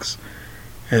jokes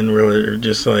and really are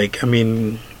just like, I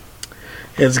mean,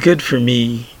 it's good for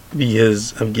me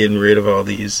because I'm getting rid of all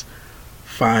these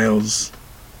files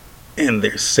and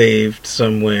they're saved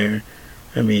somewhere.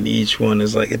 I mean, each one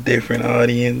is like a different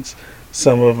audience.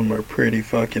 Some of them are pretty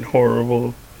fucking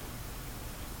horrible.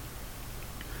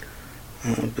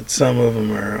 But some of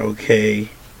them are okay.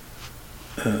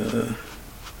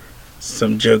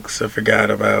 Some jokes I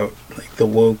forgot about. Like the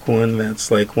woke one,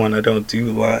 that's like one I don't do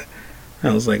a lot.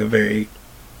 That was like that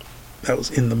was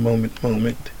in the moment.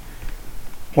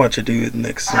 Watch it do it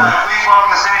next time. Please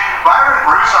welcome the stage, Byron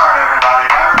Broussard, everybody.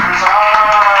 Byron Broussard.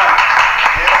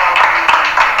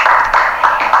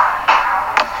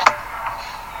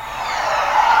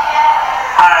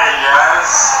 Hi, you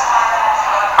guys.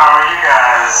 How are you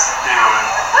guys doing?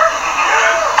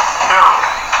 Cool.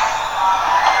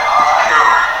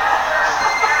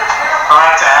 I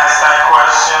like to ask that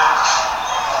question.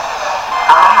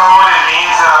 I don't know what it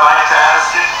means that I like to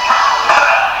ask it.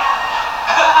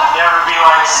 You ever be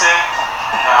like sick?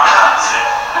 No, I'm not sick.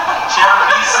 Did you ever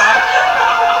be sick?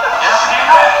 You ever do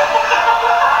that?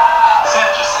 It's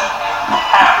interesting.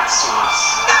 Happens to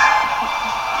us.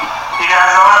 You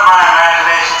guys, I let my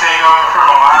imagination take over from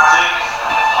my logic.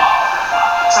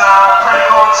 It's a pretty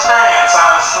cool experience,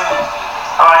 honestly.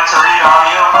 I like to read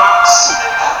audiobooks.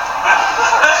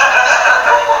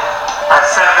 I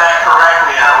said that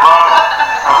correctly. I love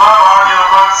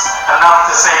audiobooks enough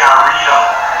to say I read them.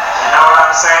 You know what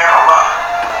I'm saying? I love it.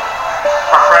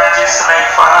 My friends used to make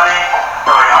fun of me.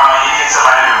 They're like, you need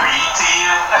somebody to read to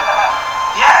you?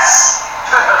 Yes,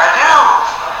 I do.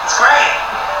 It's great.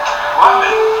 Love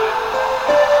it.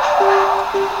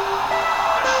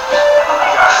 You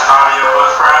guys an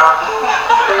audiobook crowd?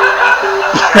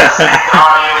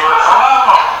 Audiobooks, I love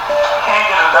them. Can't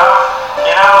get enough.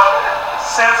 You know,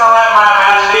 since I let my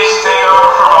imagination take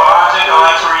over from a logic, I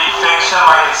like to read fiction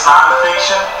like it's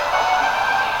non-fiction.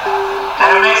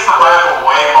 And it makes the Bible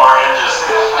way more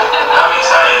interesting. Let me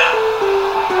tell you.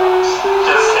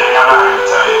 Just kidding, I'm not going to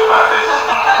tell you about it.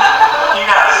 You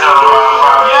guys know about the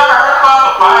Bible. You ever heard about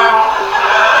the Bible?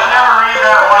 You never read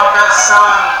that one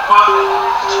best-selling book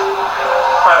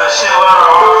by the shitload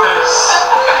of authors?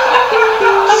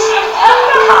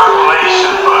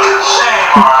 Compilation book.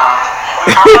 Shame on them.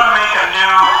 I'm going to make a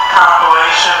new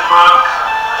compilation book.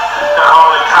 Gonna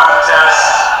hold a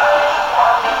contest.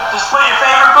 Just put your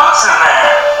favorite books in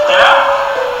there, you know?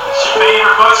 It's your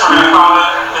favorite books. We're gonna call it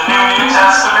the New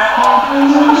Testament.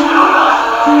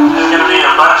 There's gonna be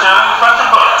a bunch of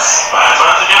books by a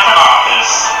bunch of different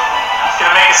authors. It's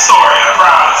gonna make a story, I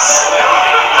promise.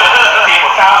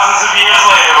 People thousands of years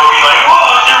later will be like,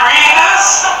 "Whoa, did you read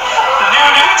this? The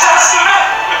New Testament?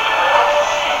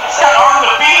 It's got On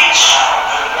the Beach.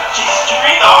 Did you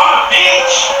read the On the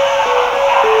Beach?"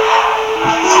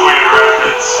 It's a weird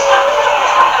reference.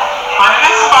 But it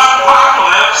is about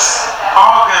apocalypse.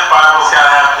 All good Bibles gotta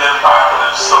have good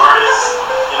apocalypse stories,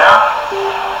 you know?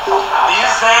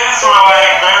 These days we're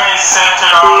like very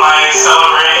centered on like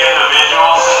celebrating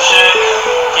individuals and shit,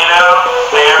 you know?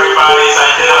 Like everybody's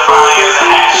identifying as a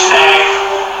hashtag.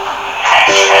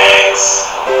 Hashtags.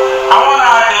 I wanna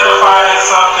identify as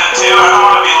something too. I don't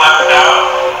wanna be left out.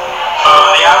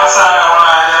 On the outside I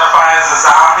wanna identify as a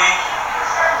zombie,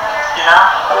 you know?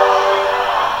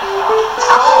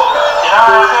 It's cool. You know,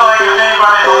 I feel like if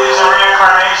anybody believes in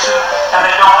reincarnation and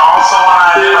they don't also want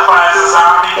to identify as a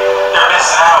zombie, they're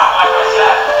missing out.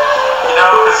 You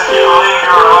know, because if you believe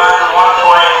you're alive at one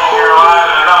point and you're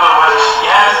alive at another one, you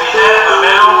have to be dead in the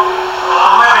middle. The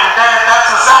living dead,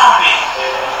 that's a zombie.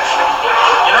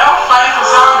 You know, fight for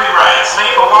zombie rights.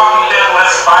 Make The Walking Dead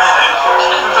less violent.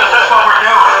 That's what we're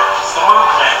doing. It's the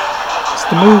movement. It's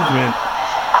the movement.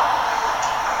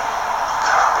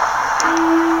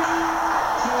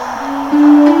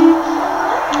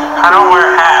 I don't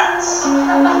wear hats.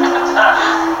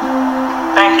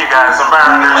 Thank you guys, I'm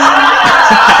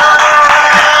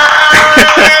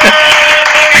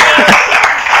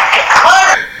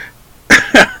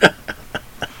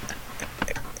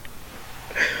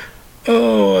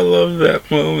Oh, I love that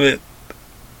moment.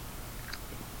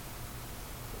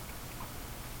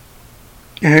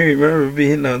 I remember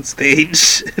being on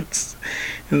stage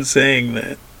and saying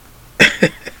that.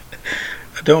 I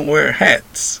don't wear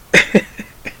hats.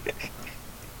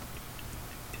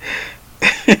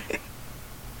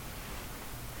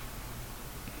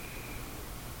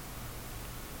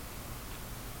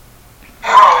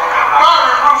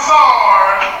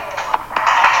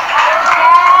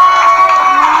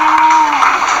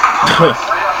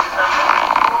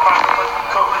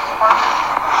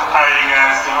 How are you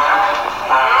guys doing?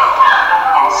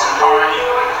 Awesome party.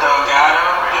 Delgado.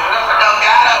 Give it up for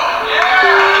Delgado.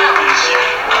 Good shit.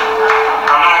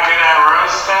 I'm not good at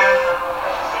roasting,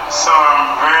 so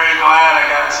I'm very glad I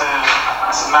got to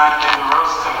not do the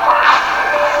roasting part.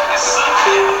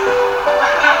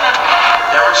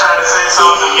 You ever try to say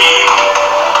something mean?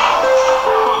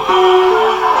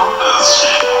 Who does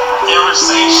shit? You ever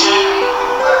say shit?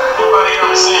 Anybody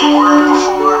ever say a word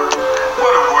before?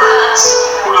 What are words?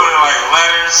 What are they, like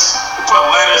letters? We put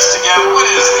letters together. What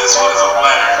is this? What is a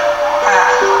letter?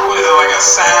 What is it, like a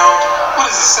sound?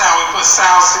 What is a sound? We put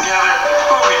sounds together.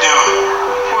 What are we doing?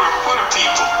 What are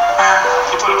people?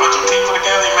 You put a bunch of people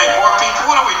together, you make more people?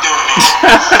 What are we doing here?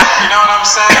 You know what I'm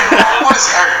saying? What is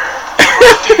Earth? You have a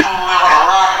bunch of people who live on a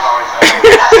rock.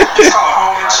 It's called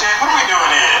home and shit. What are we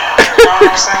doing here? You know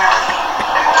what I'm saying?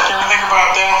 You ever think about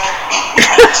that?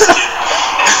 Just kidding.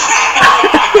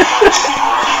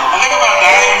 I think about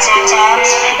dying sometimes,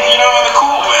 you know, in the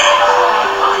cool way.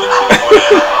 In the cool way.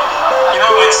 You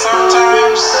know, like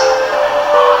sometimes,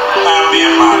 I'm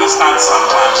being modest, not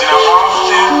sometimes, you know,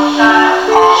 often,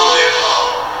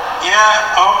 yeah,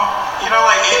 you know,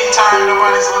 like anytime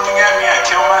nobody's looking at me, I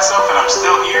kill myself and I'm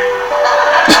still here.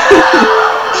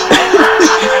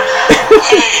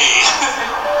 Hey,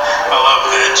 I love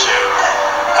that joke.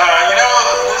 You know,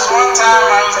 this one time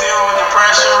I was dealing with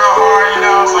depression real hard, you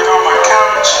know, I was like on my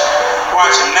couch,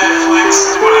 watching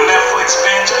Netflix, doing a Netflix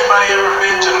binge. Anybody ever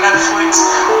binge on Netflix?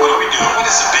 What are we doing? What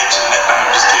is a binge on Netflix?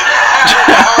 I'm just kidding.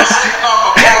 I was sitting on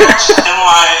the couch and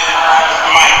like,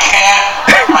 my cat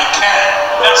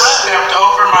stepped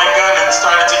over my gun and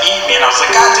started to me, and I was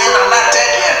like, God damn it, I'm not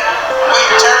dead yet. Wait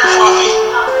your turn, Fluffy.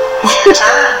 Wait your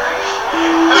turn.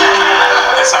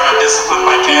 That's how I discipline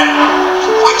my cat.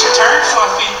 Wait your turn,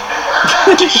 Fluffy.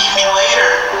 You can eat me later.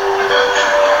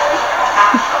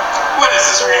 What is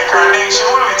this, reincarnation?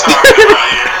 What are we talking about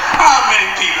here? How many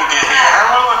people get here?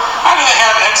 How do they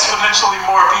have exponentially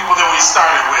more people than we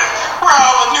started with? Where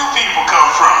all the new people come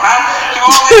from, huh? You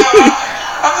only have,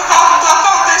 I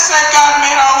thought they said God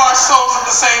made all our souls at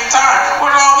the same time. Where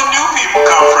did all the new people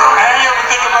come from? Huh? You ever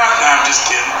think about that? I'm just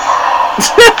kidding.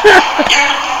 You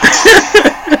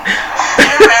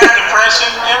ever had depression?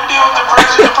 You ever deal with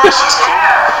depression? Depression's cool.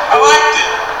 I liked it.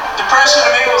 Depression to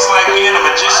me was like being a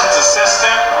magician's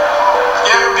assistant.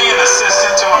 You ever be an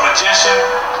assistant to a magician?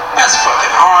 That's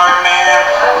fucking hard, man.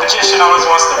 A magician always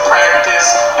wants to practice.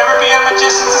 Ever be a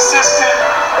magician's assistant?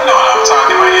 You know what I'm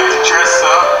talking about. You have to dress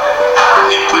up.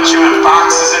 They put you in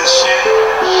boxes and shit.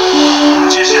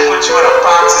 Magician put you in a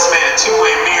box that's made of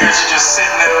two-way mirrors. You're just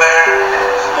sitting in there,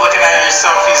 looking at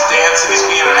yourself. He's dancing. He's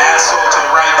being an asshole to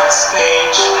the right of the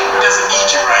stage. He doesn't need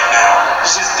you right now.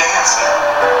 He's just dancing.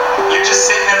 You're just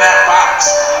sitting in that box,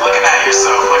 looking at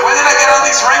yourself. Like, where did I get all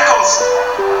these wrinkles?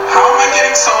 How am I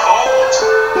getting so old?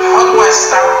 How do I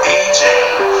stop aging?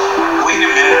 Wait a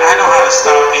minute, I know how to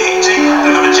stop aging.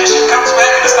 Then the magician comes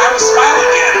back and it's time to smile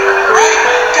again, right?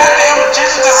 Goddamn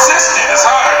magician's assistant. It's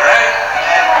hard, right?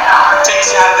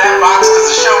 Takes you out of that box because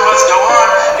the show must go on.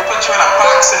 He puts you in a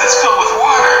box and it's filled with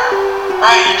water,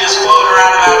 right? You just float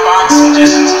around in that box.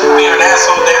 Magicians being an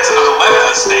asshole dancing to the left of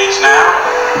the stage now.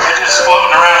 You're just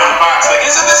floating around in the box. Like,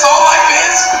 isn't this all life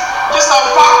is? Just a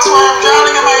box where I'm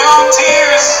drowning in my own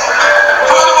tears.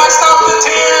 How do I stop the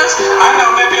tears? I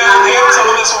know, maybe I inhale some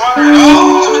of this water.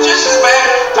 Oh, the magician's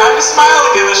back. Time to smile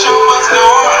again. The show must go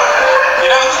on. You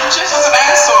know, the magician's an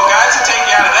asshole, guys. He'll take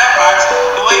you out of that box.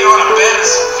 He'll lay you on a bed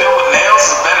that's filled with nails.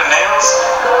 It's a bed of nails.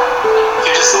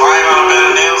 You're just lying on a bed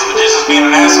of nails. The magician's being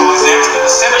an asshole. He's dancing to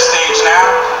the center stage now.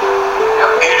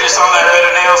 And you're just on that bed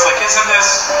of nails. Like, isn't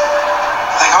this...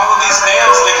 Like, all of these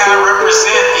nails, they kind of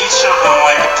represent each of them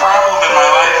like a problem in my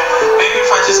life. Maybe if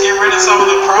I just get rid of some of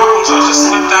the problems, I'll just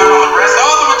slip down on the rest.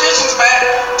 Oh, the magician's back.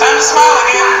 Time to smile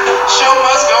again. Show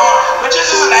must go on.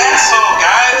 Magician's an asshole,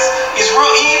 guys. He's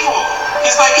real evil.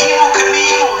 He's like Evel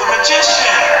Knievel, the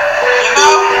magician. You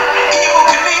know? Evel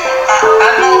Knievel.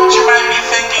 I know what you might be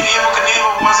thinking. Evel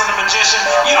Knievel wasn't a magician.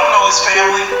 You don't know his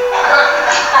family.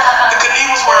 The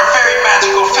Knievels were a very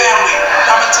magical family.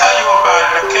 I'm going to tell you about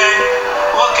it, okay?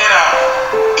 Look it up.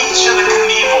 Each of the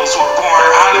Knievels were born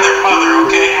out of their mother,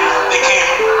 okay? They came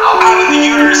out of the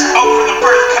uterus, over the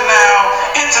birth canal,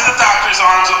 into the doctor's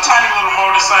arms on tiny little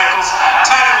motorcycles,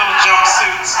 tiny little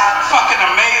jumpsuits. Fucking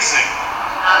amazing.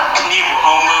 Knievel,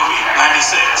 home movie,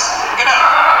 96. Look it up.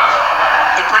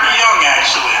 They're pretty young,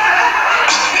 actually.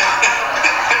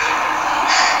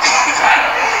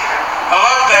 I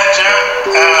love that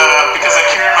joke because I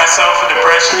cured myself of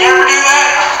depression. You ever do that?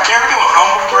 You ever do a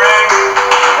humble brag?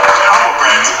 Humble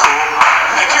brags are cool.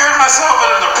 I cured myself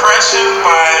of depression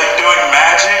by doing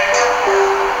magic,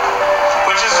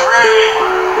 which is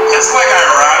it's like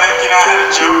ironic. You know, I had a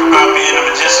joke about being a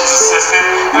magician's assistant,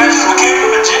 and I just became a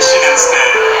magician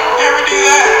instead. You ever do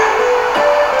that?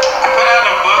 I put out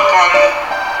a book on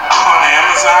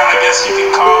Amazon, I guess you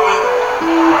could call it.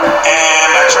 And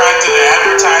I tried to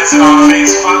advertise it on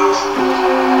Facebook,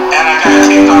 and I got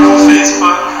kicked off of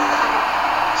Facebook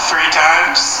 3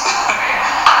 times.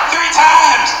 3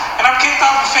 times! And I'm kicked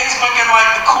off of Facebook in like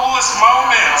the coolest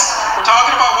moments. We're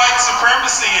talking about white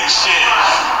supremacy and shit.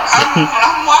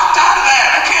 I'm locked out of that.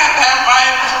 I can't have my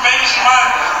information,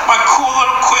 my cool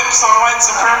little quips on white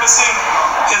supremacy.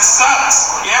 It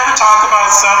sucks. You ever talk about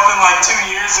something like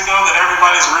 2 years ago that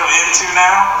everybody's real into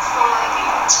now?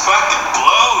 It fucking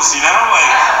blows, you know?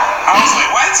 Like, I was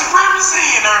like, white supremacy,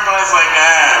 and everybody's like,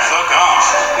 fuck off.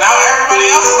 Now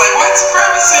everybody else is like, white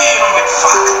supremacy, and I'm like,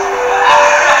 fuck.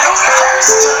 I was the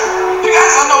first. You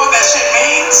guys don't know what that shit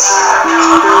means?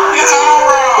 You guys are all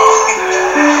wrong.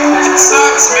 It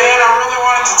sucks, man. I really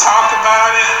wanted to talk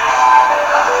about it.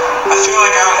 I feel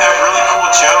like I would have really cool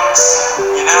jokes,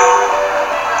 you know?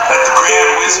 Like the Grand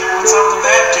Wizard, what's up with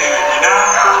that dude, you know?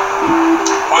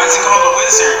 Why is he called a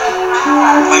wizard?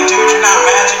 Like, dude, you're not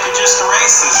magic, you're just a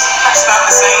racist. It's not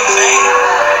the same thing.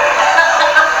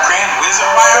 Grand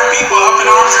Wizard, why are people up in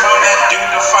arms about that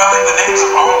dude defiling the names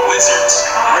of all wizards?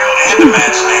 Real and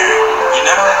imaginary, you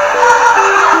know?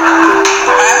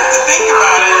 I had to think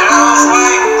about it, and I was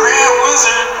like, Grand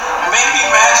Wizard, maybe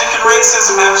magic and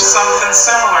racism have something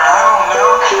similar. I don't know.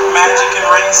 Magic and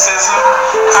racism.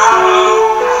 I don't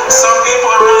know. Some people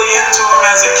are really into them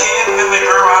as a kid, and then they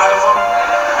grow out of them.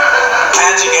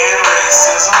 Magic and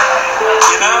racism,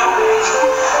 you know?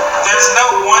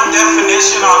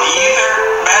 magician on either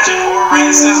magic or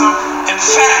racism. In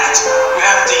fact, you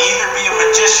have to either be a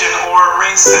magician or a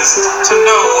racist to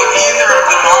know what either of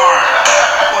them are.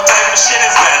 What type of shit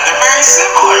is that? They're very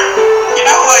similar. You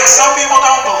know, like some people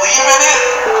don't believe in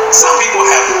it. Some people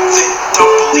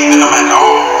don't believe in them at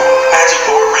all. Magic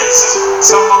or racism.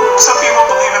 Some people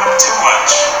believe in them too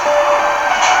much.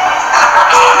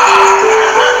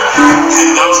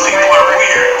 And those people are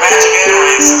weird. Magic and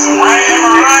racism, right? Am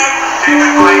I right?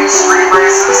 David Blaine, street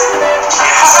racist.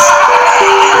 Yes.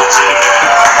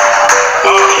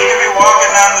 Oh, you could be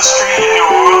walking down the street in New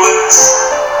Orleans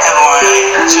and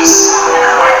like just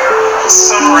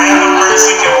some random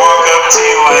person can walk up to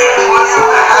you like,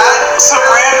 some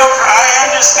random, I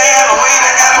understand, wait,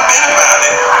 I got a bit about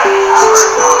it.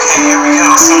 Okay, here we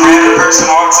go. Some random person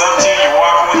walks up to you, you're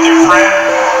walking with your friend,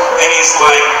 and he's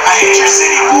like, I hate your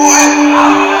city, boy.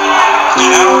 You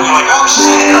know, you're like, oh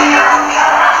shit.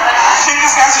 I think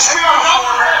this guy's a street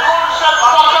performer.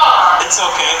 It's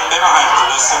okay, they don't have to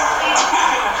listen.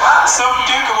 Some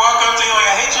dude can walk up to you like,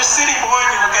 I hate your city, boy,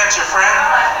 and you look at your friend,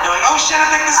 you're like, oh shit,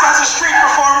 I think this guy's a street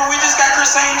performer, we just got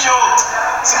Chris Angel.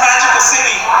 It's a magical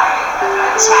city.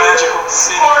 It's a magical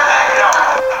city. I'm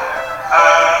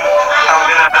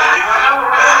gonna do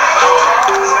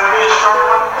it's gonna be a short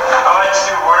one. I like to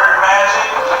do word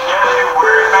magic. You ever do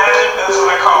word magic? That's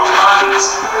what I call puns.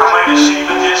 I'm like a sheep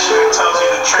magician who tells you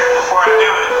the trick before I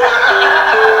do it.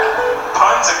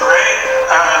 Puns are great.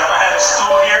 If I had a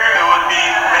stool here, it would be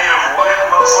made of wood,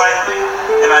 most likely.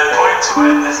 And I'd point to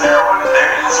it. Is there a wood?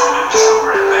 There is a wooden stool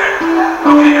right there.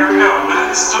 Okay, here we go.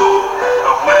 Wooden stool.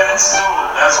 A wooden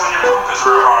stool. That's when your poop is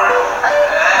real hard.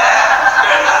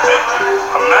 Thank you.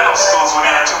 A metal stool is when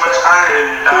you have too much iron in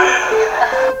your diet.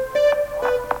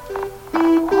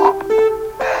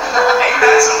 Ain't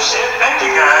that some shit? Thank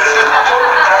you guys.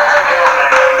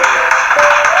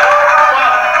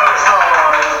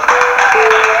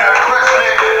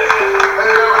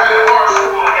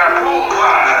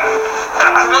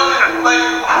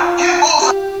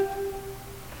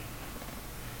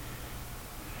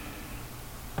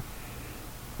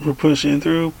 We're pushing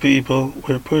through, people.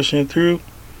 We're pushing through.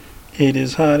 It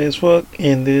is hot as fuck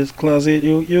in this closet,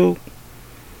 yo.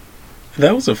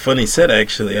 That was a funny set,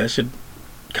 actually. I should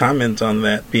comment on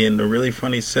that being a really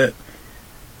funny set.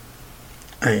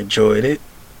 I enjoyed it.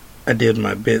 I did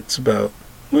my bits about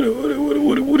what are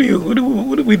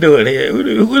we doing here?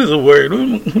 What is a word?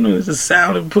 What is the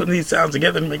sound of putting these sounds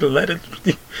together and make a letter?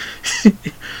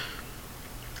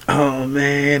 Oh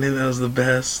man, and that was the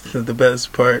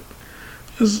best part.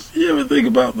 You ever think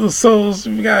about the souls?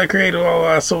 We gotta create all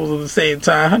our souls at the same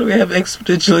time. How do we have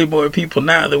exponentially more people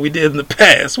now than we did in the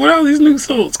past? Where all these new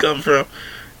souls come from?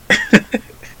 How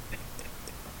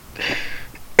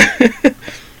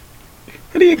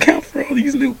do you account for all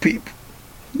these new people?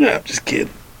 No, I'm just kidding.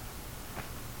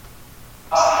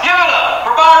 Give it up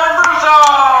for Byron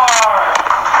Broussard!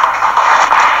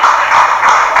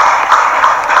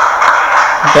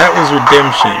 That was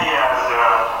redemption.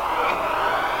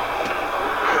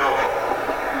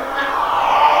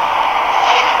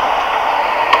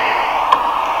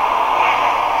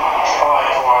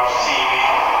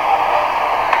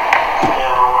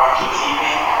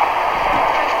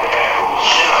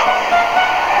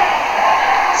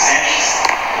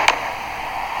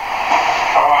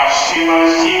 Too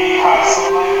much TV,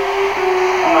 possibly.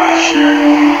 I'm not sure.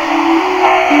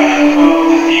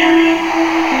 The theory,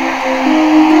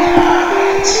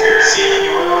 conspiracy, if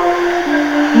you will.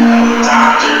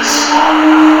 Doctors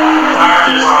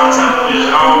on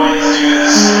television always do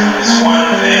this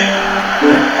one thing.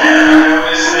 And I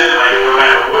always said, like, no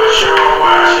matter what show I'm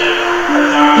watching,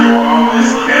 a doctor will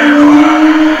always look at a clock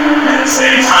and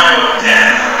say, time of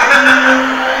death.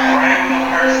 Right when the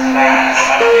person dies.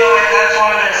 I feel like that's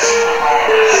one of their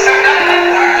superpowers.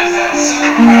 Doctors have a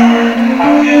superpower.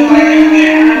 I feel like if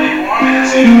they really wanted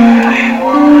to, they could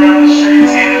walk around the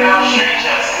streets handing out street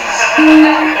justice. With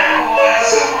their cool ass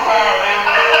superpower, they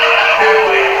would have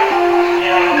like,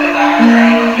 the doctor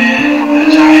outfit with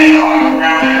a giant clock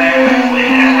around their neck and flick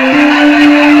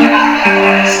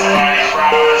like somebody's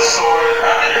robbing a store,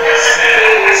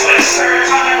 it's like, sir,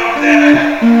 time of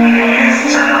death. And he has to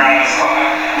turn around his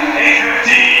clock.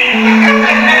 8:15.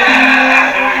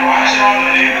 And we watch it on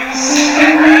the news,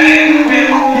 right? We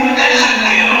have cool magician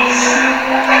skills.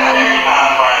 Very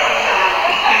non-violent.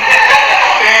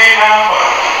 Very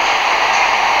non-violent.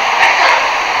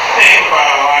 Think about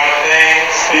a lot of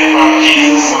things. Think about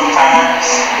Jesus sometimes.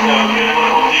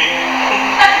 Biblical dude.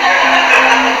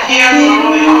 He has a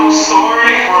really cool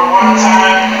story where one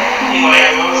time he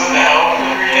goes into hell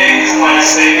for 3 days and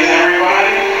saves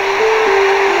everybody.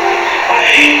 The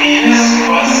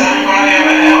atheist busts everybody out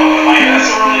of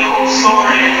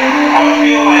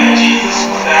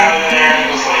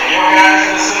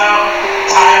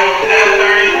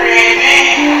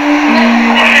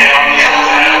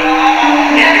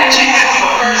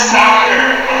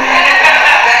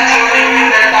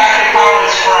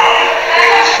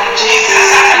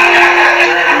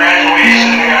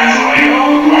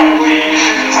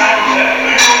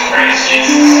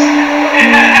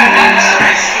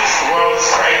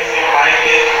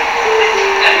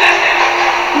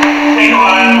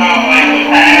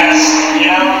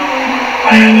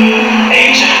like the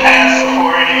ancient past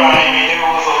before anybody even knew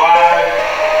was alive.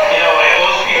 You know, like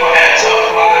those people had tough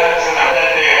lives, and I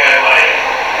bet they had like,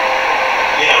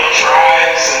 you know,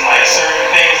 drives and like certain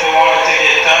things they wanted to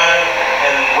get done.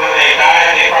 And when they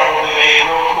died, they probably made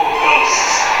real cool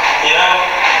ghosts. You know,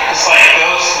 it's like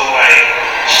ghosts with like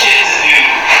shit to do.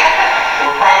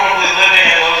 We're probably living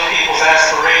in those people's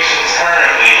aspirations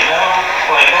currently. You know,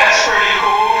 like that's pretty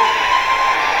cool.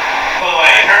 But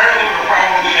like currently, we're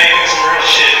probably making some real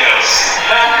shit ghosts. You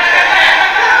know,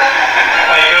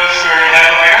 like ghosts who are in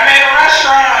heaven, like I made a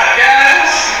restaurant,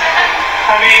 guys.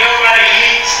 I mean, nobody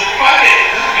eats, but fuck it,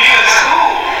 this view is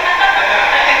cool.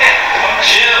 I'm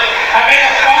chill. I made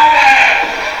a phone app.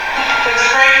 It's a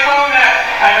great phone app.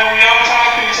 I know we all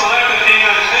talk through telepathy,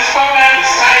 but this phone app is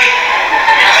tight.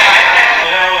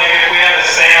 You know, like if we had a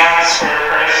seance for a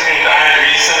person who died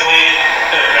recently,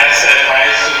 their best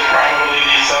advice would probably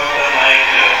be something like,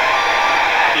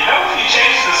 you know, if you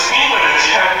change the speed limits,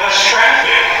 you have less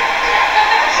traffic.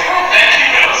 It's like, oh, thank you,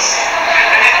 ghost.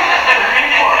 Very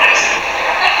informative.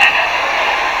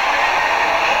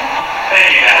 Thank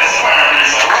you, guys. Fire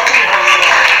Research. Welcome to your host.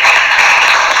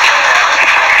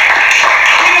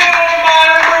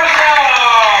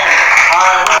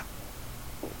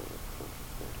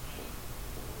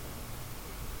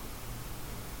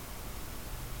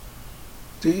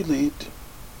 Delete.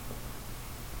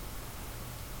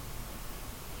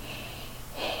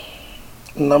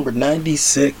 Number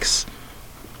 96.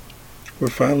 We're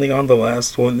finally on the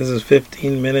last one. This is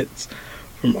 15 minutes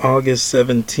from August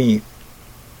 17th.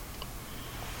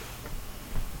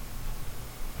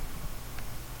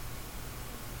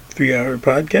 Three-hour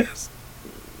podcast.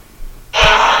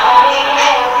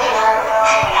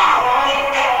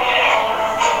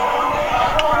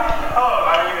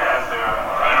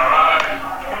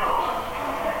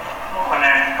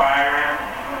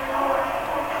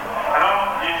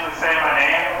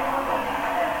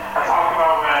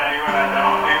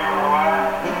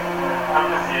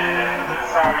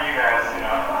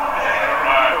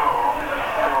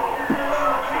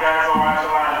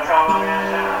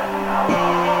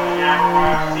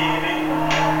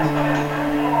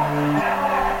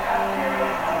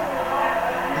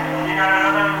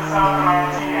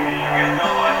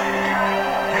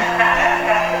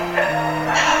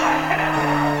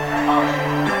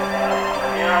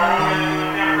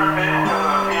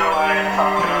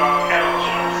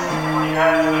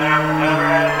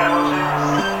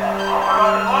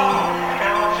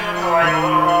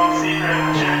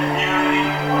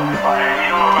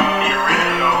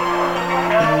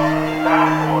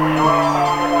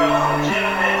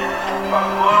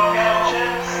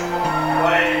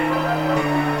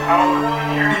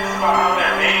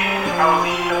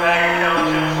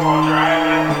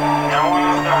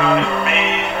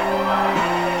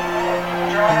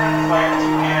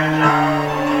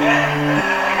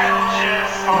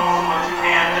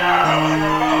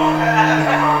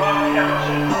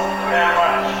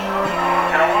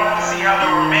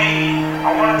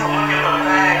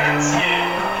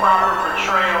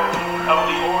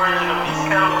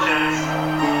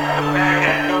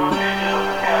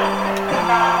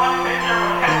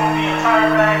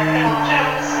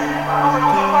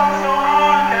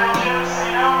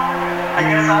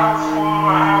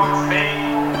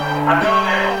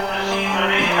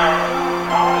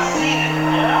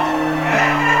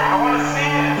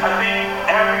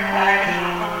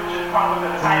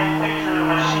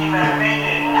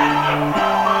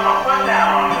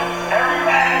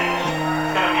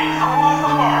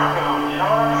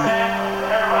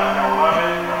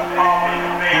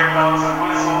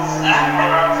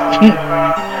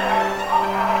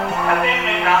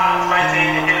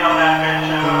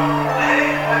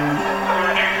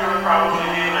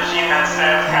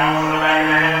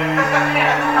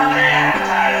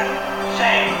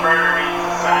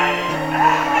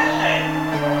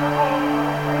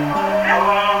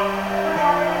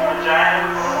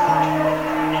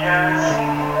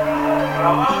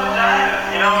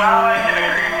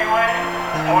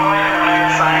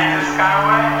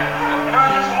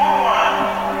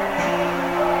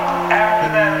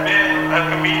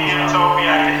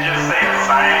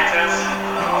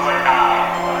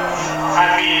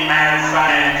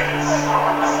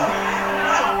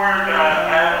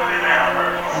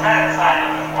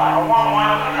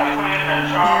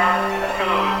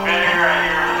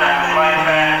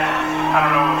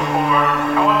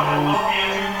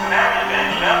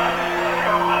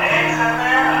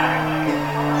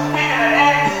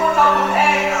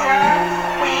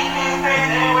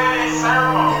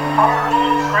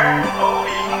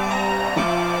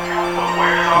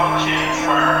 Where's all the chips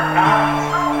for?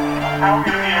 how we're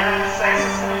gonna be really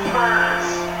sexist to these birds.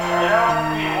 You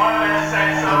know, we want them to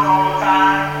sex cells all the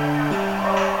time.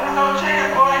 There's no chicken,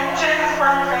 boy. Chicken's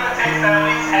sperm's gonna taste at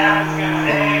least half as good as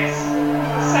eggs.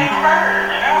 The same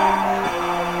bird, you know?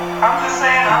 I'm just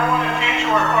saying, I want a future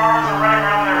where farmers are running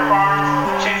around their farms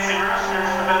chasing roosters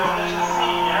for the delicious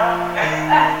meat, you know?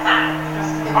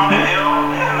 Just on the hill,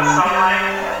 in the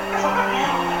sunlight. Something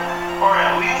beautiful. Or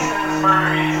at least in this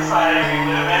murder-eating society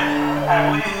we live in,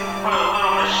 at least put a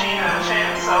little machine in the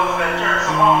chicken cells that jerks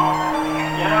them off.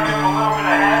 You know, give them a little bit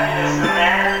of happiness in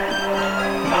there.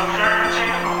 They'll jerk the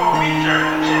chicken before we jerk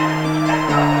the chicken.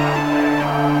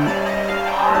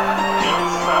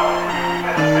 Jokes about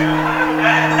food.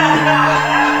 That is not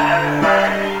going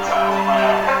to be tough.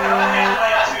 It's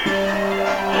like two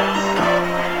jokes about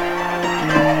food.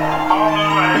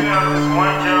 Although I do have this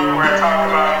one joke where I talk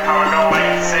about how I don't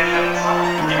like decisions.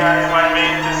 You guys might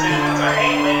make decisions. I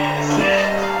hate making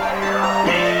decisions.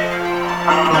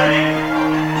 I'm like,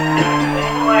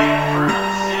 even like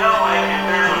fruits, you know, like if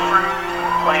there's a fruit,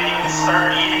 like you can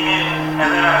start eating it, and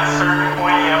then at a certain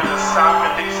point you have to stop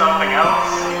and do something else,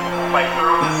 like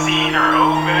throw the seed or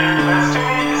open it. That's too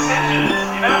many decisions,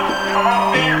 you know? I'm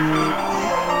all finger foods.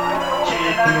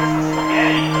 Chicken nuggets and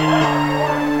spaghetti, you know?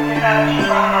 You gotta eat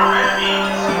one of my red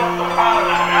beans, you know, the pot of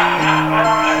them. You know what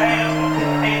I'm saying?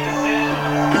 Hate decisions.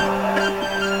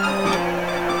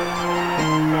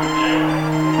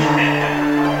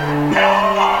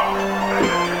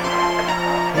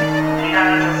 You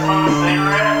guys have smoked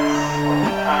cigarettes?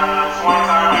 This one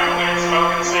time I quit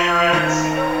smoking cigarettes,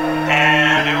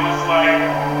 and it was like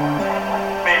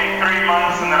maybe 3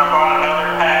 months, and then I bought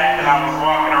another pack, and I was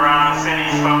walking around the city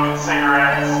smoking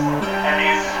cigarettes, and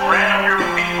these random group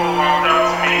of people walked up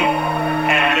to me,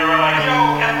 and they were like,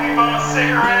 "Yo, can we bum a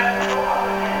cigarette?"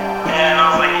 And I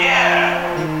was like, "Yeah."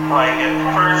 Like at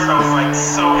first I was like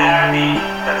so happy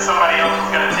that somebody else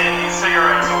was gonna take these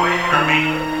cigarettes away from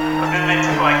me. But then they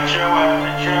took like Joe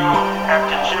after Joe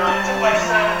after Joe. They took like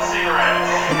 7 cigarettes.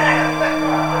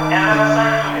 And then I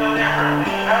started to feel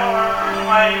differently. You know, I was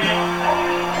like,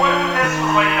 what if this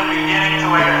was like the beginning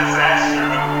to like a disaster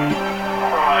movie?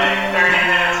 Where like 30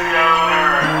 minutes ago they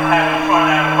were having fun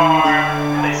at a bar.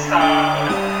 They stopped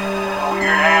in a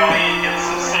weird alley and get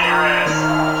some cigarettes.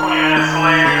 20 minutes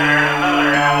later they're in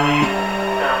another alley.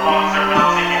 Their lungs are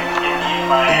melting and getting eaten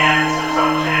by ants or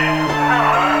some shit. I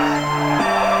don't know.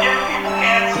 Giving people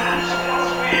cancer and shit.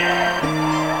 It's weird.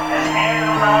 And handing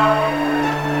them out.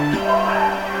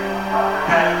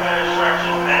 Had a better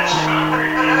structure than that shit.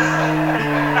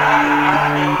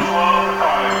 It was well as I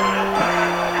thought it would.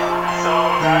 So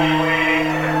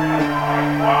evaluating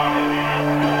while doing it.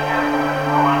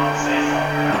 I wanted to say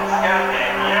something else. Okay,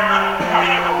 you ever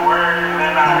make a word and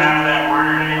then not have that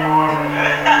word anymore?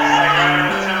 Like right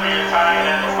at the tip of your tongue and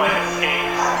it just like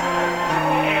escapes.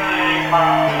 Alienating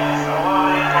minds. I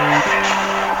love it.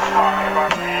 Talking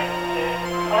about random shit.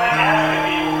 I like asking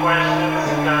people questions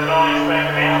because I don't expect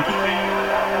an answer to.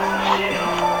 Shit.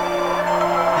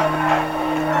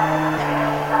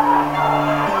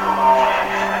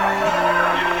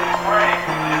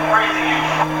 Pray to you.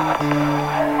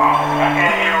 I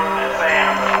can't hear what they're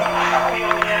saying, but I feel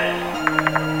the energy.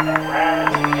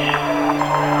 Rapping and shit.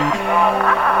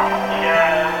 You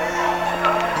guys,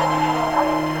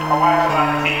 I watch a lot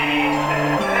of TV.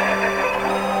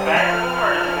 Back to the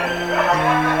first thing. I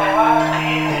watch a lot of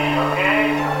TV,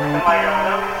 okay? And like I've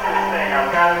noticed this thing.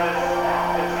 I've got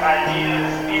this idea,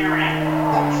 this theory,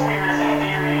 conspiracy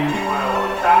theory, if you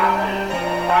will, with doctors.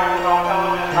 Doctors on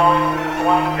television always do this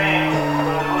one thing,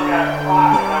 but they look at the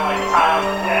clock and they're like time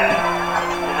of death.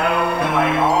 You know? And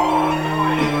like all of them do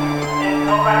it. And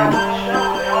no matter what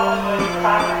show, they all do the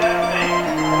time of death thing.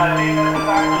 And I think that's the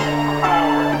doctor's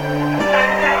superpower.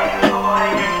 I feel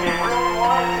like if they really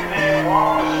wanted to, they could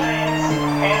walk the streets,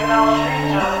 handing out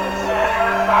street justice, and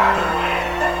that's doctor way.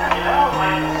 You know,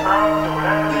 like the scrubs or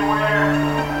whatever they wear,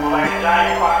 with like a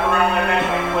giant clock around their neck,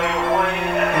 like play with blade.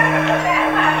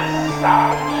 Just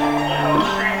stop it. You know,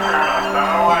 street criminals. I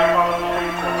don't know why I call them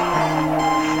street criminals.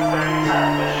 So you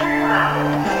have the street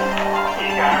criminals. See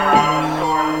a guy around the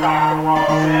store, the doctor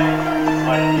walks in, it's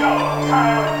like, yo,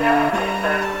 time of death. He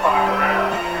turns the clock around.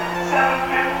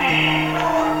 7:15.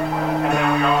 And then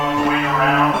we all wait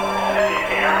around. And the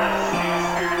cameras, news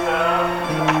screws up.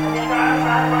 You guys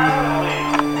act violently.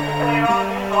 They play on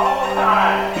news all the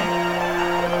time.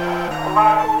 A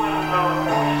lot cooler than those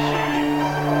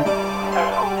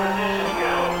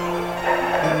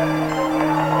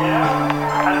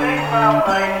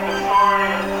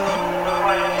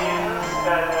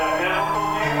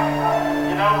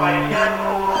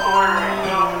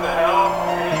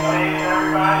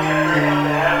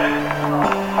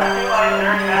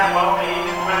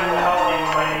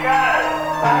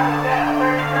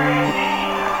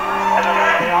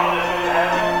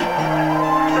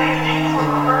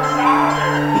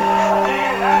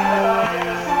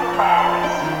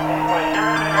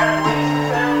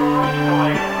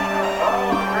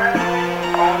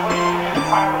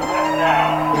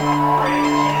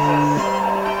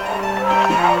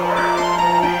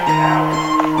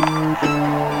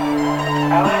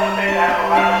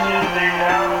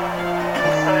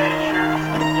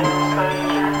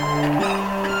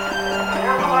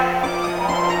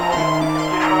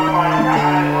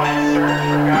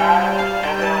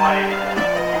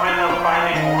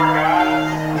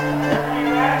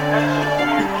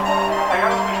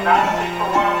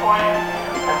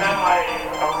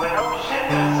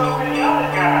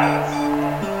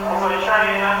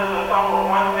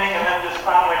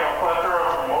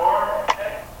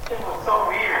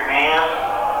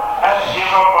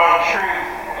gave up on truth.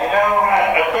 You know,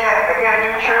 I can't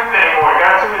do truth anymore. It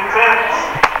got too intense.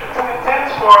 Too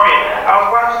intense for me. I was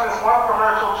watching this one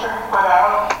commercial Truth put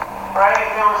out, right?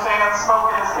 And they were saying that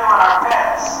smoking is killing our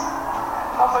pets.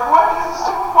 I was like, what? This is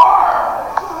too far.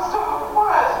 This is too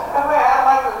much. And they had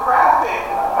like a graphic.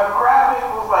 A graphic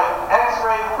was like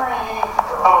X-ray 3D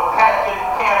of a cat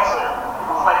getting cancer.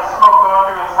 It was like smoke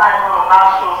going through his tiny little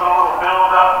nostrils and a little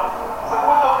build up. So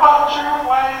what the fuck, Truth?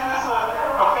 Why is this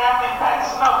a family pack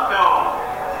snuff film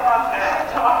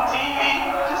on TV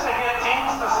just to get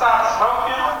teens to stop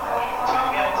smoking? Too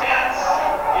intense,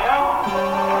 you know?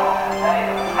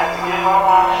 Had to give up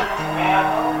on Truth, man.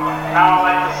 Now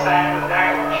I like to stack the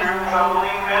deck of truths I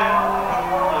believe in.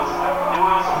 Just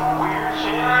doing some weird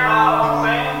shit, you know what I'm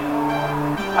saying?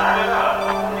 Turn it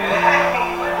up.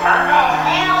 Turn up.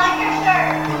 I like your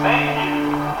shirt. Thank you.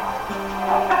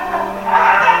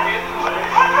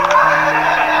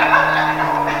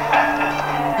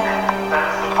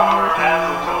 That's the power of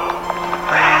acetone.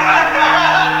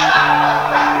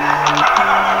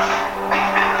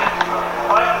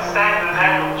 I like to stack the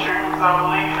deck of truths I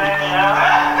believe in, you know?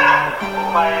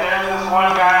 Like, there's this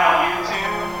one guy on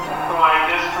YouTube who, like,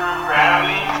 disproved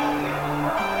gravity.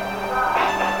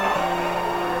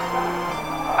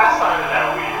 I started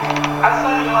that weird. I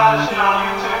study a lot of shit on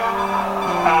YouTube.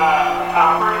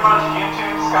 I'm pretty much a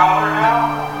YouTube scholar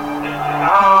now.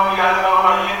 I don't know if you guys know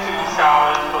about YouTube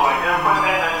scholars, but, like, they're putting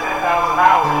in their 10,000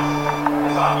 hours.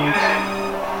 It's on YouTube.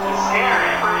 It's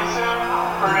scary. Pretty soon,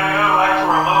 we're gonna go, like, to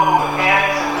our local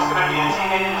mechanics and just gonna be a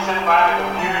teenager sitting by the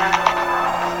computer.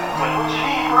 Like, what you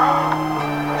need, bro?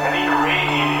 I need a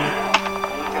radiator.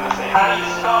 He's gonna say, how do you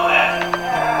spell that?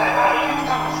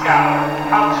 YouTube scholar.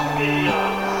 How-to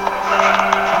videos.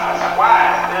 Why?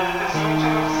 There's this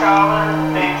YouTube scholar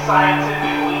named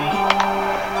Scientifically.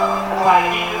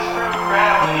 Like, he disproved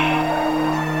gravity.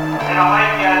 And I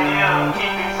like the idea of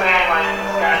keeping saying, like,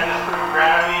 this guy disproved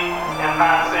gravity and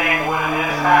not saying what it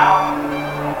is now.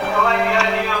 I like the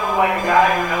idea of, like, a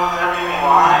guy who knows everything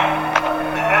lying.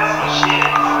 That's some shit.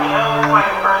 You know, it's like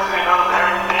a person who knows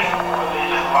everything, but they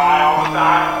just lie all the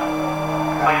time.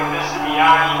 Like a Mr.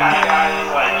 Miyagi kind of guy.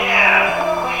 He's like, yeah,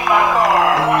 clean my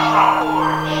car, wash my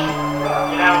porch.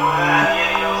 You know, but then at the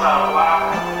end he knows how to lie.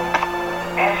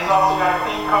 And he's also got a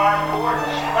clean car and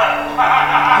porch.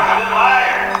 Good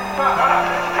liar.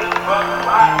 Good fucking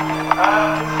lie.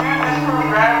 It's good to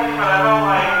prove gravity, but I know,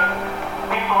 like,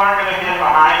 people aren't going to get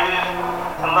behind it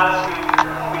unless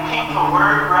we keep the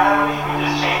word gravity, we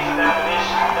just change the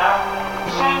definition, you know?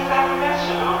 Change the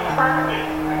definition, it'll be perfect.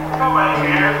 Nobody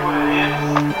cares what it is.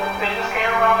 They just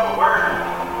care about the word.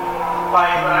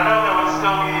 Like, but I know there would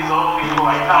still be these old people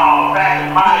like, no, back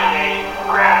in my day,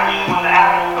 gravity is when the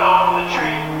apple fell from the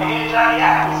tree and hit Johnny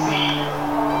Appleseed.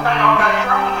 I know got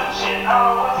drones and shit. I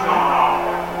don't know what's going on.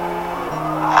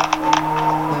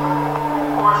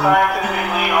 Poor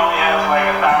Scientifically only has like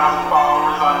 1,000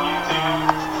 followers on YouTube.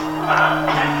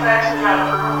 He's actually got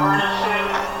proof for this shit.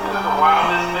 This is the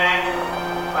wildest thing.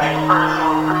 Like,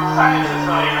 personal proof. Scientists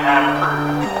don't even have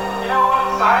proof. You know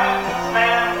what? Scientists,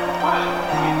 man. What?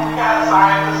 We got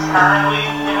scientists currently.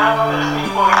 You know, there's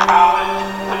people in college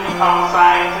to become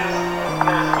scientists.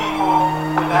 There's people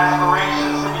with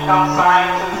aspirations to become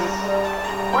scientists.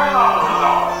 Where's all the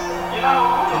results? You know,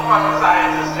 what the fuck are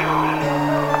scientists doing?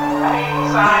 I think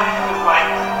science is like,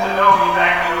 to know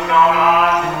exactly what's going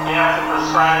on, you have to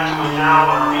prescribe to a journal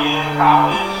or read in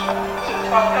college. Shit's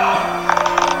fucked up.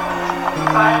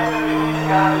 Scientifically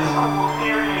got this cool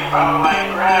theory about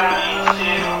like gravity and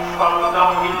shit, about the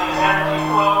double Helios energy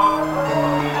flow.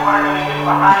 People aren't gonna get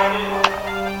behind it.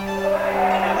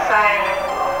 And it's sad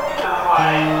because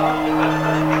like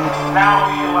now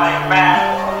we like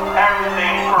map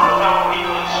everything from a double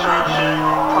Helios structure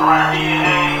from our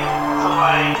DNA to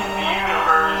like the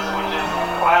universe, which is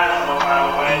plasma, by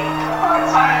the way.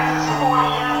 Scientists 40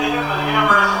 years ago, the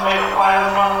universe was made of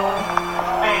plasma.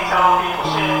 They ain't telling people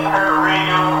shit. I heard a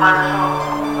radio commercial.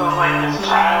 It was like this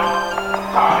child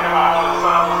talking about how the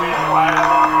sun was made of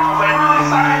plasma. I was like, really,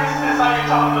 science? This how you're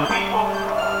talking to people?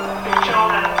 Your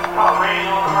children? Oh,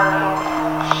 radio commercial?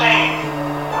 Shame.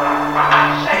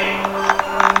 Shame.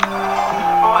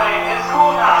 But like, it's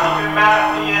cool now. You can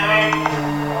map DNA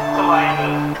to like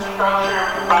the structure of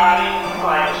your body, to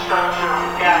like the structure of a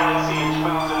galaxy, which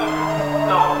moves in a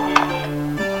double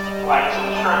Helios, like to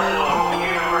the structure of the whole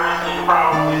universe. You can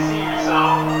probably see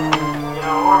yourself, you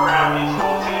know, or gravity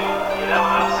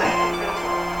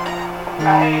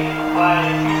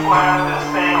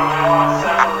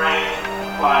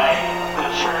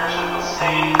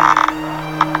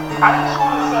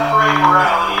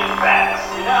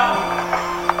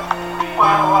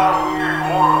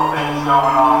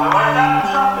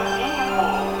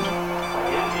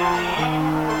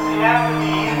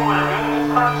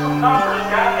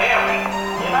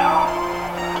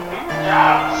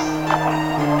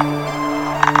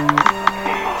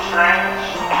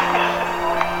strange.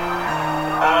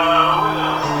 What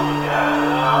else do we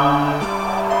got?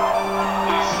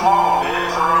 These small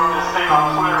bits. I wrote this thing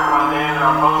on Twitter one day that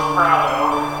I'm most proud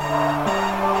of.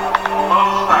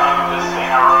 Most proud of this thing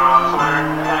I wrote on Twitter.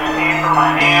 And it came from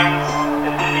my hands.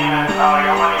 It didn't even, like,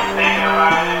 I wasn't even thinking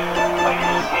about it. Like,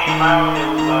 it just came out. It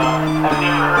was, I've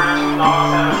never heard two dogs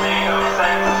have a make-up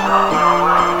sex. It's rough.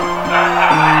 That's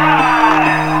how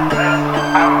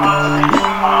much they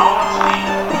treat my own sleep.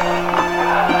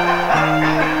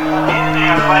 Anything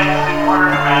I like is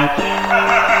word magic.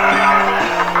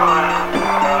 One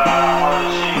of the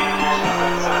shitty editions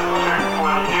that says the trick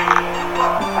before they do it.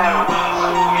 I have a wooden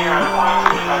stool here. I point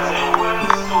to it and I say,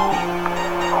 wooden stool.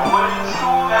 A wooden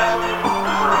stool, that's when your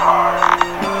poopers are hard.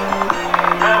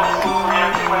 Metal stool, when you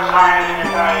have too much iron in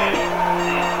your diet.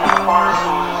 And a bar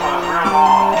stool just when it's real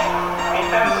long. Ain't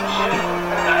that some shit?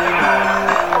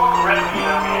 Quote recipe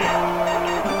up here.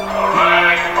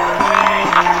 Alright.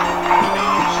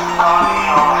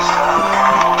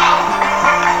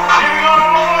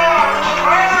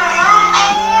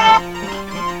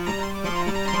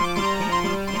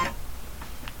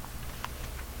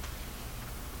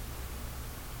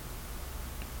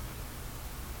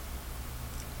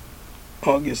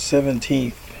 August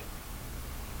 17th.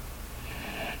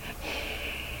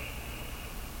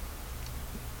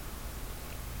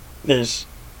 There's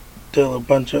still a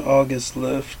bunch of August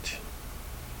left.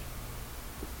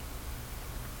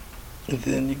 And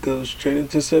then you go straight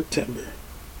into September.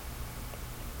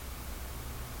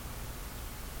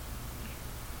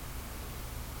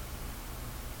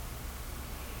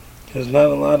 There's not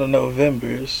a lot of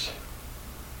Novembers.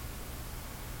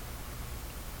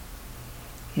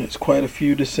 There's quite a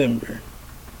few December.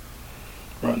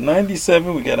 We're on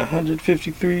 97, we got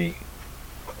 153.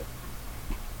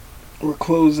 We're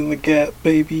closing the gap,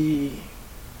 baby.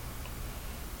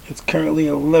 It's currently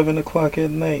 11 o'clock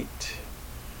at night.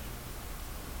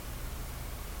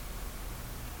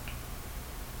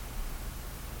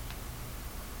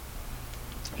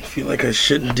 I feel like I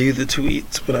shouldn't do the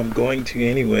tweets, but I'm going to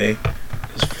anyway.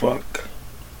 Because fuck.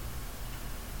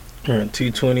 We're on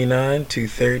 229,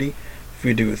 230. If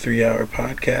we do a 3-hour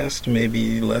podcast,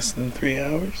 maybe less than 3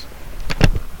 hours.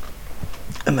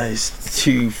 A nice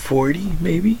 240,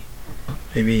 maybe.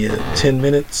 Maybe 10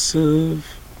 minutes of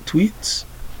tweets.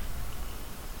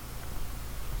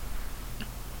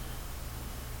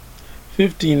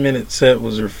 15-minute set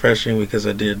was refreshing because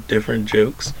I did different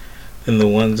jokes than the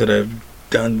ones that I've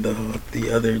done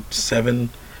the other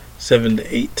 7 to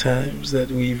 8 times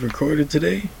that we've recorded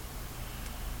today.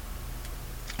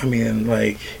 I mean,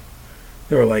 like,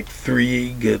 there were like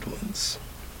 3 good ones.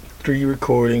 3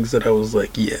 recordings that I was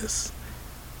like, yes,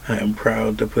 I am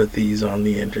proud to put these on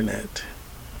the internet.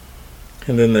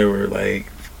 And then there were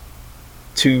like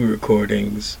 2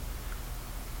 recordings,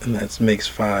 and that makes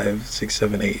 5, 6,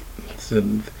 7, 8. So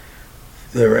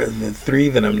the 3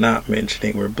 that I'm not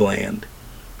mentioning were bland.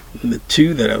 And the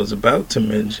 2 that I was about to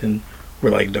mention were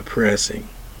like depressing.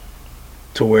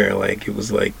 To where like it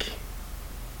was like,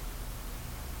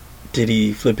 did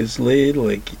he flip his lid?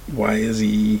 Like, why is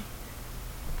he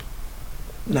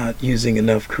not using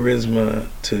enough charisma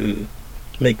to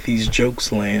make these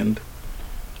jokes land?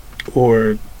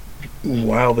 Or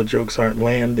while the jokes aren't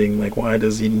landing, like, why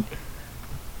does he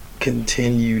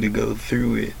continue to go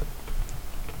through it?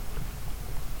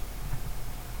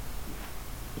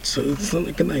 So it's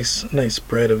like a nice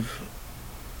spread of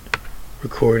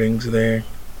recordings there. I'm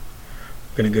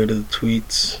gonna go to the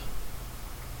tweets.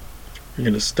 We're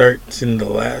gonna start in the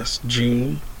last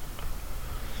June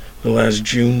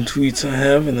tweets I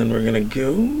have, and then we're gonna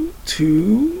go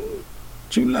to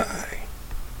July.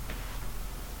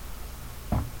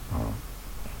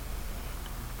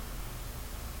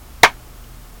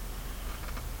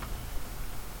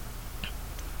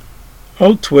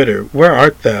 O Twitter, where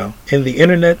art thou? In the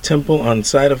internet temple on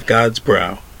side of God's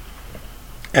brow.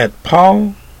 At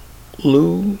Paul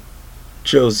Lou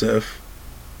Joseph.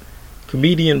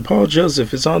 Comedian Paul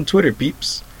Joseph is on Twitter,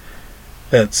 peeps.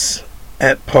 That's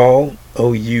at Paul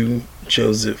O.U.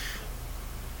 Joseph.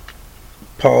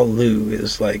 Paul Lou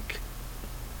is like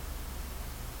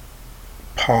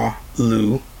Pa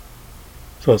Lou.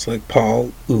 So it's like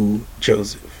Paul U.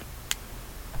 Joseph.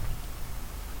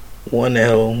 1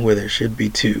 L where there should be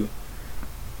 2.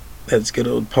 That's good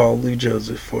old Paul Lou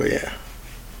Joseph for ya.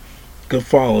 Go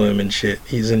follow him and shit.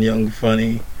 He's in Young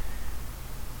Funny.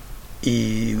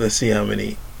 Let's see how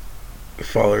many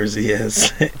followers he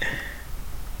has.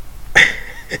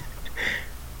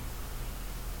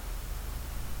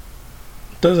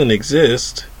 Doesn't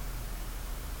exist.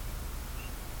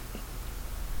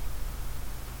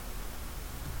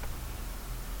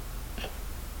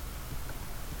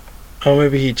 Oh,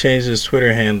 maybe he changed his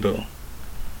Twitter handle.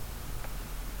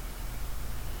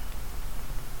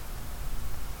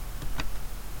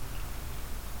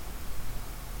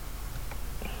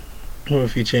 Well,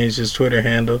 if he changed his Twitter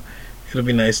handle, it'll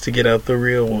be nice to get out the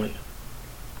real one.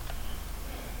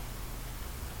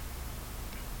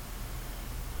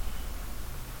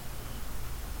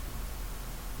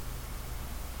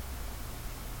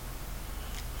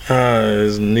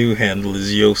 His new handle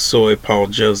is Yo Soy Paul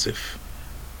Joseph.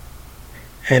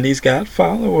 And he's got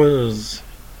followers.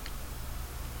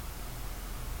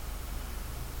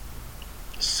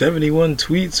 71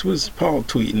 tweets. What's Paul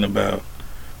tweeting about?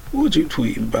 What you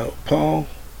tweeting about, Paul?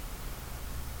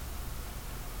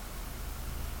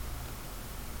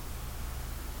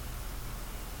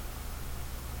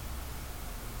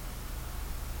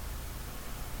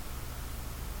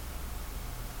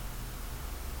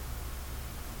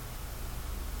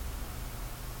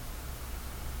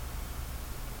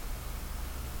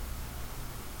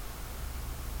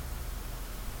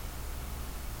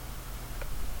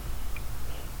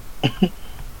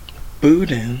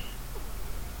 Boudin.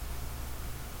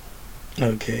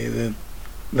 Okay,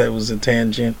 that was a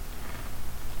tangent.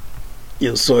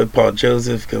 Yo Soy Paul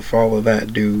Joseph, go follow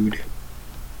that dude.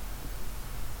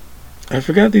 I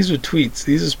forgot these were tweets.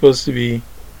 These are supposed to be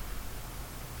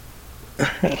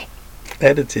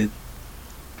edited.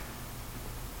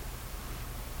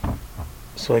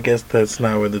 So I guess that's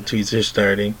not where the tweets are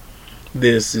starting.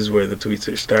 This is where the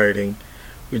tweets are starting,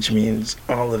 which means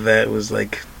all of that was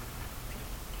like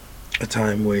a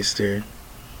time waster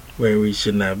where we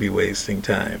should not be wasting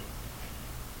time.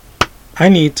 I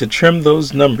need to trim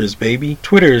those numbers, baby.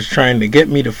 Twitter is trying to get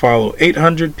me to follow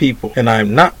 800 people, and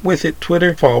I'm not with it,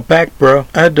 Twitter. Fall back, bro.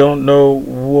 I don't know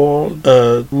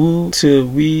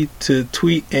we to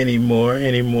tweet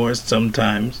anymore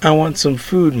sometimes. I want some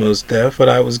food, most def, but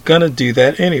I was gonna do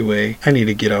that anyway. I need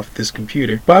to get off this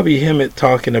computer. Bobby Hemmett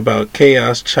talking about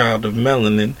Chaos Child of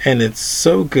Melanin, and it's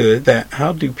so good that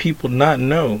how do people not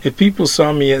know? If people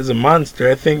saw me as a monster,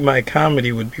 I think my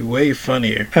comedy would be way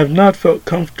funnier. I've not felt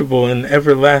comfortable and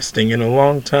everlasting in a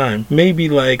long time. Maybe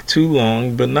like too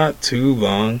long, but not too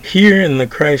long. Here in the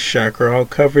Christ chakra, all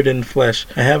covered in flesh,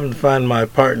 I haven't found my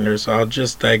partner, so I'll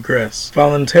just digress.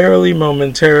 Voluntarily,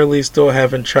 momentarily, still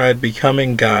haven't tried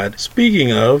becoming God.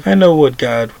 Speaking of, I know what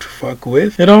God would fuck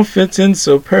with. It all fits in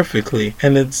so perfectly,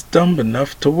 and it's dumb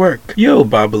enough to work. Yo,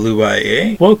 Babalu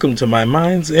IA, welcome to my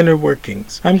mind's inner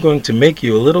workings. I'm going to make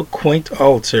you a little quaint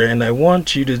altar, and I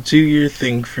want you to do your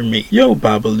thing for me. Yo,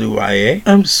 Babalu IA,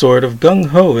 I'm sort of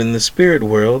gung-ho in the spirit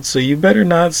world, so you better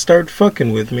not start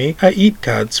fucking with me. I eat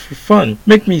gods for fun.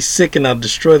 Make me sick and I'll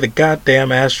destroy the goddamn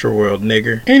astroworld,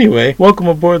 nigger. Anyway, welcome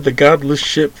aboard the godless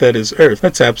ship that is Earth.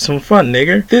 Let's have some fun,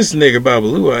 nigger. This nigger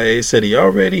Babalu IA said he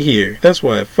already here. That's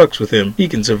why I fucks with him. He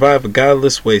can survive a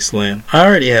godless wasteland. I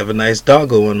already have a nice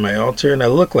doggo on my altar and I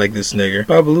look like this nigger.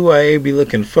 Babalu IA be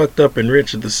looking fucked up and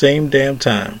rich at the same damn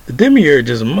time. The demiurge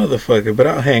is a motherfucker, but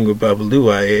I'll hang with Babalu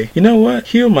IA. You know what?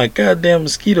 Heal my goddamn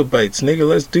mosquito bites, nigga.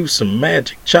 Let's do some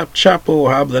magic. Chop chop, old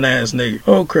hobbling ass nigga.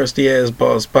 Old crusty ass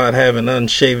bald spot having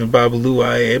unshaven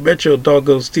Babalu IA. Bet your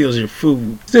doggo steals your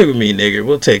food. Stick with me, nigga.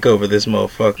 We'll take over this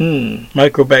motherfucker.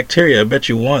 Microbacteria, I bet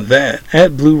you want that.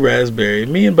 At Blue Raspberry,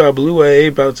 me and Babalu IA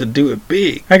about to do it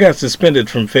big. I got suspended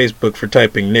from Facebook for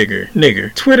typing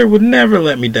nigger. Twitter would never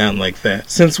let me down like that.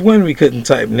 Since when we couldn't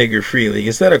type nigger freely?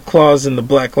 Is that a clause in the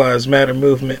Black Lives Matter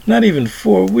movement? Not even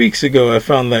 4 weeks ago I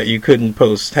found that you couldn't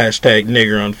post hashtag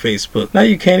nigger on Facebook. Now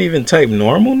you can't even type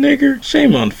normal nigger?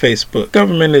 Shame on Facebook.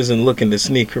 Government isn't looking to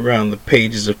sneak around the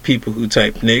pages of people who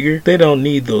type nigger. They don't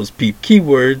need those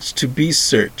keywords to be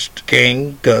searched.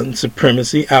 Gang, gun,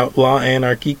 supremacy, outlaw,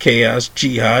 anarchy, chaos,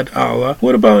 jihad, Allah.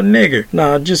 What about nigger?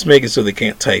 Nah, just make it so they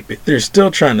can't type it. They're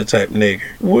still trying to type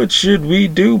nigger. What should we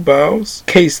do, boss?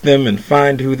 Case them and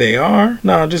find who they are?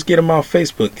 Nah, just get them off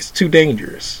Facebook. It's too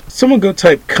dangerous. Someone go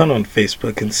type cunt on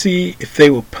Facebook and see if they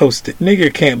will post it.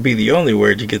 Nigger can't be the only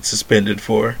word you get suspended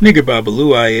for. Nigger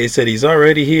Babalu IA said he's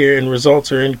already here and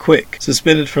results are in quick.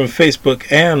 Suspended from Facebook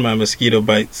and my mosquito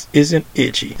bites isn't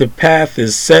itchy. The path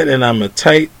is set and I'm a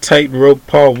tight rope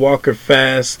Paul Walker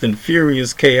fast and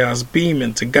furious chaos beam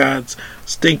into God's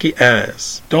stinky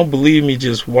ass. Don't believe me,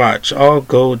 just watch. All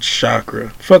gold chakra.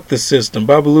 Fuck the system.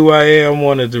 Babalu IA, I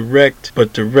want to direct,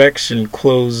 but direction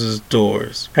closes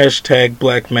doors. Hashtag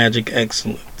Black Magic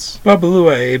Excellence.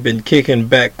 Babalu IA been kicking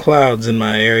back clouds in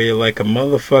my area like a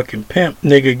motherfucking pimp.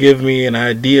 Nigga give me an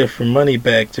idea for money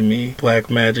back to me. Black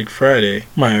Magic Friday.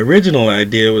 My original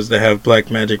idea was to have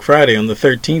Black Magic Friday on the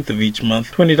 13th of each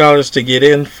month. $20 to get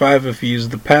in, $5 if you use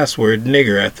the password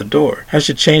nigger at the door. I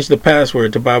should change the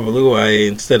password to Babalu IA way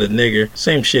instead of nigger.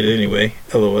 Same shit anyway,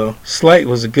 lol. Slight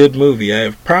was a good movie. I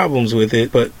have problems with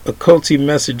it, but a culty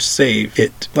message saved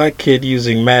it. Black kid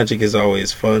using magic is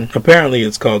always fun. Apparently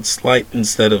it's called Slight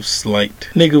instead of Slight.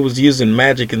 Nigga was using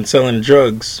magic and selling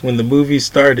drugs when the movie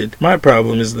started. My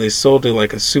problem is they sold it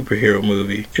like a superhero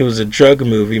movie. It was a drug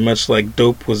movie, much like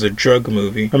Dope was a drug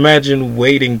movie. Imagine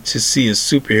waiting to see a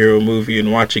superhero movie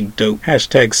and watching Dope.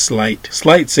 Hashtag Slight.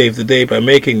 Slight saved the day by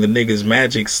making the nigga's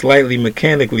magic slightly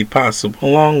mechanically possible,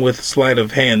 along with sleight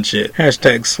of hand shit.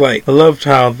 Hashtag Slight. I loved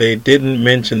how they didn't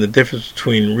mention the difference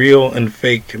between real and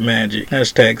fake magic.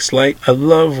 Hashtag Slight. I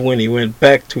love when he went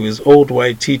back to his old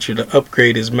white teacher to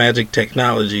upgrade his magic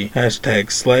technology.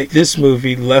 Hashtag Slight. This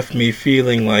movie left me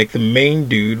feeling like the main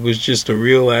dude was just a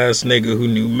real ass nigga who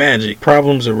knew magic.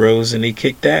 Problems arose and he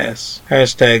kicked ass.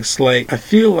 Hashtag Slight. I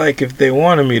feel like if they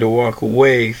wanted me to walk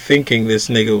away thinking this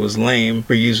nigga was lame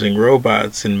for using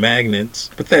robots and magnets,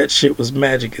 but that shit was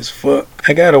magic as fuck.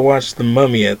 I gotta watch The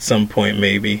Mummy at some point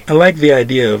maybe. I like the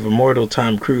idea of immortal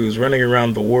Tom Cruise running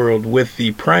around the world with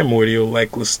the primordial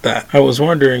like Lestat. I was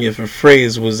wondering if a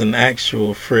phrase was an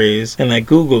actual phrase, and I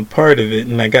googled part of it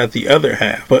and I got the other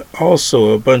half, but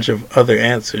also a bunch of other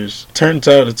answers. Turns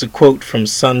out it's a quote from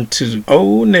Sun Tzu.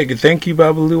 Oh nigga, thank you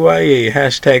Babaluaye.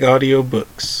 Hashtag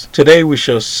audiobooks. Today we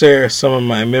shall share some of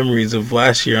my memories of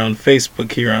last year on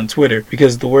Facebook here on Twitter,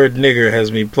 because the word nigger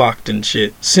has me blocked and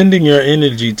shit. Sending your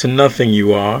energy to nothing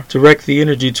you are. Direct the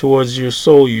energy towards your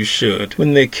soul you should.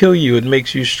 When they kill you it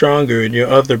makes you stronger in your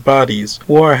other bodies.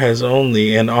 War has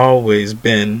only and always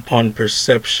been on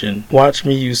perception. Watch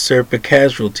me usurp a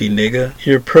casualty, nigga.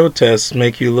 Your protests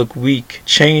make you look weak.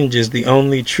 Change is the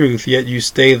only truth, yet you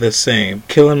stay the same.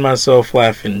 Killing myself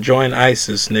laughing. Join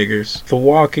ISIS, niggers. The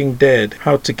Walking Dead.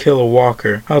 How to kill a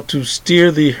walker. How to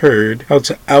steer the herd. How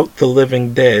to out the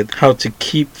living dead. How to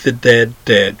keep the dead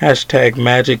dead. Hashtag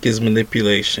magic is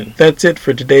manipulation. That's it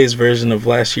for today's version of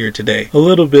Last Year Today. A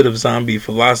little bit of zombie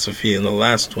philosophy in the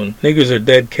last one. Niggers are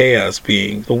dead chaos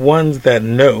beings. The ones that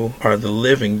know are the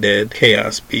living dead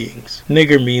chaos beings.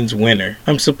 Nigger means winner.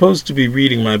 I'm supposed to be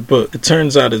reading my book. It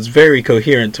turns out it's very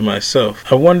coherent to myself.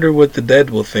 I wonder what the dead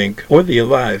will think, or the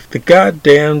alive. The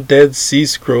goddamn Dead Sea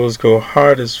Scrolls go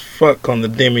hard as fuck on the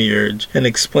demiurge and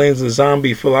explains the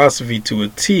zombie philosophy to a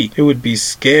T. It would be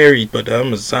scary, but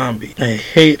I'm a zombie. I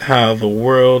hate how the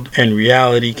world and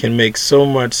reality can make so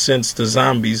much sense to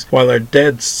zombies while our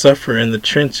dead suffer in the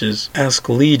trenches. Ask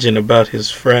Legion about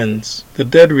his friends. The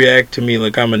dead react to me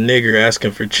like I'm a nigger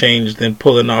asking for change, then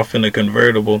pulling off in a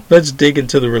convertible. Let's dig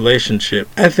into the relationship.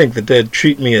 I think the dead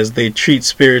treat me as they treat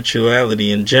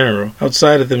spirituality in general.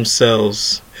 Outside of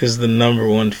themselves is the number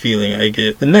one feeling I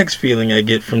get. The next feeling I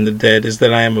get from the dead is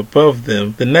that I am above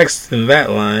them. The next in that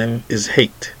line is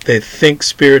hate. They think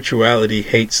spirituality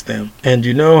hates them. And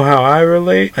you know how I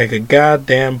relate? Like a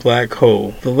goddamn black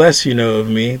hole. The less you know of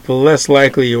me, the less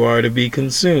likely you are to be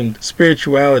consumed.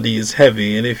 Spirituality is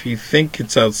heavy, and if you think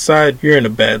it's outside, you're in a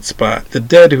bad spot. The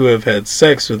dead who have had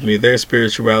sex with me, their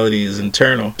spirituality is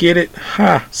internal. Get it?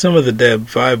 Ha! Some of the dead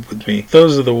vibe with me.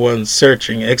 Those are the ones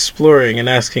searching, exploring, and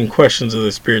asking questions of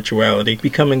their spirituality,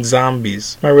 becoming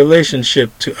zombies. My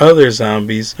relationship to other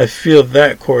zombies, I feel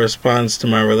that corresponds to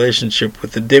my relationship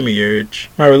with the demiurge.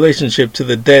 My relationship to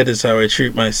the dead is how I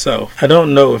treat myself. I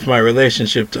don't know if my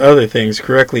relationship to other things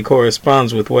correctly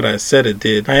corresponds with what I said it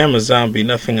did. I am a zombie,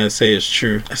 nothing I say is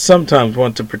true. I sometimes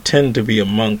want to pretend to be a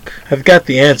monk. I've got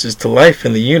the answers to life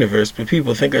in the universe, but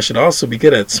people think I should also be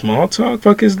good at small talk?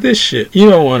 Fuck is this shit? You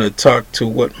don't want to talk to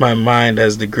what my mind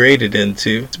has degraded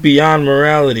into. It's beyond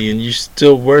morality, and you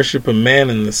still worship a man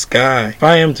in the sky. If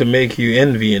I am to make you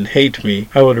envy and hate me,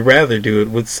 I would rather do it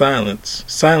with silence.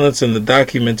 Silence in the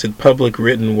documented public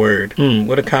written word.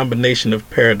 What a combination of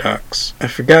paradox. I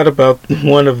forgot about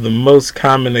one of the most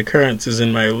common occurrences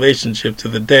in my relationship to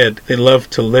the dead. They love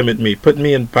to limit me, put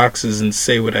me in boxes and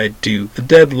say what I do. The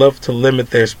dead love to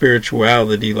limit their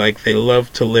spirituality like they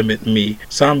love to limit me.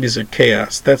 Zombies are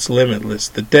chaos. That's limitless.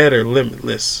 The dead are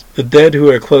limitless. The dead who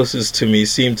are closest to me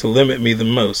seem to limit me the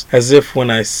most, as if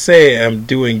when I say I'm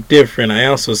doing different, I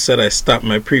also said I stopped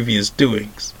my previous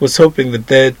doings. Was hoping the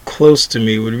dead close to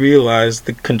me would realize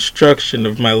the construction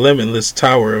of my limitless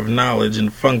tower of knowledge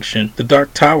and function, the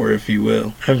dark tower if you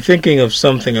will. I'm thinking of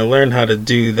something I learned how to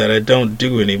do that I don't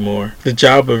do anymore. The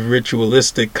job of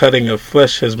ritualistic cutting of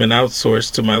flesh has been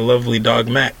outsourced to my lovely dog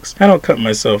Max. I don't cut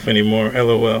myself anymore,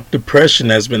 lol. Depression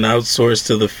has been outsourced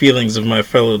to the feelings of my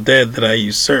fellow dead that I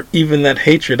usurp. Even that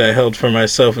hatred I held for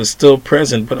myself is still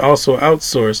present, but also outsourced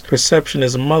outsourced. Perception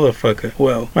is a motherfucker.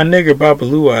 Well, my nigga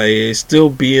Babaluaye still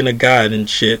being a god and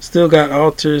shit. Still got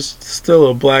altars. Still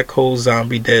a black hole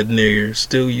zombie dead nigger.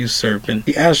 Still usurping.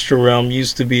 The astral realm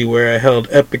used to be where I held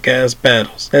epic ass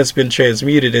battles. That's been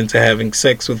transmuted into having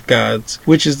sex with gods,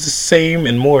 which is the same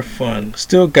and more fun.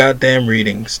 Still goddamn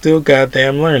reading. Still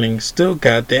goddamn learning. Still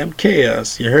goddamn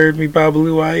chaos. You heard me,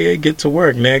 Babaluaye? Get to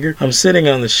work, nigger. I'm sitting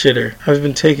on the shitter. I've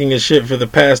been taking a shit for the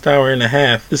past hour and a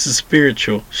half. This is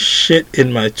spiritual. Shit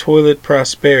in my toilet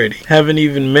prosperity. Haven't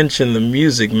even mentioned the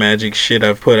music magic shit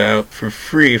I've put out for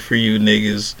free for you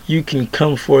niggas. You can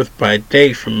come forth by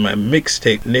day from my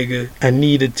mixtape, nigga. I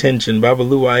need attention.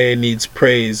 Babaluaye needs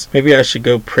praise. Maybe I should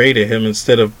go pray to him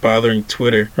instead of bothering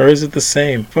Twitter. Or is it the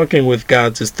same? Fucking with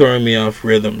gods is throwing me off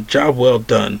rhythm. Job well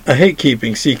done. I hate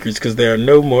keeping secrets because there are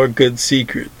no more good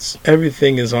secrets.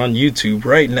 Everything is on YouTube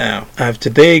right now. I've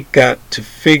today got to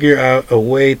figure out a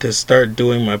way to start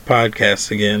doing my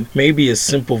podcast again. Maybe a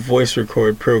simple voice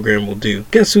record program will do.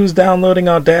 Guess who's downloading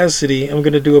Audacity? I'm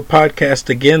gonna do a podcast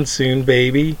again soon,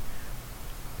 baby.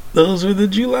 Those were the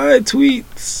July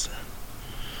tweets.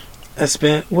 I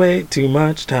spent way too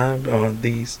much time on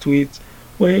these tweets.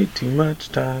 Way too much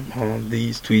time on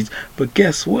these tweets. But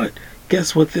guess what?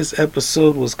 Guess what this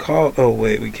episode was called? Oh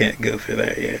wait, we can't go for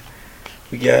that yet.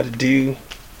 We gotta do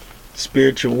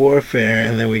spiritual warfare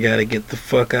and then we gotta get the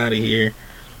fuck out of here.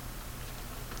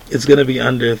 It's gonna be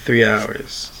under 3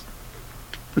 hours.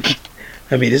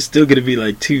 I mean, it's still gonna be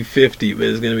like 250, but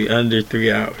it's gonna be under 3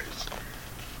 hours.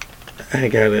 I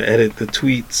gotta edit the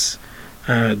tweets.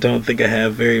 I don't think I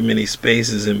have very many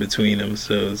spaces in between them,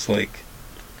 so it's like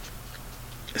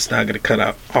it's not gonna cut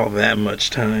out all that much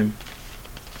time.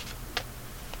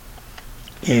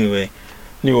 Anyway,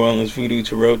 New Orleans Voodoo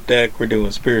Tarot deck. We're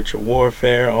doing spiritual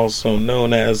warfare, also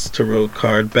known as tarot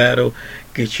card battle.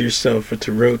 Get yourself a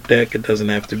tarot deck. It doesn't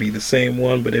have to be the same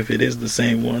one, but if it is the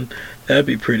same one, that'd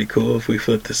be pretty cool if we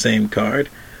flip the same card.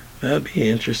 That'd be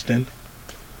interesting.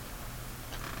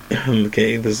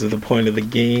 Okay, this is the point of the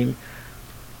game.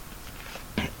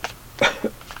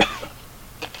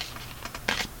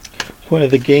 Point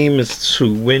of the game is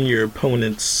to win your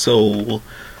opponent's soul.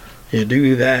 You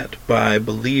do that by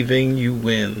believing you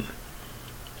win.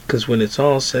 Because when it's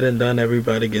all said and done,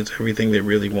 everybody gets everything they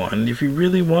really want. And if you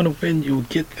really want to win, you'll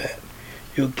get that.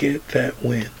 You'll get that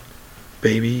win.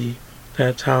 Baby,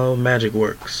 that's how magic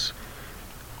works.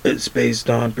 It's based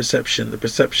on perception, the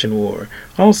perception war.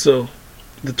 Also,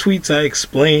 the tweets I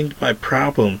explained my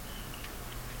problem.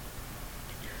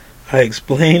 I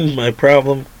explained my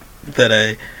problem that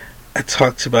I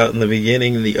talked about in the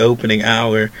beginning, in the opening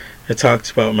hour. I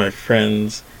talked about my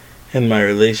friends and my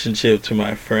relationship to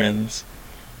my friends.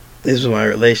 This is my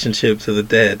relationship to the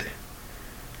dead.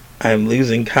 I'm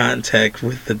losing contact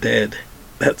with the dead.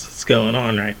 That's what's going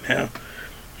on right now.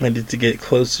 I need to get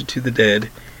closer to the dead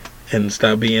and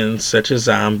stop being such a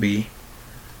zombie.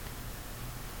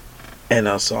 And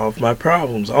I'll solve my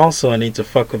problems. Also, I need to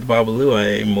fuck with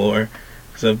Babaluaye more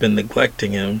because I've been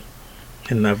neglecting him.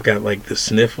 And I've got like the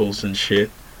sniffles and shit.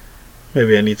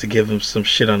 Maybe I need to give him some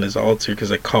shit on his altar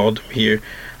because I called him here.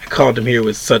 I called him here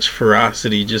with such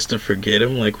ferocity just to forget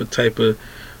him. Like what type of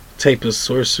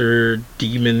sorcerer,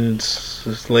 demon,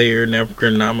 slayer,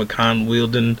 Necronomicon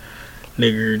wielding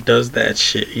nigger does that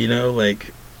shit, you know?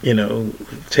 Like, you know,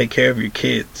 take care of your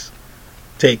kids.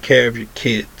 Take care of your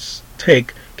kids.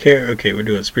 Take care. Okay, we're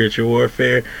doing spiritual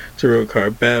warfare, tarot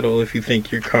card battle. If you think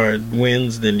your card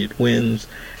wins, then it wins.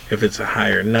 If it's a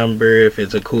higher number, if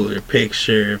it's a cooler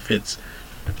picture, if it's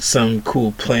some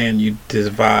cool plan you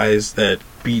devise that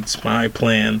beats my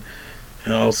plan.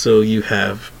 And also you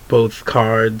have both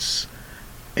cards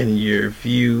in your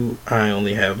view. I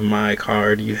only have my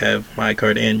card. You have my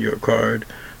card and your card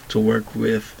to work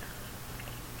with.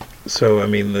 So, I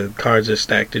mean, the cards are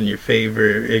stacked in your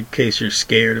favor in case you're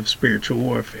scared of spiritual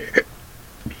warfare.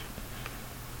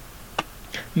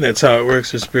 And that's how it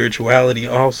works with spirituality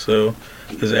also.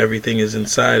 Because everything is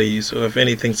inside of you. So if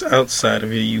anything's outside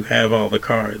of you, you have all the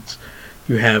cards.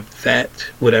 You have that,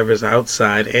 whatever's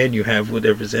outside, and you have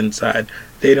whatever's inside.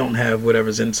 They don't have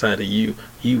whatever's inside of you.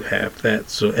 You have that.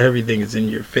 So everything is in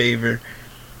your favor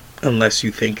unless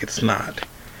you think it's not.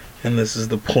 And this is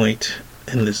the point.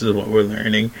 And this is what we're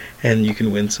learning. And you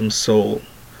can win some soul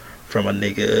from a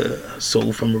nigga.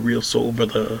 Soul from a real soul,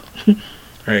 brother.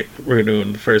 Alright, we're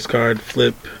doing the first card.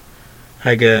 Flip.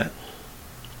 I got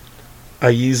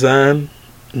Ayizan,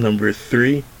 number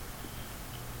 3.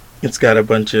 It's got a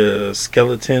bunch of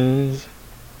skeletons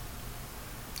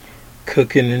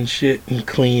cooking and shit and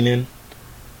cleaning.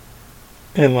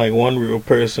 And like one real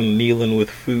person kneeling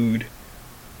with food.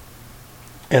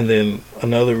 And then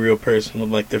another real person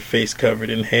with like their face covered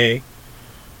in hay.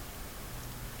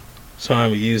 So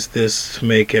I'm gonna use this to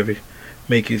make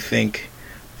you think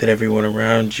that everyone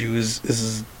around you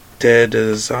is dead,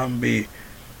 a zombie,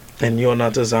 and you're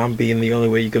not a zombie, and the only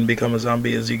way you can become a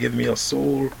zombie is you give me a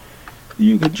soul.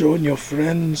 You can join your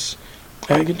friends.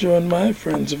 I can join my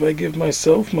friends if I give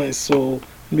myself my soul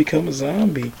and become a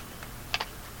zombie.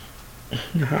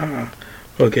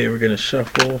 Okay, we're gonna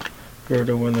shuffle. We're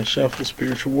doing the shuffle,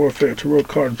 spiritual warfare, tarot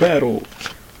card battle.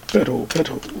 Battle.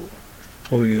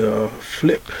 We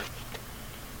flip.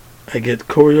 I get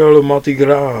Coriolo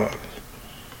Multigras.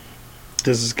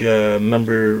 This is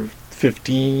number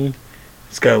 15.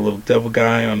 It's got a little devil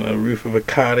guy on the roof of a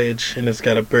cottage, and it's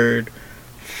got a bird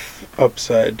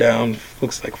upside down,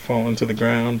 looks like falling to the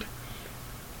ground.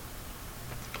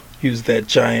 Use that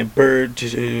giant bird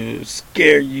to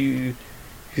scare you.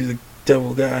 Use the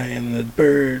devil guy and the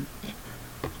bird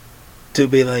to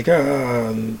be like,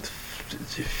 and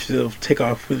it'll take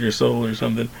off with your soul or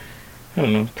something. I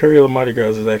don't know. Coriolo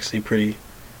Multigras is actually pretty.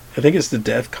 I think it's the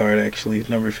death card, actually,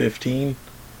 number 15.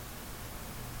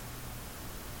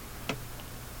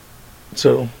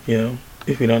 So,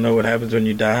 if you don't know what happens when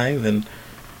you die, then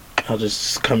I'll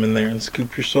just come in there and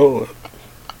scoop your soul up.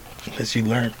 Unless you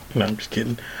learn. No, I'm just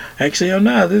kidding. Actually, I'm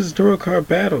not. This is tarot card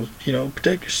battle.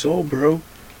 Protect your soul, bro.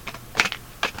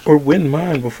 Or win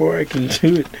mine before I can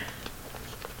do it.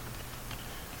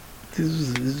 This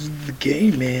is the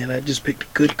game, man. I just picked a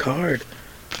good card.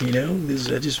 I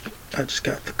just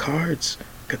got the cards.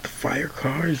 Got the fire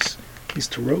cards. This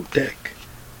tarot deck.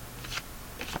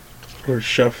 We're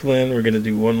shuffling. We're gonna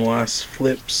do one last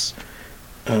flips.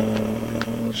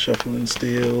 Shuffling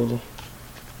still.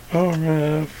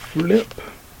 Alright, flip.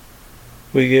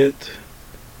 We get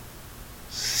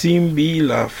Simbi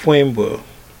La Fuembo.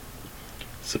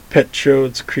 It's a pet show.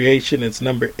 It's a creation. It's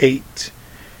number 8.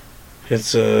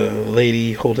 It's a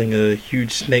lady holding a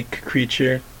huge snake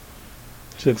creature.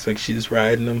 She looks like she's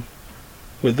riding them.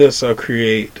 With this, I'll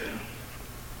create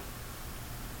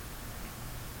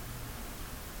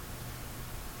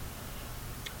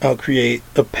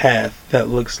a path that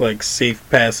looks like safe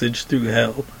passage through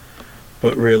hell,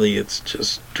 but really it's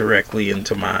just directly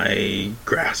into my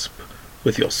grasp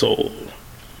with your soul.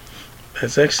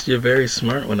 That's actually a very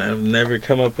smart one. I've never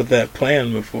come up with that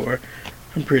plan before.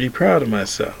 I'm pretty proud of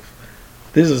myself.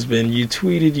 This has been You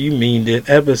Tweeted, You Meaned It,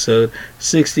 episode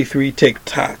 63,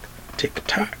 TikTok.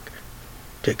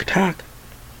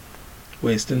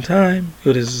 Wasting time.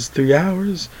 This is 3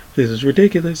 hours. This is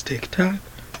ridiculous. TikTok.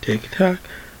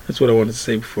 That's what I wanted to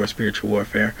say before spiritual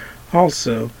warfare.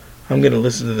 Also, I'm going to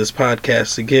listen to this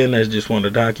podcast again. I just want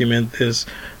to document this.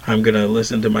 I'm going to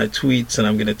listen to my tweets and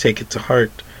I'm going to take it to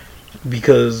heart.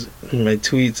 Because in my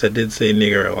tweets, I did say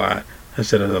nigger a lot. I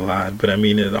said it a lot. But I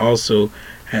mean, it also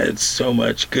had so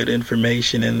much good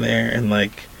information in there and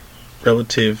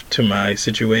relative to my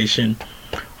situation.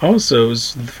 Also, it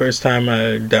was the first time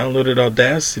I downloaded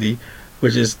Audacity,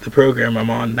 which is the program I'm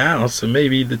on now. So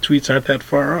maybe the tweets aren't that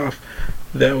far off.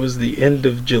 That was the end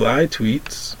of July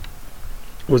tweets.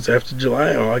 It was after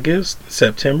July, August,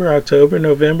 September, October,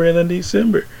 November, and then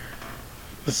December.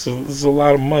 This is a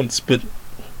lot of months, but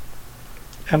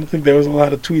I don't think there was a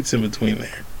lot of tweets in between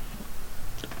there.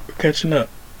 We're catching up.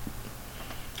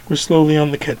 We're slowly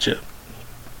on the catch-up.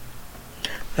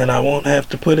 And I won't have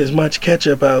to put as much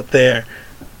ketchup out there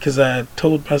because I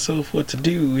told myself what to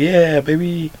do. Yeah,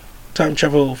 baby. Time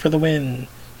travel for the win.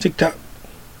 TikTok.